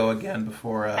 because they'll go again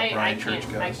before Brian Church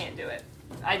goes. I can't do it.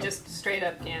 I just straight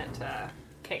up can't That's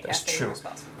cast any true. more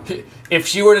spells. If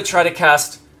she were to try to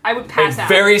cast I would a pass out.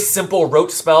 very simple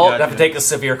rote spell, Gotcha. it'd have to take a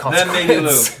severe Then consequence. maybe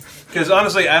Lou, because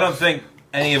honestly, I don't think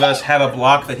any of us have a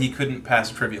block that he couldn't pass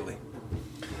trivially.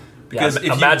 Because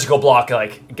a magical block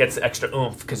like gets extra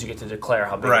oomph because you get to declare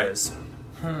how big Right. it is.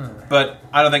 But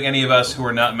I don't think any of us who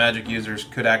are not magic users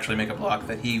could actually make a block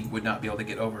that he would not be able to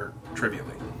get over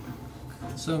trivially.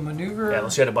 So maneuver. Yeah,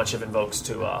 unless you had a bunch of invokes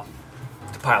to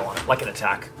pile on it, like an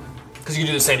attack. Because you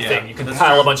can do the same Yeah, thing. You can that's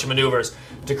pile true. a bunch of maneuvers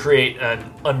to create an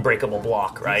unbreakable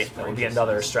block, right? That would be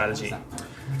another strategy.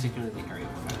 Particularly area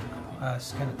effect.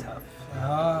 It's kind of tough.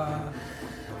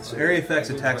 So area effects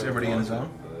attacks everybody in his zone.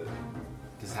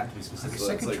 Does it have to be specific?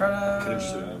 I could try to.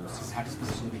 Does it have to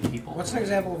specifically be people? What's an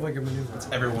example of like a maneuver?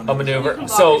 Everyone. A maneuver. Block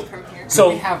So, is from here. we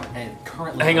so have a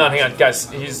currently. hang on,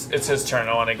 guys. It's his turn.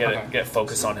 I want to Okay. get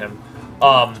focus on him.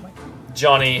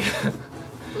 Johnny,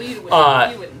 Well, you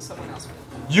wouldn't. You wouldn't. Someone else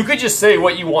would. you could just say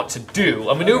what you want to do.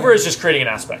 A maneuver is just creating an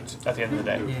aspect at the end of the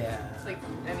day. Yeah. It's like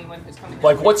anyone who's coming.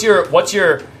 Like, what's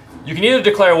your? You can either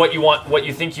declare what you want, what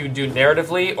you think you would do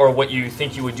narratively, or what you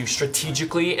think you would do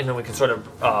strategically, and then we can sort of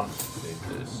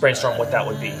brainstorm what that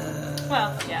would be.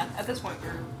 Well, yeah. At this point,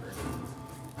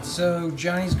 we're So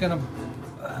Johnny's gonna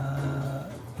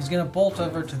he's gonna bolt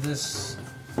over to this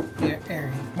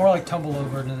area, more like tumble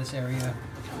over into this area.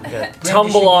 Yeah.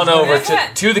 Tumble on over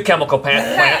to the chemical plant.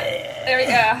 there.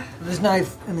 Yeah. With his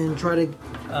knife, and then try to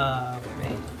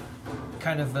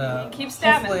kind of Keep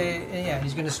stabbing. hopefully, yeah,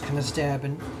 he's gonna kind of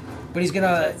stab, but he's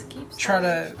gonna try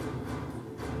to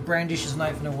brandish his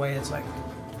knife in a way that's like,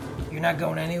 "You're not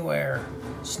going anywhere,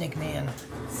 Snake Man."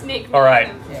 Snake. All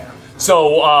right. Yeah.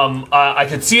 So I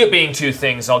could see it being two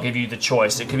things. I'll give you the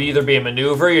choice. It could either be a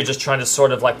maneuver, you're just trying to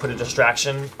sort of like put a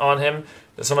distraction on him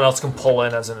that someone else can pull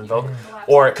in as an invoke,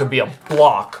 or it could be a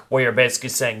block where you're basically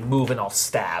saying move and I'll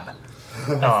stab.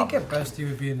 I think at best he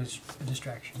would be a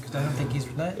distraction because I don't think he's.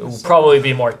 It would probably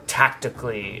be more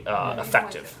tactically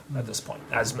effective at this point.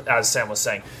 As Sam was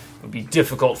saying, it would be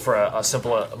difficult for a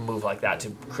simple move like that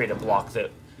to create a block that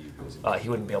he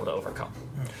wouldn't be able to overcome.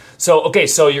 So okay,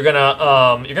 so you're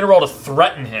gonna roll to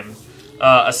threaten him,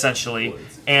 essentially,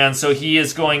 and so he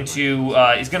is going to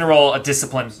he's gonna roll a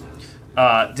discipline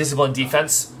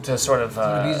defense to sort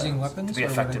of using weapons to be or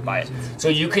would affected it be by it. using- So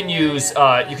you can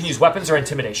use weapons or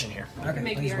intimidation here. Okay,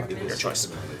 Make please the weapons. argument. Your choice.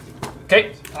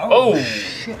 Okay. Oh,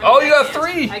 Oh, you have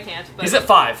 3. I can't. But He's at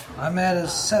 5. I'm at a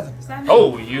 7.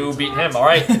 Oh, you beat him. All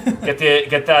right. Get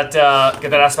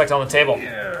that aspect on the table, It's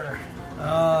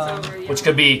over, yeah. which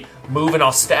could be move and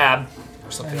I'll stab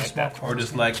or something And a like small that. Or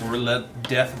just like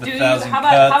death of Do a you, thousand how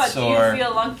about cuts, do or you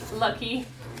feel lucky?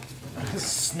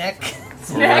 Snack.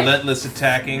 relentless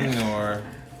attacking, or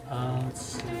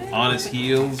on his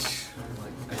heels.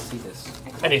 I see this.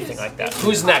 Anything like that.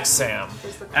 Who's next, Sam?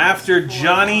 After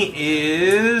Johnny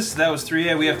is that was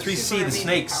 3A. We have 3C, the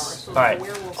snakes. All right.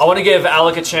 I want to give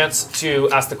Alec a chance to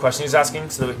ask the question he's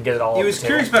asking, so that we can get it all. He on was the table.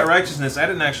 curious about righteousness. I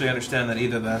didn't actually understand that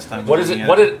either last time. What is it?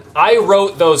 What did I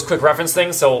wrote those quick reference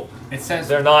things, so It says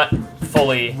they're not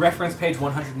fully. reference page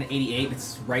 188.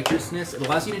 It's righteousness. It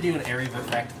allows you to do an area of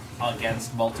effect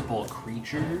against multiple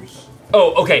creatures.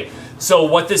 Oh, okay. So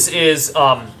what this is,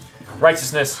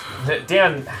 righteousness.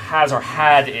 Dan has or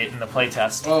had it in the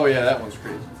playtest. Oh yeah, that one's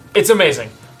crazy. It's amazing.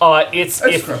 It's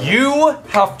That's if criminal. you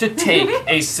have to take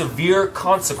a severe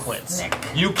consequence,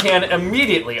 you can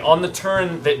immediately, on the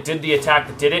turn that did the attack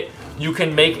that did it, you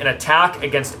can make an attack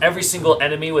against every single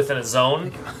enemy within a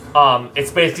zone.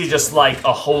 It's basically just like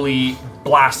a holy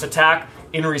blast attack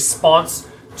in response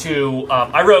to,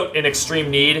 I wrote an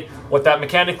extreme need. What that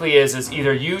mechanically is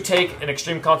either you take an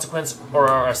extreme consequence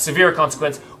or a severe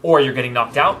consequence, or you're getting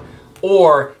knocked out,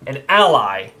 or an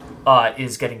ally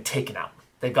is getting taken out.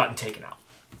 They've gotten taken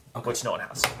out, which no one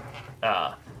has.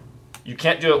 You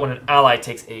can't do it when an ally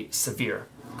takes a severe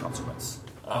consequence.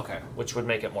 Okay. Which would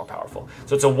make it more powerful.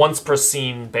 So it's a once per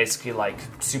scene, basically like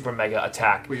super mega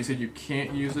attack. Wait, you said you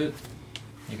can't use it?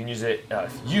 You can use it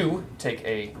if you take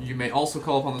a. You may also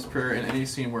call upon this prayer in any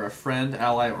scene where a friend,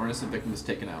 ally, or innocent victim is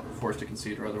taken out, forced to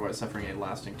concede, or otherwise suffering a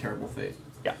lasting terrible fate.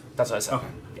 Yeah, that's what I said. Okay.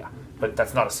 Yeah, but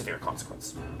that's not a severe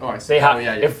consequence. Oh, I see. They have. Oh,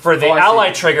 yeah. If for the Oh, I see.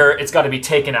 ally trigger, it's got to be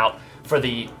taken out. For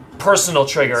the personal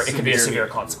trigger, it could be a Severe. severe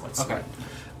consequence. Okay.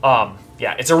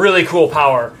 Yeah, it's a really cool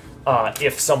power.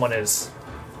 If someone is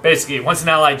basically once an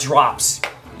ally drops,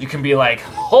 you can be like,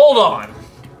 hold on.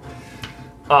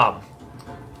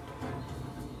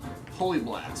 Holy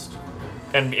blast.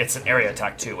 And it's an area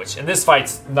attack too, which in this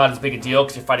fight's not as big a deal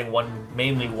because you're fighting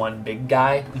mainly one big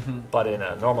guy. But in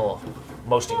a normal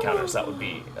most encounters, that would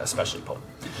be especially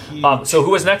potent. So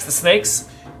who was next? The snakes?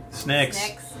 Snakes.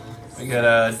 Snakes. We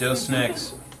got Dose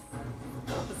Snakes.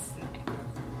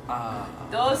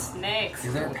 Those snakes.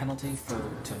 Is there a penalty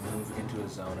to move into a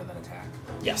zone and then attack?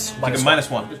 Yes. Like a -1. Minus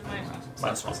one. It's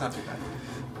not too bad.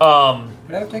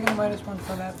 Would I have taken a -1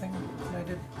 for that thing that I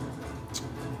did?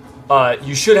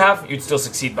 You should have. You'd still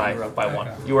succeed by one.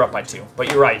 Okay. You were up by 2, but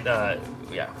you're right.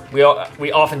 Yeah,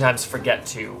 we oftentimes forget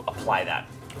to apply that.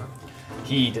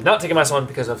 He did not take a -1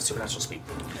 because of supernatural speed.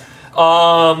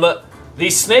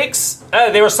 These snakes,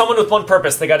 they were summoned with one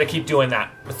purpose. They got to keep doing that.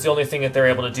 It's the only thing that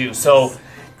they're able to do. So,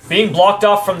 being blocked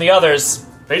off from the others,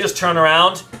 they just turn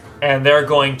around and they're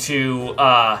going to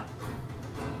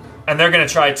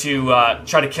try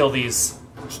to kill these.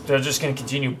 They're just going to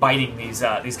continue biting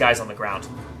these guys on the ground,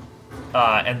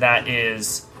 and that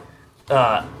is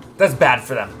that's bad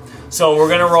for them. So we're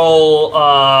gonna roll.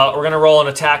 We're gonna roll an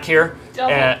attack here.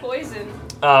 Double poison.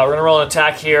 We're gonna roll an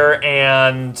attack here,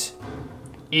 and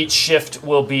each shift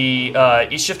will be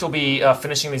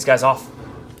finishing these guys off.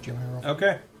 Do you want to roll?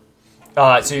 Okay.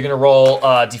 So you're gonna roll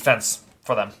defense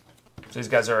for them. So these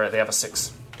guys they have a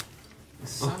 6.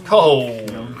 Oh.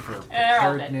 They're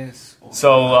all dead.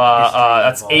 So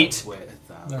that's 8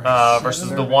 versus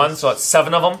the 1. So that's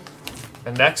 7 of them.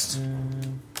 And next,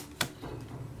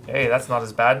 hey, that's not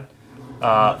as bad.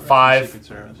 5, Secret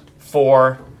Service.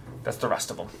 4. That's the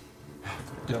rest of them.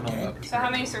 Don't know that. So how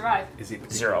many survive? Is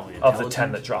it 0 of the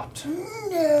 10 that dropped.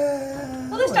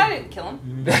 Well, this guy didn't kill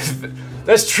him.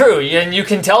 That's true, and you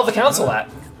can tell the council that.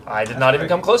 I did not even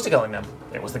come close to killing them.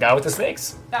 It was the guy with the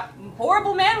snakes. That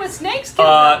horrible man with snakes killed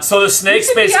him. So the snakes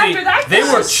You should be basically after that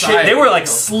they guy. were like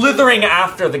slithering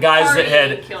after the guys Party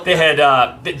that killed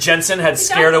that Jensen had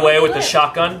scared away with the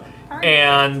shotgun,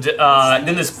 and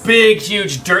then this big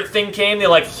huge dirt thing came. They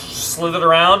like slithered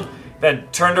around, then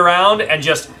turned around and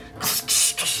just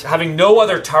having no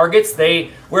other targets.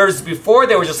 Whereas before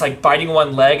they were just like biting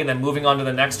one leg and then moving on to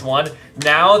the next one.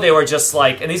 Now they were just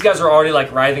like, and these guys were already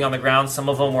like writhing on the ground. Some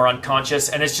of them were unconscious,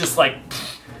 and it's just like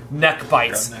neck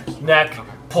bites, neck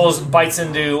bites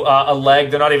into a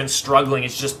leg. They're not even struggling. It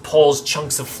just pulls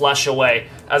chunks of flesh away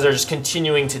as they're just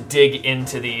continuing to dig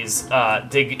into these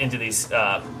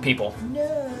people.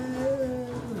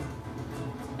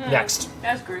 Next,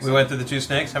 That's gruesome. We went through the 2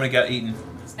 snakes. How many got eaten?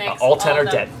 Snakes. all 10 are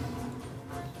of dead. them.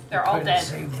 They're all dead.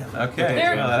 Save them. Okay,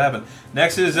 They're- well, that happened.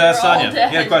 Next is They're all Sonia.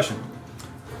 dead. You had a question.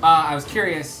 I was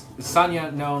curious, is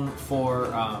Sonya known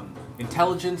for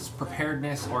intelligence,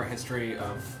 preparedness, or a history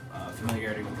of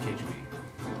familiarity with the KGB?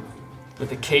 With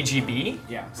the KGB,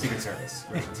 Yeah, Secret Service.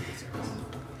 Russian Secret Service.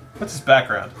 What's his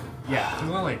background? Yeah. He's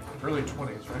only like early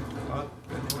 20s, right?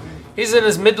 he's in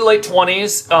his mid to late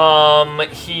 20s.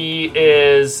 He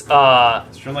is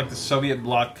It's from like the Soviet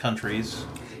bloc countries.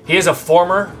 he is a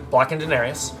former Black and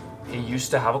Denarius. He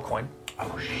used to have a coin.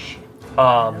 Oh shit.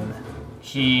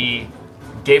 He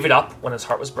gave it up when his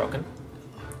heart was broken,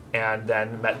 and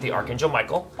then met the Archangel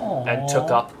Michael and took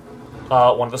up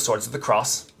one of the swords of the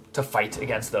cross to fight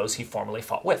against those he formerly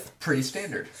fought with. Pretty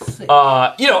standard.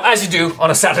 As you do on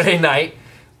a Saturday night.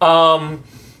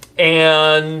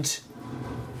 And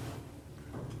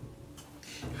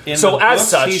In So the as books,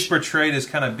 such- he's portrayed as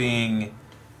kind of being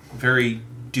very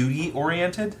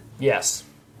duty-oriented. yes.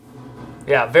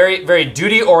 Yeah, very, very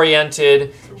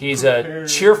duty-oriented. He's a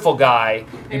cheerful guy.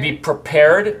 He'd be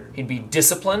prepared. He'd be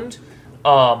disciplined.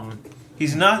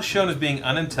 He's not shown as being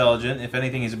unintelligent. If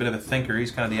anything, he's a bit of a thinker.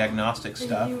 He's kind of the agnostic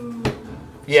stuff.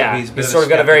 Yeah, he's a bit he's of sort a of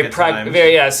got a very, skeptic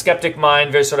at times. skeptic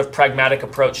mind, very sort of pragmatic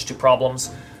approach to problems.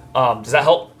 Does that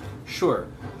help? Sure.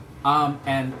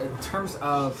 And in terms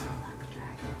of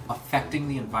affecting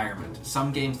the environment,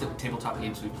 some games, the tabletop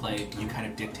games we play, you kind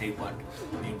of dictate what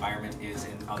the environment is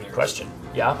in others. Good question.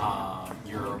 Yeah.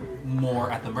 You're more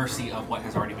at the mercy of what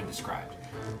has already been described.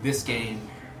 This game,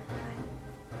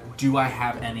 do I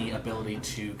have any ability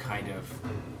to kind of...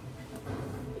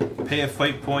 Pay a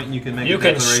fate point, and you can make. You a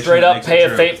can declaration straight that up makes pay it a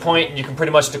true. fate point, and you can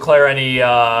pretty much declare any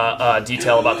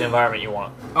detail about the environment you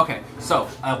want. Okay, so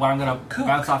what I'm going to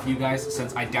bounce off you guys,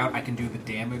 since I doubt I can do the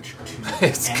damage to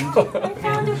It's end. cool. I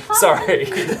found it. Sorry.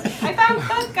 I found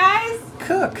Cook, guys.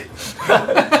 Cook.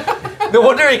 No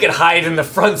wonder he could hide in the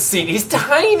front seat. He's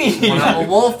tiny. I'm a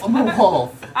wolf. I'm a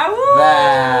wolf.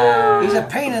 He's a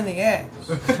pain in the ass.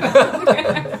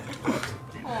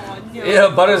 Oh, no. Yeah,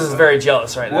 Butters is very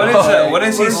jealous right now. What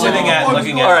is he sitting at,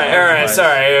 looking at? All right.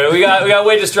 Sorry, we got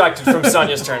way distracted from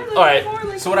Sonya's turn. All right.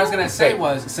 So what I was going to say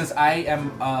was, since I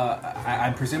am,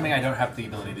 I'm presuming I don't have the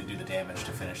ability to do the damage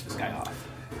to finish this guy off.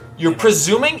 You're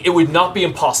presuming it would not be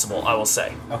impossible. I will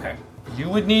say. Okay. You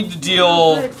would need to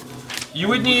deal. You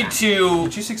would need to.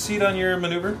 Did you succeed on your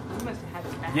maneuver? You must have had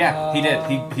Yeah, he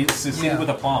did. He succeeded with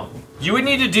aplomb. You would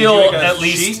need to deal make a at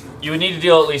least. sheet? You would need to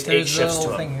deal at least 8 There's a shifts to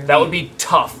little thing him. here. That would be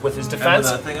tough with his defense.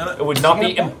 that thing on it? It would not be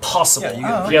Singapore? impossible. Yeah, you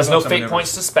get he has no invokes on fate maneuvers.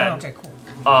 points to Oh, spend. okay,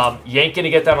 cool. You ain't gonna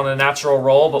get that on a natural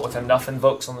roll, but with enough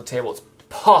invokes on the table, it's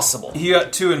possible. He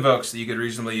got 2 invokes that you could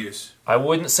reasonably use. I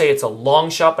wouldn't say it's a long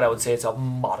shot, but I would say it's a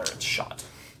moderate shot.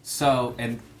 So,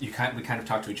 and we kind of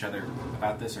talked to each other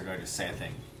about this, or do I just say a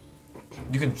thing?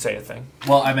 You can say a thing.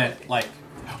 Well, I meant like.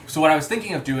 So what I was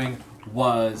thinking of doing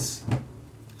was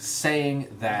saying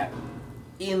that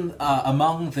in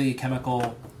among the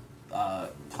chemical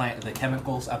plant, the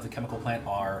chemicals of the chemical plant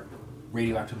are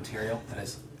radioactive material that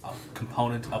is a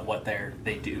component of what they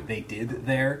did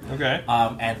there. Okay.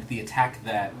 And the attack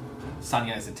that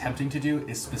Sanya is attempting to do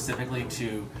is specifically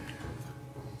to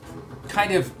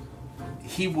kind of,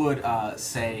 he would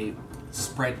say,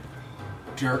 spread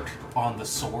dirt on the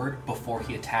sword before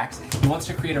he attacks. He wants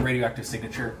to create a radioactive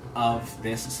signature of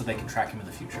this so they can track him in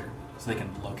the future, so they can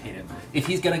locate him. If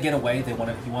he's going to get away, he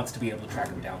wants to be able to track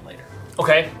him down later.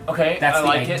 Okay. That's I the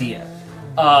like idea.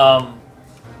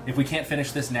 If we can't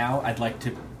finish this now,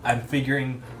 I'm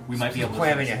figuring we might be able to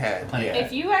planning finish it. ahead. Planning If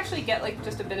ahead. you actually get like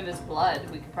just a bit of his blood,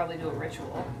 we could probably do a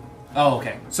ritual. Oh,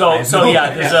 okay. So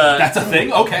yeah, there's a that's a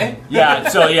thing. Okay.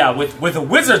 with a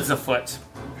wizard's afoot.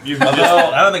 You can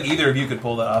Although, I don't think either of you could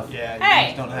pull that off. Yeah. You Hey,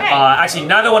 just don't hey. have. actually,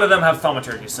 neither one of them have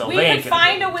thaumaturgy, so We they could ain't gonna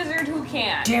find a wizard who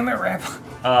can. Damn it, Rap.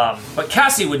 But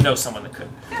Cassie would know someone that could.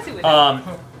 Cassie would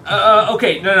know.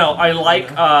 Okay, no, I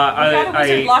like. We got a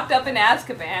wizard I locked up in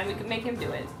Azkaban. We could make him do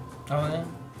it. Oh, yeah.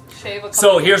 Shave a couple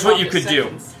so of here's what you longest could do.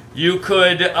 sentence. You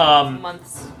could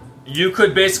Months. you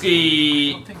could I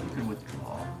basically don't think you can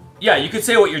withdraw. yeah, you could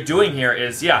say what you're doing here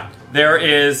is there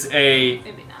is a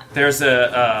Maybe not. there's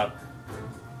a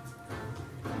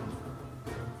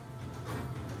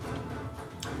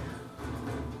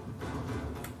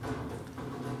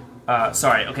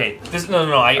sorry. Okay.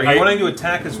 No. Are you wanting to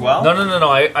attack as well? No.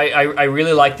 I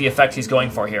really like the effect he's going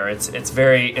for here. It's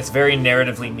very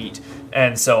narratively neat,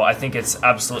 and so I think it's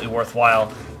absolutely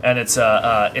worthwhile. And it's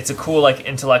a cool like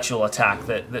intellectual attack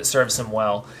that serves him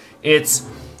well. It's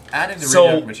Adding the So-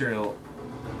 radioactive material,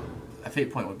 a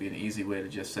fate point would be an easy way to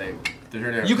just say.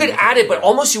 you could add it, but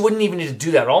almost you wouldn't even need to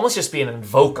do that. It'd almost just be an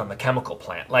invoke on the chemical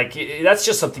plant. Like that's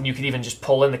just something you could even just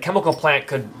pull in. The chemical plant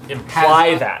could imply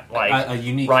Has that, like a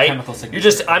unique right? chemical signature. You're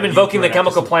just I'm A invoking the unique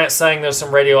chemical radioactive plant, saying there's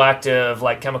some radioactive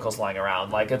like chemicals lying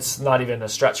around. Like it's not even a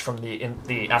stretch from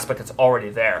the aspect that's already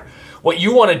there. What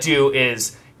you want to do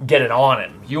is get it on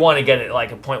him. You want to get it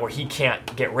like a point where he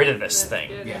can't get rid of this thing.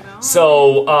 Yeah.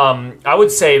 So I would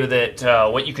say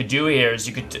that what you could do here is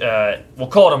you could we'll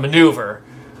call it a maneuver,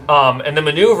 and the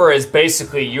maneuver is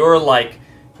basically you're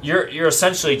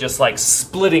essentially just like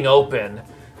splitting open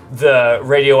the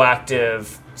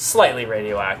radioactive, slightly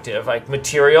radioactive like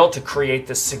material to create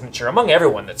this signature among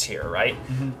everyone that's here, right?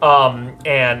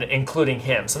 And including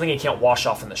him, something he can't wash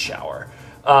off in the shower,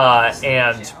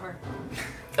 and. Shower.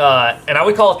 And I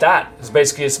would call it that. It's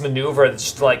basically this maneuver that's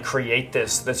just to like create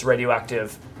this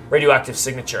radioactive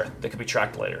signature that could be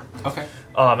tracked later. Okay.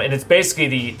 And it's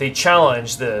basically the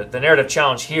challenge, the narrative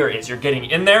challenge here is you're getting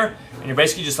in there and you're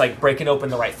basically just like breaking open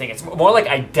the right thing. It's more like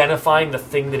identifying the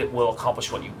thing that it will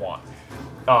accomplish what you want.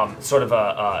 Sort of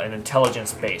an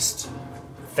intelligence-based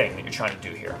thing that you're trying to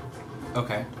do here.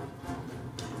 Okay.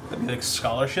 That'd be like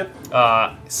scholarship.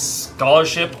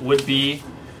 Scholarship would be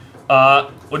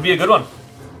a good one.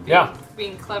 Yeah.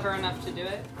 Being clever enough to do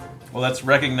it. Well, that's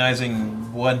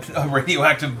recognizing what a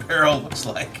radioactive barrel looks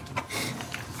like.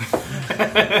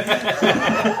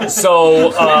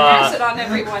 So Acid on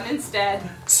everyone instead.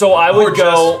 so I Or would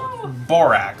go. just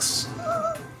borax.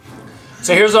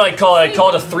 So here's what I call it. I call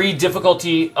it a 3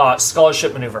 difficulty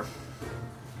scholarship maneuver.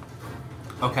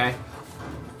 Okay.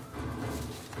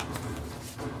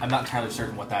 I'm not entirely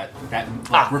certain what that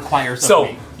requires So of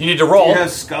me. you need to roll. You have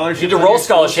scholarship. You need to on roll your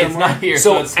skill scholarship. It's not here,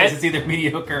 So so, it says N- it's either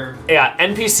mediocre. Yeah,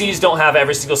 NPCs don't have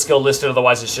every single skill listed,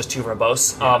 otherwise it's just too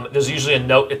verbose. There's usually a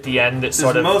note at the end that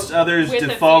sort of. Most others With a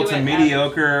default few to at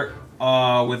mediocre,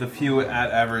 with a few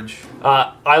at average.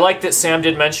 I like that Sam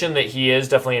did mention that he is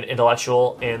definitely an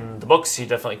intellectual in the books. He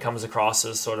definitely comes across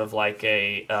as sort of like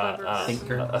a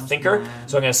thinker.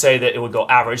 So I'm going to say that it would go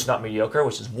average, not mediocre,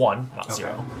 which is 1, not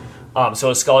 0. So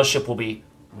a scholarship will be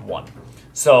 1.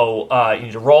 So you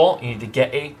need to roll. You need to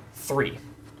get a 3.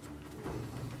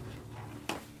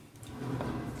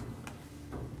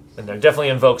 And there are definitely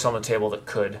invokes on the table that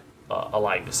could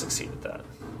allow you to succeed at that.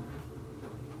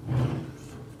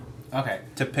 Okay.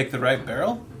 To pick the right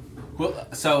barrel? Well,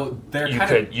 so they're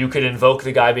You could invoke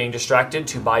the guy being distracted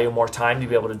to buy you more time to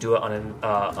be able to do it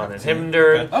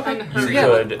unhindered. Okay. You Yeah.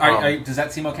 could. Does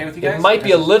that seem okay with you guys? It might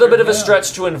be a little bit of a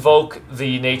stretch to invoke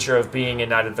the nature of being a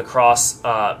Knight of the Cross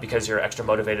because you're extra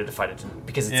motivated to fight it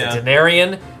because it's a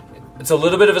Denarian. It's a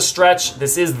little bit of a stretch.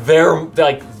 This is their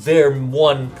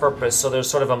one purpose, so there's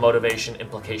sort of a motivation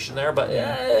implication there, but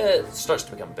it starts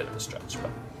to become a bit of a stretch. But.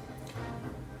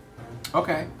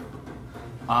 Okay.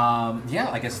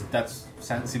 I guess that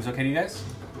seems okay to you guys?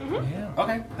 Mm-hmm. Yeah.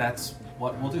 Okay, that's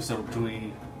what we'll do. So do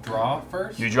we draw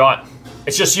first? You draw it.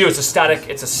 It's just you. It's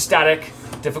a static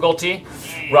difficulty.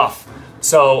 Rough.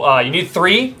 So you need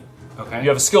 3. Okay. You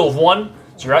have a skill of 1,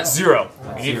 so you're at 0.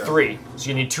 You need 3, so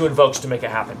you need 2 invokes to make it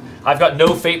happen. I've got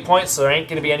no fate points, so there ain't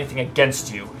going to be anything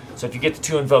against you. So if you get the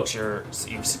 2 invokes,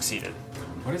 you've succeeded.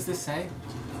 What does this say?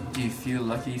 Do you feel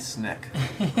lucky, snack?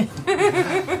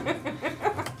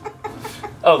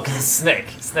 Oh, because it's snack.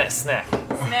 Snack.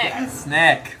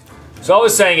 Snack. So I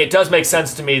was saying it does make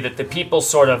sense to me that the people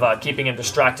sort of keeping him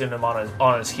distracted and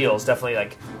on his heels definitely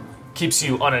keeps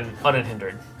you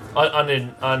unhindered.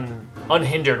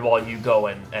 Unhindered while you go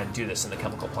and do this in the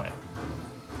chemical plant.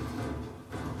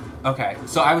 Okay,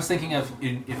 so I was thinking of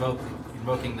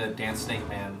invoking the Dance Snake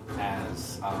Man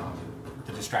as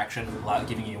the distraction,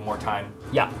 giving you more time.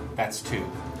 Yeah. That's 2.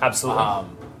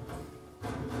 Absolutely.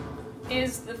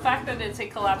 Is the fact that it's a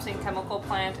collapsing chemical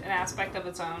plant an aspect of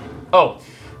its own? Oh,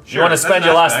 Sure, you want to that's spend an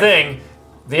your last aspect. thing,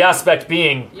 the aspect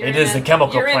being it is the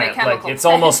chemical you're in a plant. chemical It's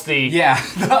plant. almost the...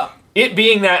 Yeah. It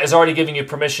being that is already giving you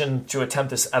permission to attempt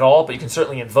this at all, but you can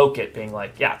certainly invoke it being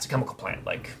it's a chemical plant.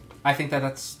 I think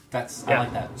that's I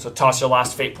like that. So toss your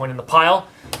last fate point in the pile,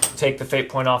 take the fate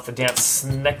point off the Dance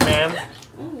Snake Man.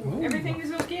 Ooh, everything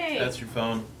is okay. That's your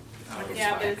phone.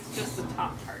 Yeah, but it's just the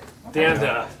top part.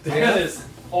 Dan is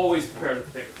always prepared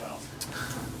with the paper files.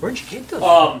 Where'd you get those?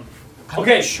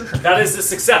 Okay, that is a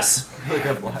success. I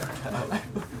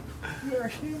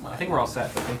think we're all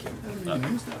set, but thank you.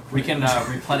 We can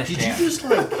replenish Did Dan. you just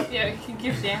Yeah, you can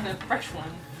give Dan a fresh one.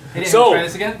 Hey, Dan, So- try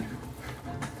this again?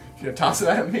 You gonna toss it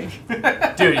at me?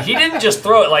 Dude, he didn't just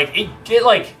throw it, it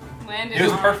Landed It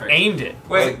was on- perfect. aimed it.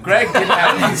 Wait, Greg didn't I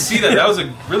have didn't see that. That was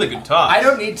a really good toss. I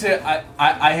don't need to.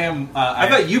 I am. I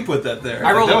thought you put that there.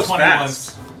 I rolled that a was 20 fast.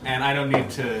 once, and I don't need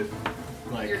to.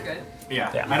 You're good. Yeah,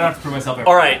 Yeah. I don't have to prove myself.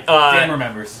 All right, Dan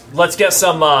remembers. Let's get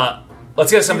some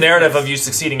narrative of you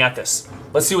succeeding at this.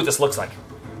 Let's see what this looks like.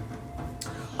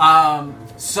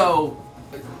 So,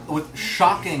 with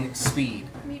shocking speed,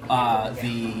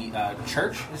 the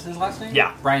Church is his last name.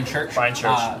 Yeah. Brian Church. Brian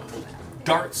Church.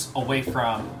 Darts away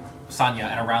from Sonya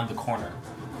and around the corner,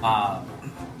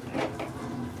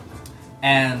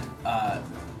 and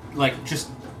just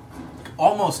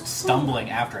almost stumbling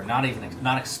after him,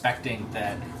 not expecting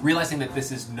that, realizing that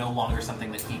this is no longer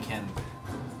something that he can.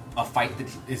 A fight that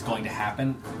is going to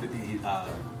happen.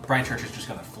 Brian Church is just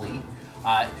going to flee.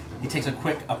 He takes a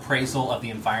quick appraisal of the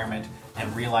environment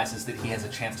and realizes that he has a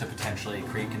chance to potentially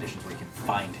create conditions where he can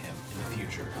find him in the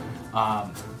future.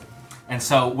 And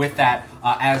so, with that,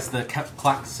 as the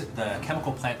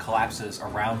chemical plant collapses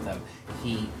around them,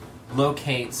 he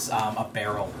locates a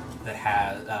barrel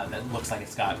that looks like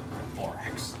it's got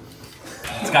borax.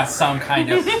 It's got some kind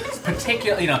of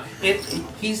particular,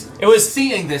 It was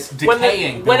seeing this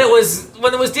decaying. When it was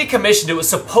decommissioned, it was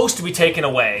supposed to be taken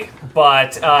away,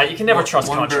 but you can never trust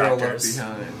one barrel left contractors.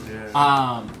 behind.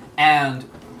 Yeah. And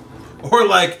Or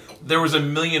there was a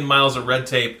million miles of red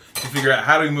tape to figure out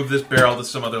how do we move this barrel to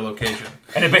some other location.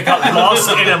 And it got lost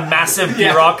in a massive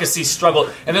bureaucracy struggle.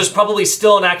 And there's probably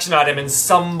still an action item in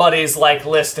somebody's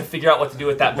list to figure out what to do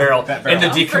with that barrel, in the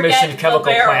decommissioned Forget chemical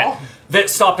the barrel. plant that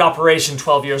stopped operation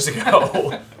 12 years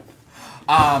ago.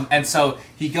 and so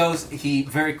he goes. He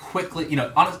very quickly,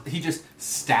 he just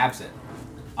stabs it,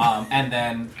 and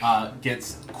then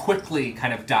gets quickly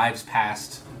kind of dives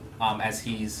past as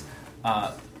he's.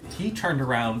 He turned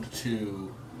around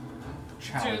to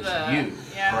challenge you,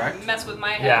 correct? Mess with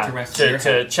my head. Yeah, To rest your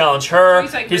to challenge her.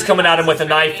 He's, like, He's really coming at him with a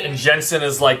knife, concentrating. and Jensen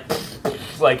is like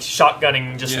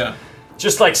shotgunning, Yeah.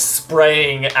 just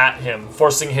spraying at him,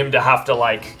 forcing him to have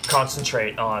to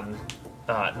concentrate on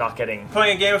not getting.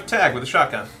 Playing a game of tag with a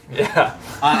shotgun. Yeah.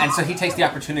 And so he takes the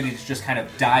opportunity to just kind of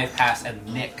dive past and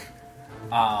nick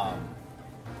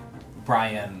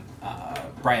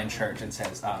Brian Church and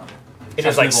says, It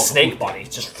is like snake body,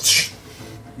 just.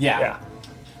 Yeah. Yeah.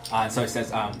 And so he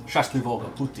says, Shashli Volga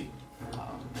Puti,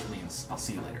 which means I'll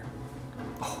see you later.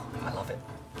 Oh, I love it.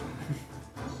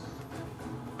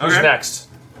 Okay. Who's next?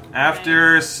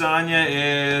 After Sonya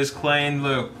is Clay and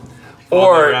Lou.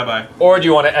 Or Rabbi. Or do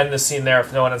you want to end the scene there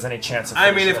if no one has any chance of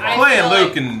I mean, if finishing it Clay off? and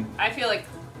Luke and I feel like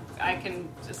I can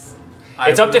just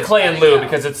It's up to Clay and Lou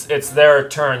because it's their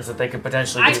turns that they could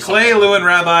potentially do. It's Clay, Lou, and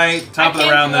Rabbi, top of the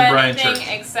round, then Brian Church.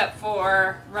 Except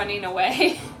for running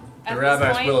away. The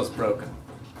Rabbi's will is broken.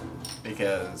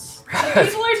 Because...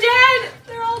 People are dead!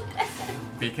 They're all dead.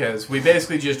 Because we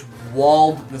basically just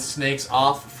walled the snakes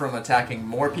off from attacking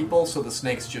more people, so the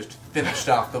snakes just finished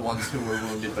off the ones who were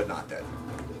wounded but not dead.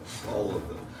 All of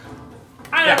them.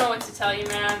 I don't know what to tell you,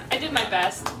 man. I did my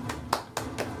best.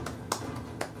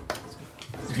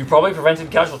 You probably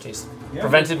prevented casualties.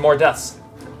 Prevented more deaths.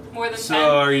 More than 10.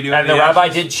 So are you doing And the rabbi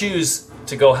did choose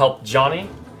to go help Johnny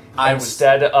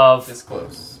instead of this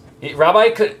close.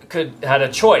 Rabbi could had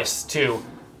a choice to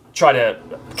try to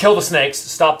kill the snakes,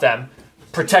 stop them,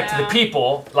 protect the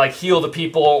people, like heal the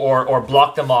people or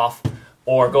block them off,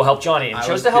 or go help Johnny. And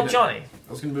chose to help Johnny.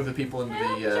 I was going to move the people into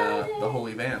the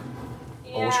holy van.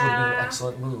 Yeah. Which would have been an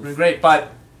excellent move. Great,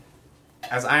 but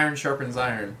as iron sharpens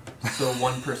iron, so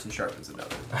one person sharpens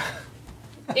another.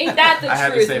 Ain't that I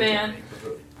had the to truth, save man?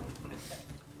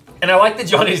 And I like that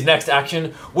Johnny's next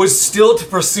action was still to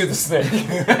pursue the snake.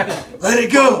 Let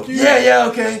it go! Yeah,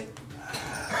 okay.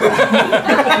 The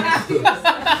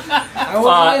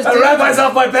rabbi's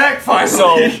off my back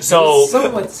finally. So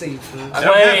somewhat safe. I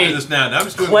don't have to do this now. Now I'm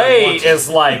just doing Clay what I want is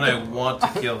to, like and I want to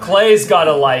kill him. Clay's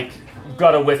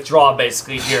gotta withdraw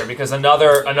basically here because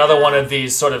another one of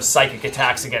these sort of psychic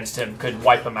attacks against him could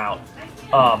wipe him out.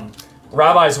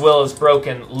 Rabbi's will is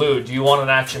broken. Lou, do you want an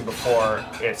action before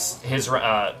it's his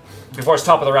before it's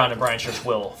top of the round and Brian Church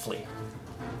will flee?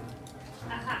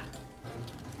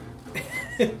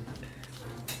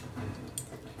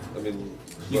 I mean,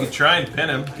 You can try and pin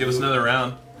him. Give us another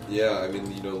round. Yeah, I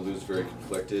mean, Lou's very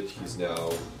conflicted. He's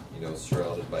now,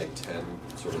 surrounded by 10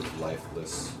 sort of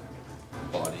lifeless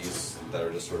bodies that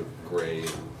are just sort of gray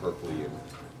and purpley and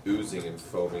oozing and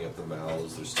foaming at the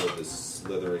mouths. There's still this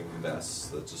slithering mess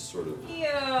that just sort of... Ew.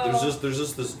 There's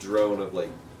just this drone of, like,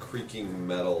 creaking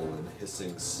metal and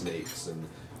hissing snakes and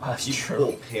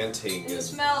people panting. And the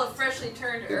smell of freshly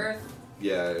turned earth.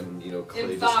 Yeah, and,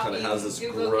 Clay just kind of has this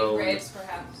groan grapes,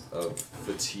 perhaps. of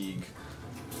fatigue.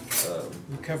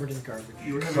 Covered in garbage.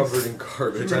 You were Covered in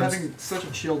garbage. You were having such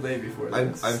a chill day before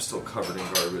this. I'm still covered in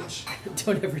garbage.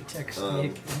 Don't ever text me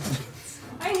again.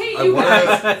 I hate you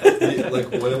guys.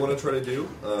 Like, what I want to try to do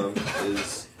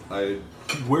is I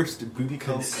worst booty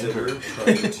consider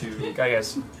trying to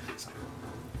guys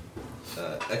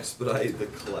expedite the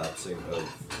collapsing of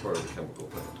part of the chemical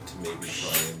plant to maybe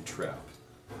try and trap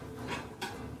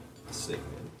the snake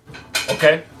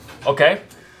man. Okay.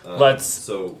 Let's.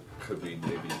 So could we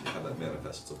maybe have that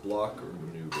manifest as a block or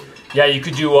maneuver? Yeah, you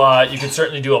could do. You could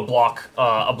certainly do a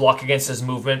block against his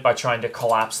movement by trying to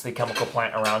collapse the chemical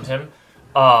plant around him,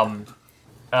 and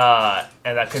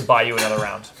that could buy you another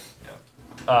round.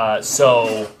 Yeah.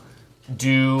 So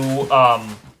do.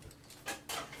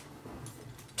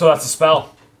 So that's a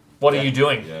spell. What are you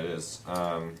doing? Yeah, it is.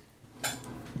 I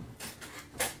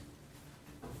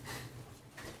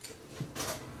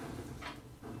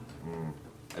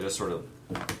just sort of,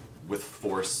 with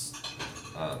force,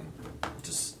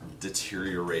 just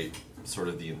deteriorate sort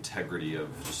of the integrity of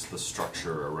just the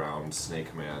structure around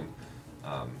Snake Man.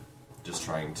 Just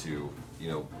trying to,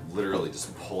 literally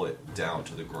just pull it down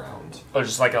to the ground. Or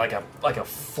just like a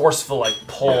forceful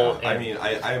pull. Yeah, I mean,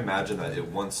 I imagine that it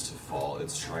wants to fall.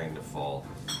 It's trying to fall.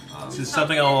 This is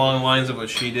something along the lines of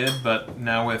what she did, but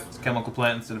now with chemical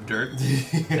plant instead of dirt.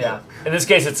 Yeah. In this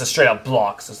case, it's a straight up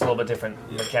block, so it's a little bit different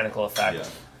mechanical effect. Yeah.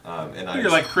 And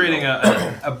You're like creating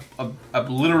a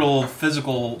literal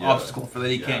physical obstacle for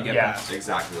that he can't get past.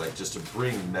 Exactly, like just to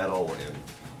bring metal and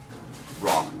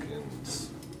rock and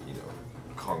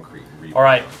concrete. All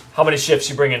right, how many shifts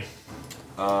you bringing?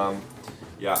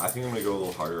 Yeah, I think I'm gonna go a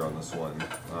little harder on this one.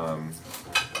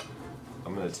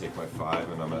 I'm gonna take my 5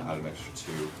 and I'm gonna add an extra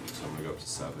 2, so I'm gonna go up to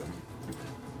 7.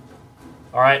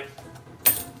 All right.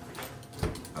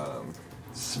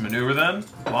 Maneuver then?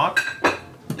 Block?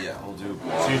 Yeah, I'll do a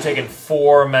block. So you're taking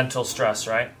 4 mental stress,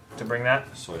 right, to bring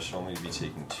that? So I should only be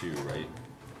taking 2, right?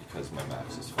 Because my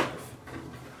max is 5.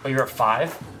 Oh, you're at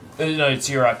 5? No, it's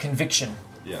your conviction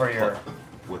for your...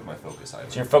 With my focus item.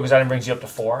 So your focus item brings you up to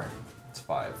 4? It's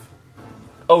 5.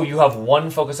 Oh, you have 1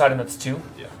 focus item that's 2?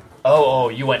 Yeah. Oh,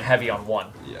 you went heavy on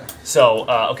 1. Yeah. So,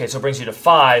 okay, so it brings you to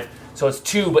 5. So it's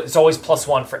 2, but it's always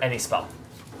 +1 for any spell.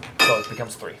 So it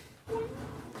becomes 3.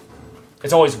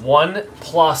 It's always 1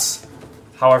 plus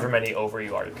however many over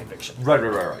you are to conviction.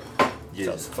 Right. Yes,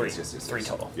 So it's 3. yes. 3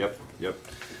 total. Yep.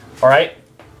 All right,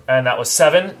 and that was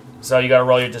 7. So you got to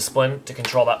roll your discipline to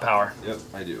control that power. Yep,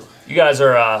 I do. You guys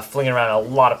are flinging around a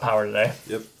lot of power today.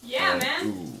 Yep. Yeah, man.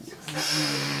 Ooh.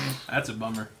 That's a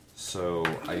bummer. So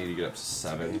I need to get up to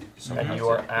 7. So And you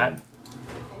are at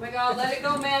Oh my god, let it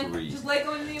go, man. 3. Just let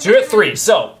go into the So you're at 3.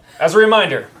 So, as a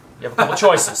reminder, you have a couple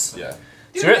choices. Yeah.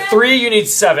 So you're at 3, you need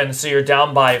 7, so you're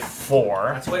down by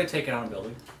 4. That's a way to take it on a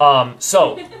building.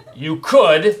 So you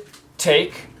could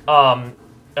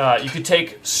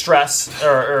take stress,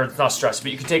 or not stress,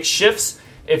 but you could take shifts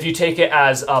if you take it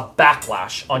as a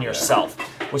backlash on yourself,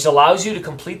 which allows you to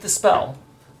complete the spell.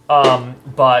 Can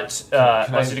I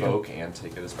allows you to invoke and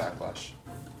take it as backlash?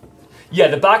 yeah,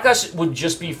 the backlash would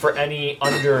just be for any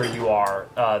under you are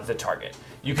the target.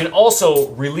 You can also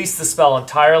release the spell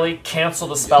entirely, cancel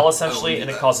the spell essentially, and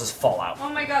it causes fallout. Oh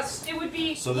my gosh, it would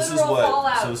be So this is literal what.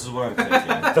 fallout. So this is what I'm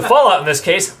thinking. The fallout in this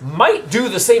case might do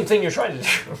the same thing you're trying to do,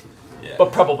 Yeah.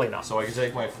 but probably not. So I can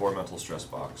take my 4 mental stress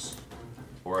box,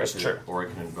 or That's true. or I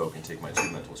can invoke and take my 2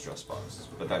 mental stress boxes.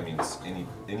 But that means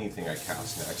anything I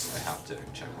cast next, I have to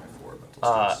check my 4 mental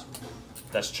stress.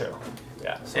 That's true.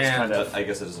 Yeah. So it's And- kind of. But I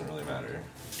guess it doesn't really matter.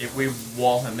 If we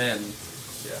wall him in,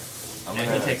 Yeah. and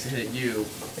he takes a hit at you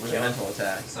with a mental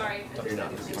attack, Sorry. you're not.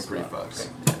 I'm pretty fucked.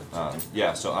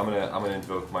 Yeah. So I'm gonna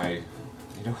invoke my.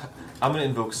 I'm gonna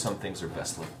invoke some things are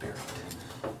best left buried.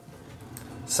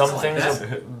 Some things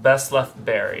are best left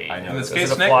buried. I know. In this Does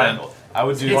case, it Snake apply? Man. I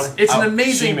would do. It's an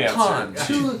amazing She-mancer. pun.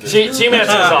 She-mancer is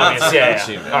obvious. Yeah.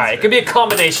 She-mancer. All right. It could be a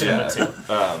combination Yeah. of the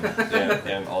two.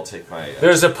 And I'll take my.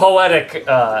 There's a poetic.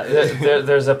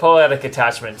 There's a poetic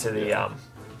attachment to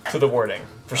the wording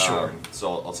for sure.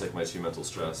 So I'll take my 2 mental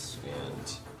stress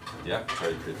and try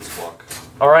to create this block.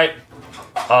 All right.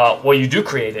 Well, you do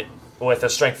create it with a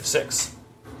strength of 6.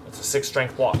 It's a 6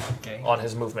 strength block on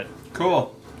his movement.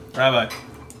 Cool. Rabbi.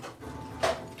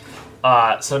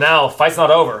 So now fight's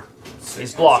not over.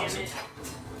 He's blocked.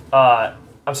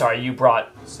 I'm sorry. You brought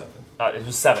 7. it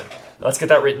was 7. Let's get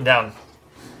that written down.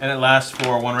 And it lasts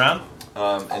for 1 round?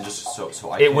 And just so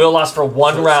I. It can, will last for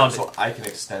one round So I can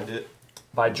extend it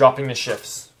by dropping the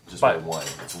shifts. just By by 1.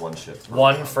 It's 1 shift. per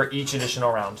one round. for each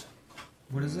additional round.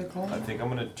 What is it called? I think I'm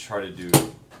gonna try to do.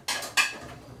 You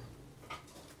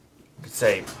could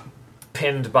say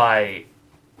pinned by.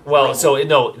 Well, so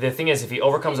no. The thing is, if he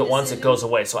overcomes it once, it goes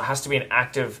away. So it has to be an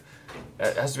active.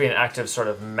 It has to be an active sort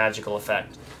of magical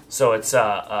effect. So it's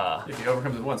If he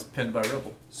overcomes it once, pinned by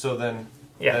rubble. So then.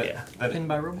 yeah. Pinned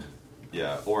by rubble?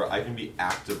 Yeah, or I can be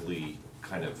actively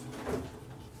kind of.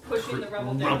 Pushing the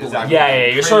rubble down. Exactly. Yeah.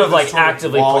 You're sort of like Creating this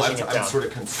actively wall. pushing it I'm down. sort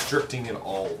of constricting it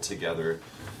all together.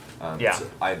 Yeah. So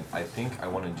I think I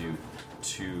want to do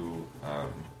 2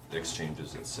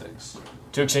 exchanges at 6.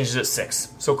 2 exchanges at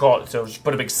 6. So call it. So just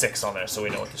put a big 6 on there, so we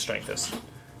know what the strength is.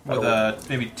 With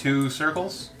maybe 2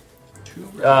 circles?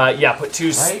 Yeah. Put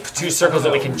two Right? two circles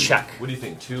that we can check. What do you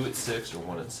think? 2 at 6 or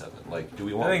 1 at 7? Like, do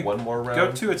we I want think 1 more round?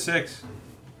 Go 2 at 6.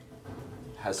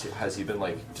 Has he been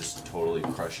like just totally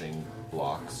crushing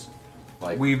blocks?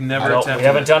 Like We've never No, attempted we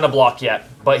haven't it. done a block yet,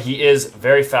 but he is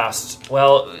very fast.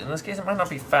 Well, in this case, it might not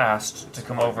be fast to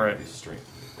come over it. strength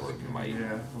or might.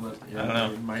 I don't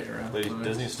know. Might around. But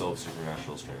doesn't he still have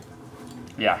supernatural strength?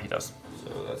 Yeah, he does.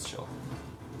 So that's chill.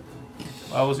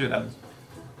 Well, we'll see what happens.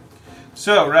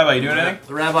 So, Rabbi, you doing anything?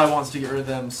 The rabbi wants to get rid of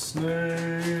them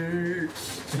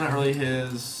snakes. It's not really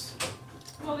his.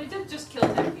 Well, they did just kill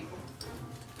 10 people.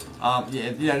 No.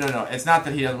 It's not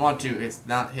that he doesn't want to. It's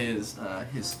not his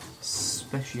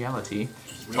speciality.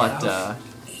 But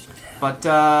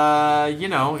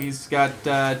he's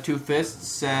got 2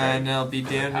 fists, and he'll be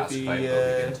damned if Past he. fight,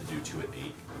 they'll begin to do 2 at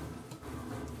 8.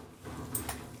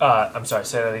 I'm sorry,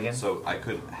 say that again. So I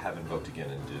could have invoked again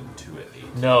and did 2 at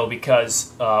 8. No,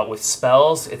 because with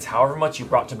spells, it's however much you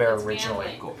brought to bear originally.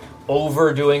 Gambling. Cool.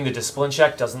 Overdoing the discipline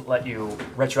check doesn't let you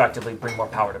retroactively bring more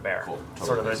power to bear. Cool. Totally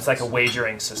Sort of, makes it's like a sense.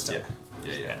 wagering system.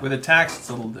 Yeah. With attacks, it's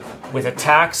a little different. With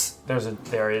attacks, there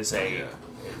is a. Yeah.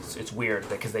 It's weird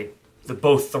because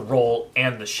both the roll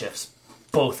and the shifts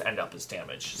both end up as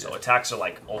damage. So attacks are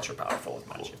like ultra powerful with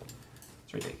magic.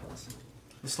 It's ridiculous.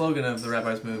 The slogan of the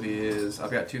rabbi's movie is,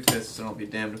 "I've got 2 fists, and I'll be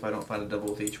damned if I don't find a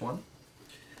double with each one."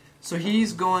 So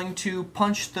he's going to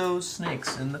punch those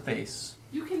snakes in the face.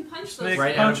 You can punch those Snake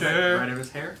things. puncher. Right of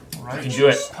his hair. You can do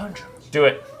it. Do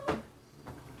it.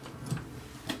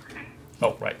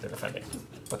 Oh, right, they're defending.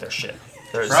 But they're shit.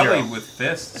 They're Probably 0. with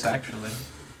fists, actually.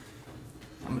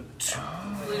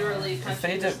 Literally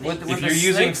punching the snake. If you're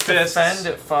using fists-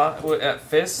 at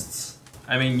fists,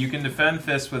 I mean, you can defend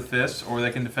fists with fists, or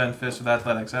they can defend fists with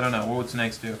athletics. I don't know. What would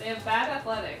snakes do? They have bad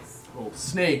athletics. Well,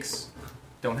 snakes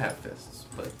don't have fists,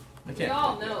 but they We can't.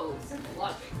 all know simple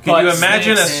logic. Could But you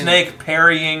imagine a snakes snake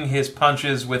parrying his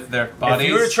punches with their bodies? if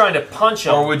you were trying to punch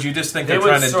them, or would you just think they they're would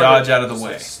trying to sort of dodge out of the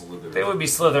way? they would be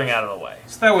slithering out of the way.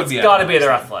 So that would be Got to be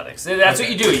their athletics. athletics. That's what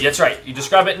you do. That's right. You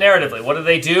describe it narratively. What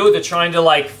do? They're trying to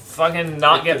like fucking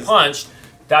not get punched.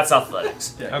 That's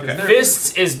athletics. Okay.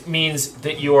 Fists means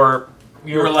that you're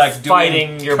like doing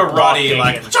fighting, you're karate, blocking,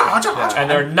 like,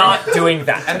 and they're not doing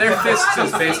that. And their fists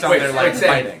is based on their like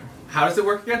fighting. How does it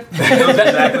work again?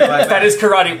 exactly like That is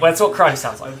karate. That's what karate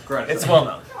sounds like. It's well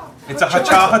known. It's a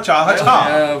ha-cha, ha-cha, I ha-cha.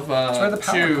 have where the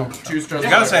power comes two strokes. You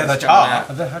gotta say ha-cha.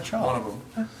 The Hachal.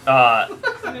 One of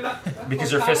them.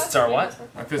 Because your fists are what?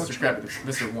 My fists are crappy.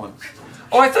 This is one.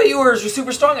 Oh, I thought you're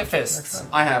super strong at fists.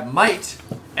 I have might,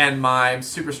 and I'm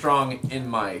super strong in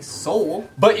my soul.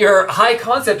 But your high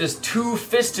concept is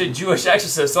two-fisted Jewish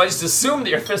exorcist, so I just assumed that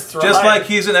your fists were Just high. like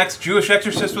he's an ex-Jewish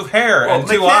exorcist with hair Well, and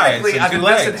 2 eyes mechanically, and I've 2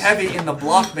 invested legs. heavy in the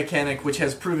block mechanic, which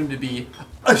has proven to be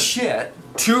a shit.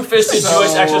 Two-fisted So-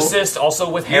 Jewish exorcist, also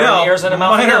with You hair and know, ears and a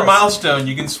mouth and minor nose. milestone.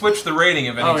 You can switch the rating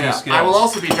of any Oh two yeah. skills. I will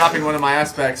also be dropping one of my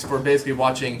aspects for basically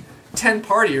watching 10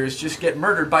 partiers just get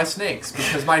murdered by snakes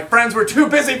because my friends were too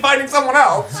busy fighting someone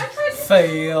else.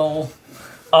 Fail.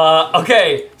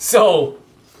 Okay, so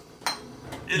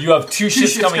you have two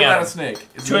shifts coming out out. of snake.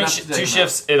 It's Two enough to take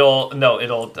shifts. them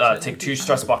It'll take 2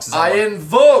 stress boxes. out. on I one.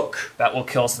 invoke That will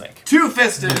kill Snake.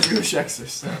 two-fisted Jewish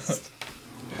exorcist,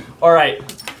 All right,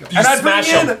 you and I bring smash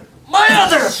him. in my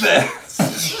other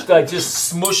fist. Like just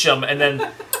smush them, and then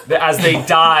as they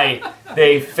die,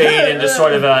 they fade into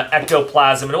sort of a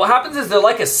ectoplasm. And what happens is they're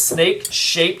like a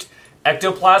snake-shaped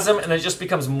ectoplasm, and it just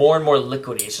becomes more and more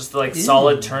liquidy. It's just like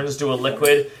solid turns to a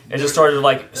liquid. It just sort of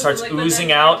like starts liquid oozing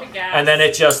then out, turns to gas. and then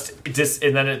it just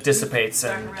dissipates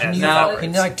and Can you, evaporates.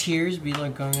 can like tears be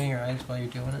like going in your eyes while you're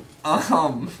doing it?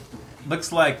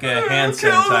 Looks like a hand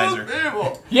sanitizer.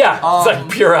 Evil. Yeah, it's like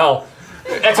Purell.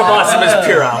 Ectoplasm is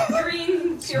Purell.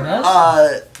 Green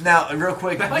Smells? Now, real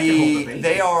quick, the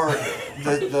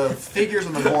figures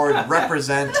on the board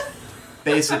represent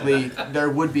basically there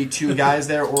would be 2 guys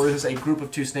there, or is this a group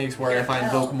of 2 snakes where if I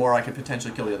invoke more, I could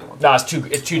potentially kill the other one? No, it's two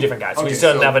different guys. We Okay, just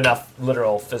don't so- have enough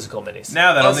literal physical minis.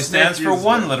 Now that A only snake stands for uses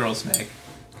 1 it. literal snake.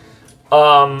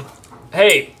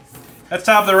 Hey, That's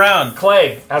top of the round.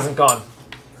 Clay hasn't gone.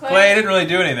 Clay didn't really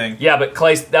do anything. Yeah, but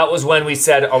Clay, that was when we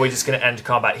said, are we just going to end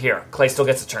combat here? Clay still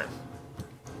gets a turn.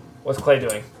 What's Clay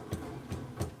doing?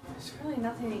 There's really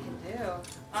nothing he can do.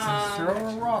 Throw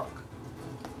a rock.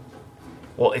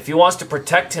 Well, if he wants to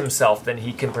protect himself, then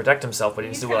he can protect himself, but he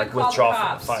needs He's to gonna like call the withdraw from the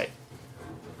cops. fight.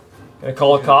 Gonna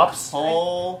call the cops?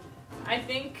 Call I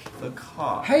think. the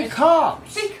cops. Hey,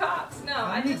 cops! Big cops. No, How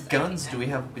I many just. guns do we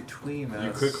have between us?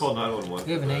 You could call 911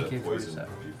 We have an for the AK-47. poison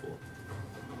people.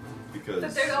 Because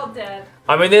But they're all dead.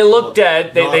 I mean, they look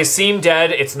dead. They Not- seem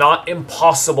dead. It's not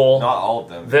impossible. not all of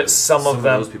them. That because some of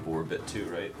them- those people were bit too,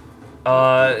 right?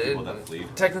 People that fleed.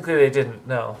 Technically, they didn't.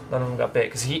 No, none of them got bit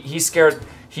because he scared.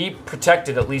 He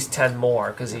protected at least 10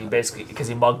 more because he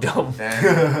mugged them. Damn.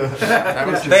 That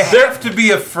was They have to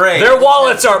be afraid. Their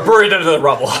wallets are buried under the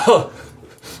rubble.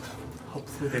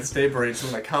 Hopefully they stay buried so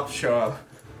when the cops show up.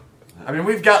 I mean,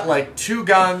 we've got like 2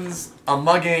 guns, a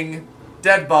mugging,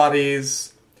 dead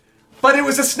bodies, but it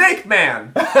was a snake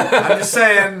man. I'm just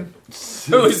saying.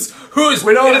 Who's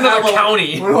We don't in have another a-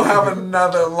 county? We don't have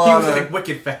another He lot was of. like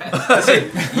wicked fast.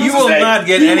 You will not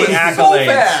get He any was so accolades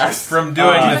fast. from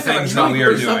doing the things that we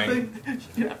are doing.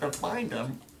 You have to find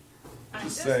him. I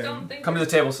just saying. don't think. Come to the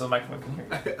table so the microphone can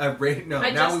hear you. No, I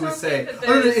now just we would don't say, think that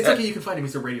oh, no, there's- it's okay, you can find him,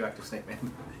 he's a radioactive snake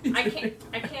man. I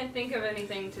can't think of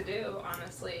anything to do,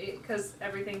 honestly, because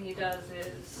everything he does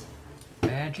is.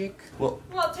 Magic? Well,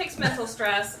 it takes mental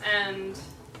stress and.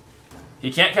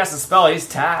 He can't cast a spell. He's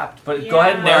tapped. But go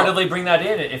ahead and Yeah. narratively bring that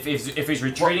in. If he's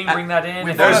retreating, bring that in.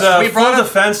 we If brought There's there's We a brought full up-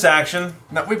 defense action.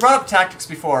 Now, we brought up tactics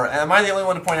before, and am I the only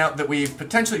one to point out that we've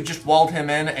potentially just walled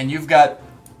him in, and you've got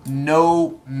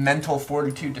no mental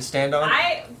fortitude to stand on?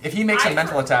 If he makes a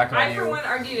mental attack on I, for you, one,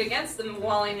 argued against the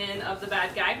walling in of the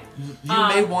bad guy, you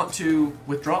may want to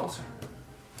withdraw.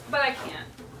 but I can't.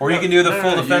 Or you can do the No,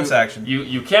 full no, defense you- action.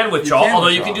 you can withdraw, You can although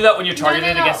you withdraw. can do that when you're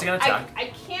targeted No. against an attack.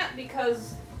 I can't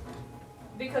because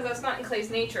that's not in Clay's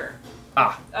nature.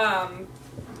 Ah,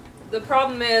 The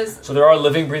problem is, so there are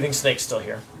living, breathing snakes still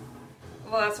here.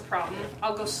 well, that's a problem.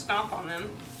 I'll go stomp on them.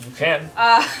 You can.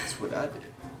 That's what I did.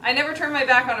 I never turn my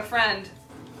back on a friend,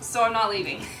 so I'm not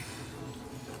leaving.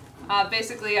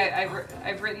 Basically,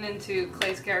 I've written into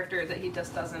Clay's character that he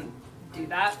just doesn't do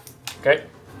that. Okay.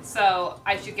 So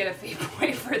I should get a fate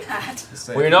point for that.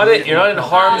 Well, you're not in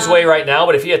harm's way right now.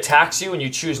 But if he attacks you and you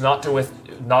choose not to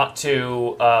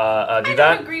do I that,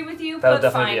 don't agree with you, that'll but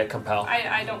definitely fine. be a compel.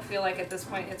 I don't feel like at this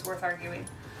point it's worth arguing.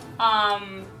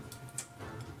 Because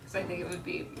I think it would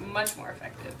be much more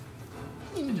effective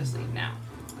to just leave now.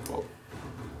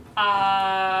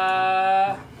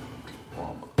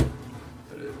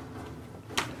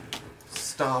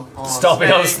 Stomp on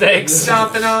Stomping on snake. snakes.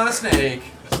 Stomping on a snake.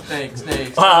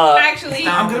 Snake. Actually,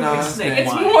 I'm gonna pick Snake. snake.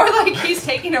 it's Why? more like he's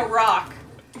taking a rock.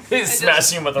 He's just-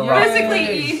 smashing him with a rock.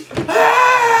 Physically,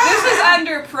 this is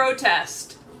under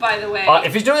protest, by the way.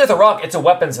 If he's doing it with a rock, it's a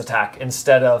weapons attack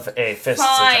instead of a fists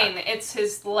Fine, attack. it's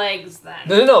his legs then.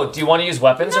 No. Do you want to use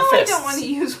weapons No, or I fists? don't want to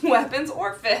use weapons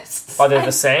or fists. Are they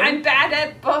the same? I'm bad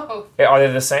at both. Are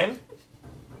they the same?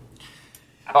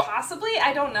 Possibly,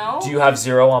 I don't know. Do you have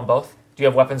 0 on both? Do you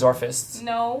have weapons or fists?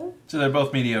 No, So they're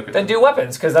both mediocre. Then do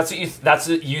weapons, because that's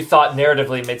what you thought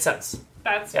narratively made sense.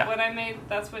 that's Yeah. what I made.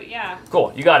 That's what. Yeah.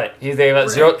 Cool, you got it. They have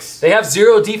 0. They have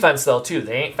 0 defense though too.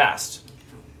 They ain't fast.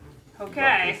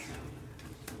 Okay.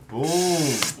 Boom.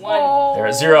 One. They're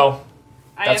at 0.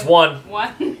 I That's have 1.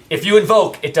 One. If you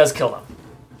invoke, it does kill them.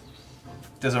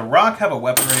 Does a rock have a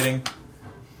weapon rating?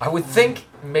 I would think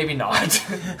maybe not.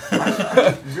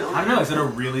 I don't know. Is it a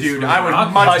really Dude, strong I would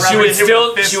rock? much she rather would hit with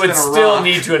still a fist she would than a still rock.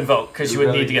 need to invoke because you would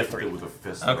need to get 3. With a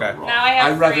fist Okay. and a rock. Now I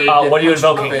have I'd rather. 3. get what are you punched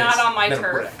in the invoking? face Not on my than a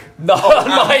turf. brick. Not on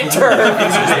my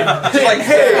turf. She's like,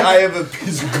 hey, I have a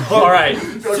piece of gum. All right.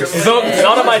 So,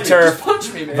 not on my turf.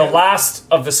 Punch me, man. The last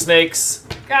of the snakes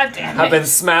God damn it. have been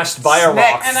smashed by a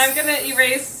rock. And I'm gonna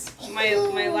erase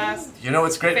my last You know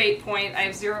what's great? fate point. I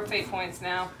have 0 fate points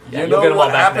now. Yeah, You you'll know get them all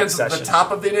what back happens next at the session.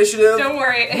 top of the initiative? Don't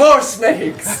worry. More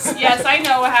snakes. Yes, I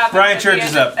know what happened. Brian at Church the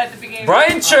is end- up. At the beginning.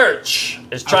 Brian Church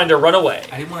is trying to run away.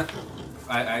 I didn't want to.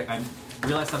 I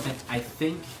realized something. I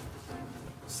think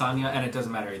Sonya, and it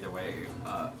doesn't matter either way,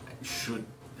 should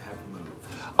have moved.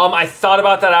 I thought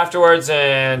about that afterwards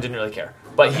and didn't really care.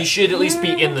 But he should at least be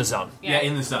in the zone. Yeah,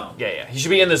 in the zone. Yeah. He should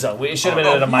be in the zone. It should have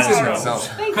been at a minus in the 1. zone.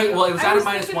 Thank Okay, you. well, it was I at a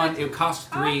minus thinking 1. that- It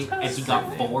cost 3, and he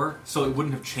got 4, so it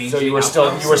wouldn't have changed. So you the were still-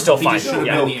 outcome. you were still He fine. just should have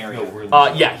Yeah. been in the area. we're in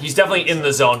the Yeah, he's definitely in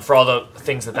the zone for all the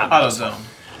things that Auto means. zone.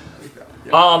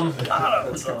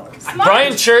 Smart.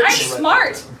 Brian Church I'm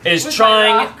smart. is With my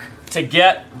trying rock. to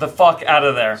get the fuck out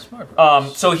of there.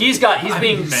 So he's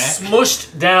being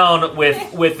smushed down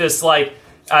with this like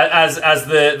as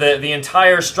the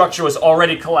entire structure was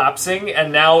already collapsing,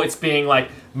 and now it's being like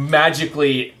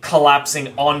magically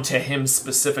collapsing onto him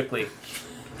specifically.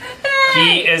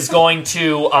 He is going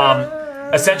to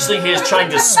essentially he is trying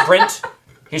to sprint.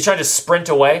 He's trying to sprint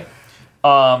away.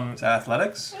 Is that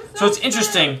athletics? So it's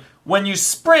interesting. When you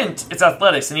sprint, it's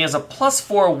athletics, and he has a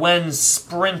 +4 when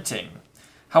sprinting.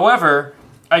 However,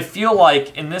 I feel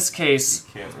like in this case,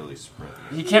 Can't really sprint.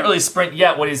 he can't really sprint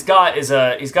yet. What he's got is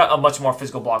he's got a much more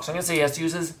physical block. So I'm gonna say he has to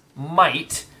use his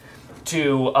might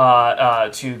to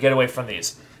get away from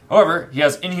these. However, he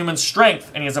has inhuman strength,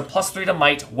 and he has a +3 to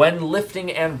might when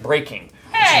lifting and breaking,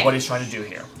 which Hey! is what he's trying to do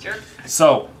here. Jerk.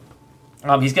 So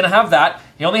he's gonna have that.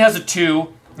 He only has a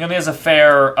 2. He only has a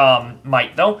fair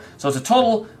might though. So it's a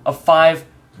total of 5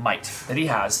 might that he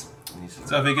has.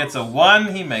 So if he gets a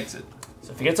 1, he makes it.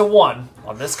 So if he gets a 1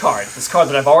 on this card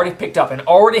that I've already picked up and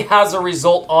already has a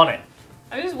result on it.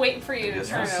 I'm just waiting for you to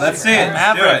turn it over. Let's see it.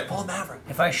 Let's do it. Full Maverick.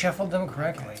 If I shuffled them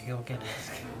correctly, you'll get it.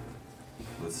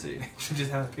 Let's see. Should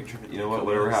just have a picture of it. You know what?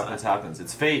 Whatever happens, happens.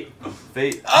 It's fate.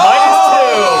 Fate.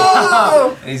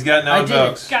 -2! He's got no I did it.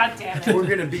 invokes. God damn it. We're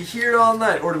gonna be here all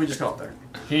night, or do we just call it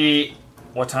there?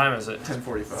 What time is it?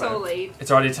 10:45. So late. It's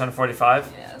already 10:45.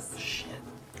 Yes.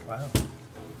 Wow.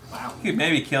 You could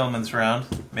maybe kill him in this round.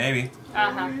 Maybe.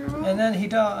 Uh-huh. And then he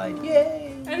died.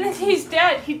 Yay! And then he's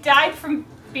dead. He died from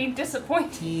being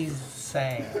disappointed. He's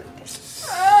sad.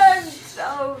 I'm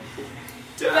so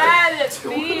bad at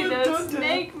being a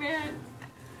snake man.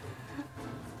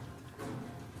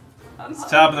 It's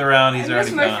top of the round. He's I already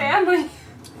miss my gone. family.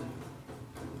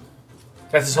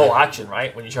 That's his whole action,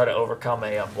 right? When you try to overcome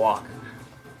a block.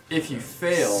 If you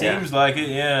fail, Seems like it.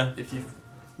 Yeah. if you,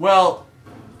 well,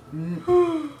 I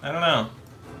don't know.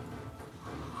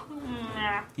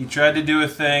 Nah. He tried to do a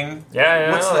thing.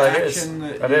 Yeah, what's no, the that is. action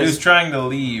that That He was is. trying to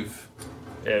leave.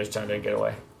 Yeah, he was trying to get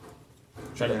away.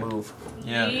 Trying to move.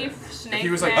 Yeah. Leave snake he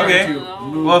was like man Okay. trying to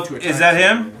alone. move Well, to is attack that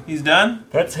him? something. He's done?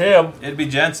 That's him. It'd be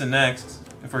Jensen next.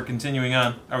 If we're continuing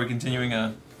on. Are we continuing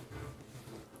on?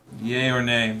 Yay or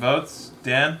nay? Votes?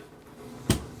 Dan?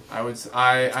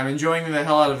 I'm enjoying the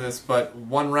hell out of this, but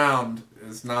one round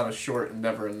is not a short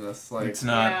endeavor in this. Like, It's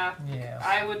not. Yeah. Yeah.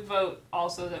 I would vote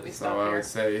also that we so stop I here. would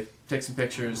say take some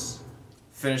pictures,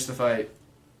 finish the fight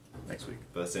next week.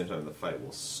 But at the same time, the fight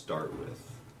will start with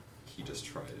he just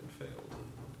tried and failed,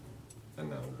 and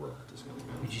now we're all just gonna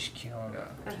We go. just kill him.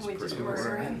 Yeah. And we just pretty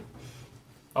murder awesome. him.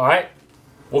 All right.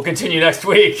 We'll continue next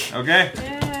week. Okay.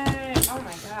 Yeah.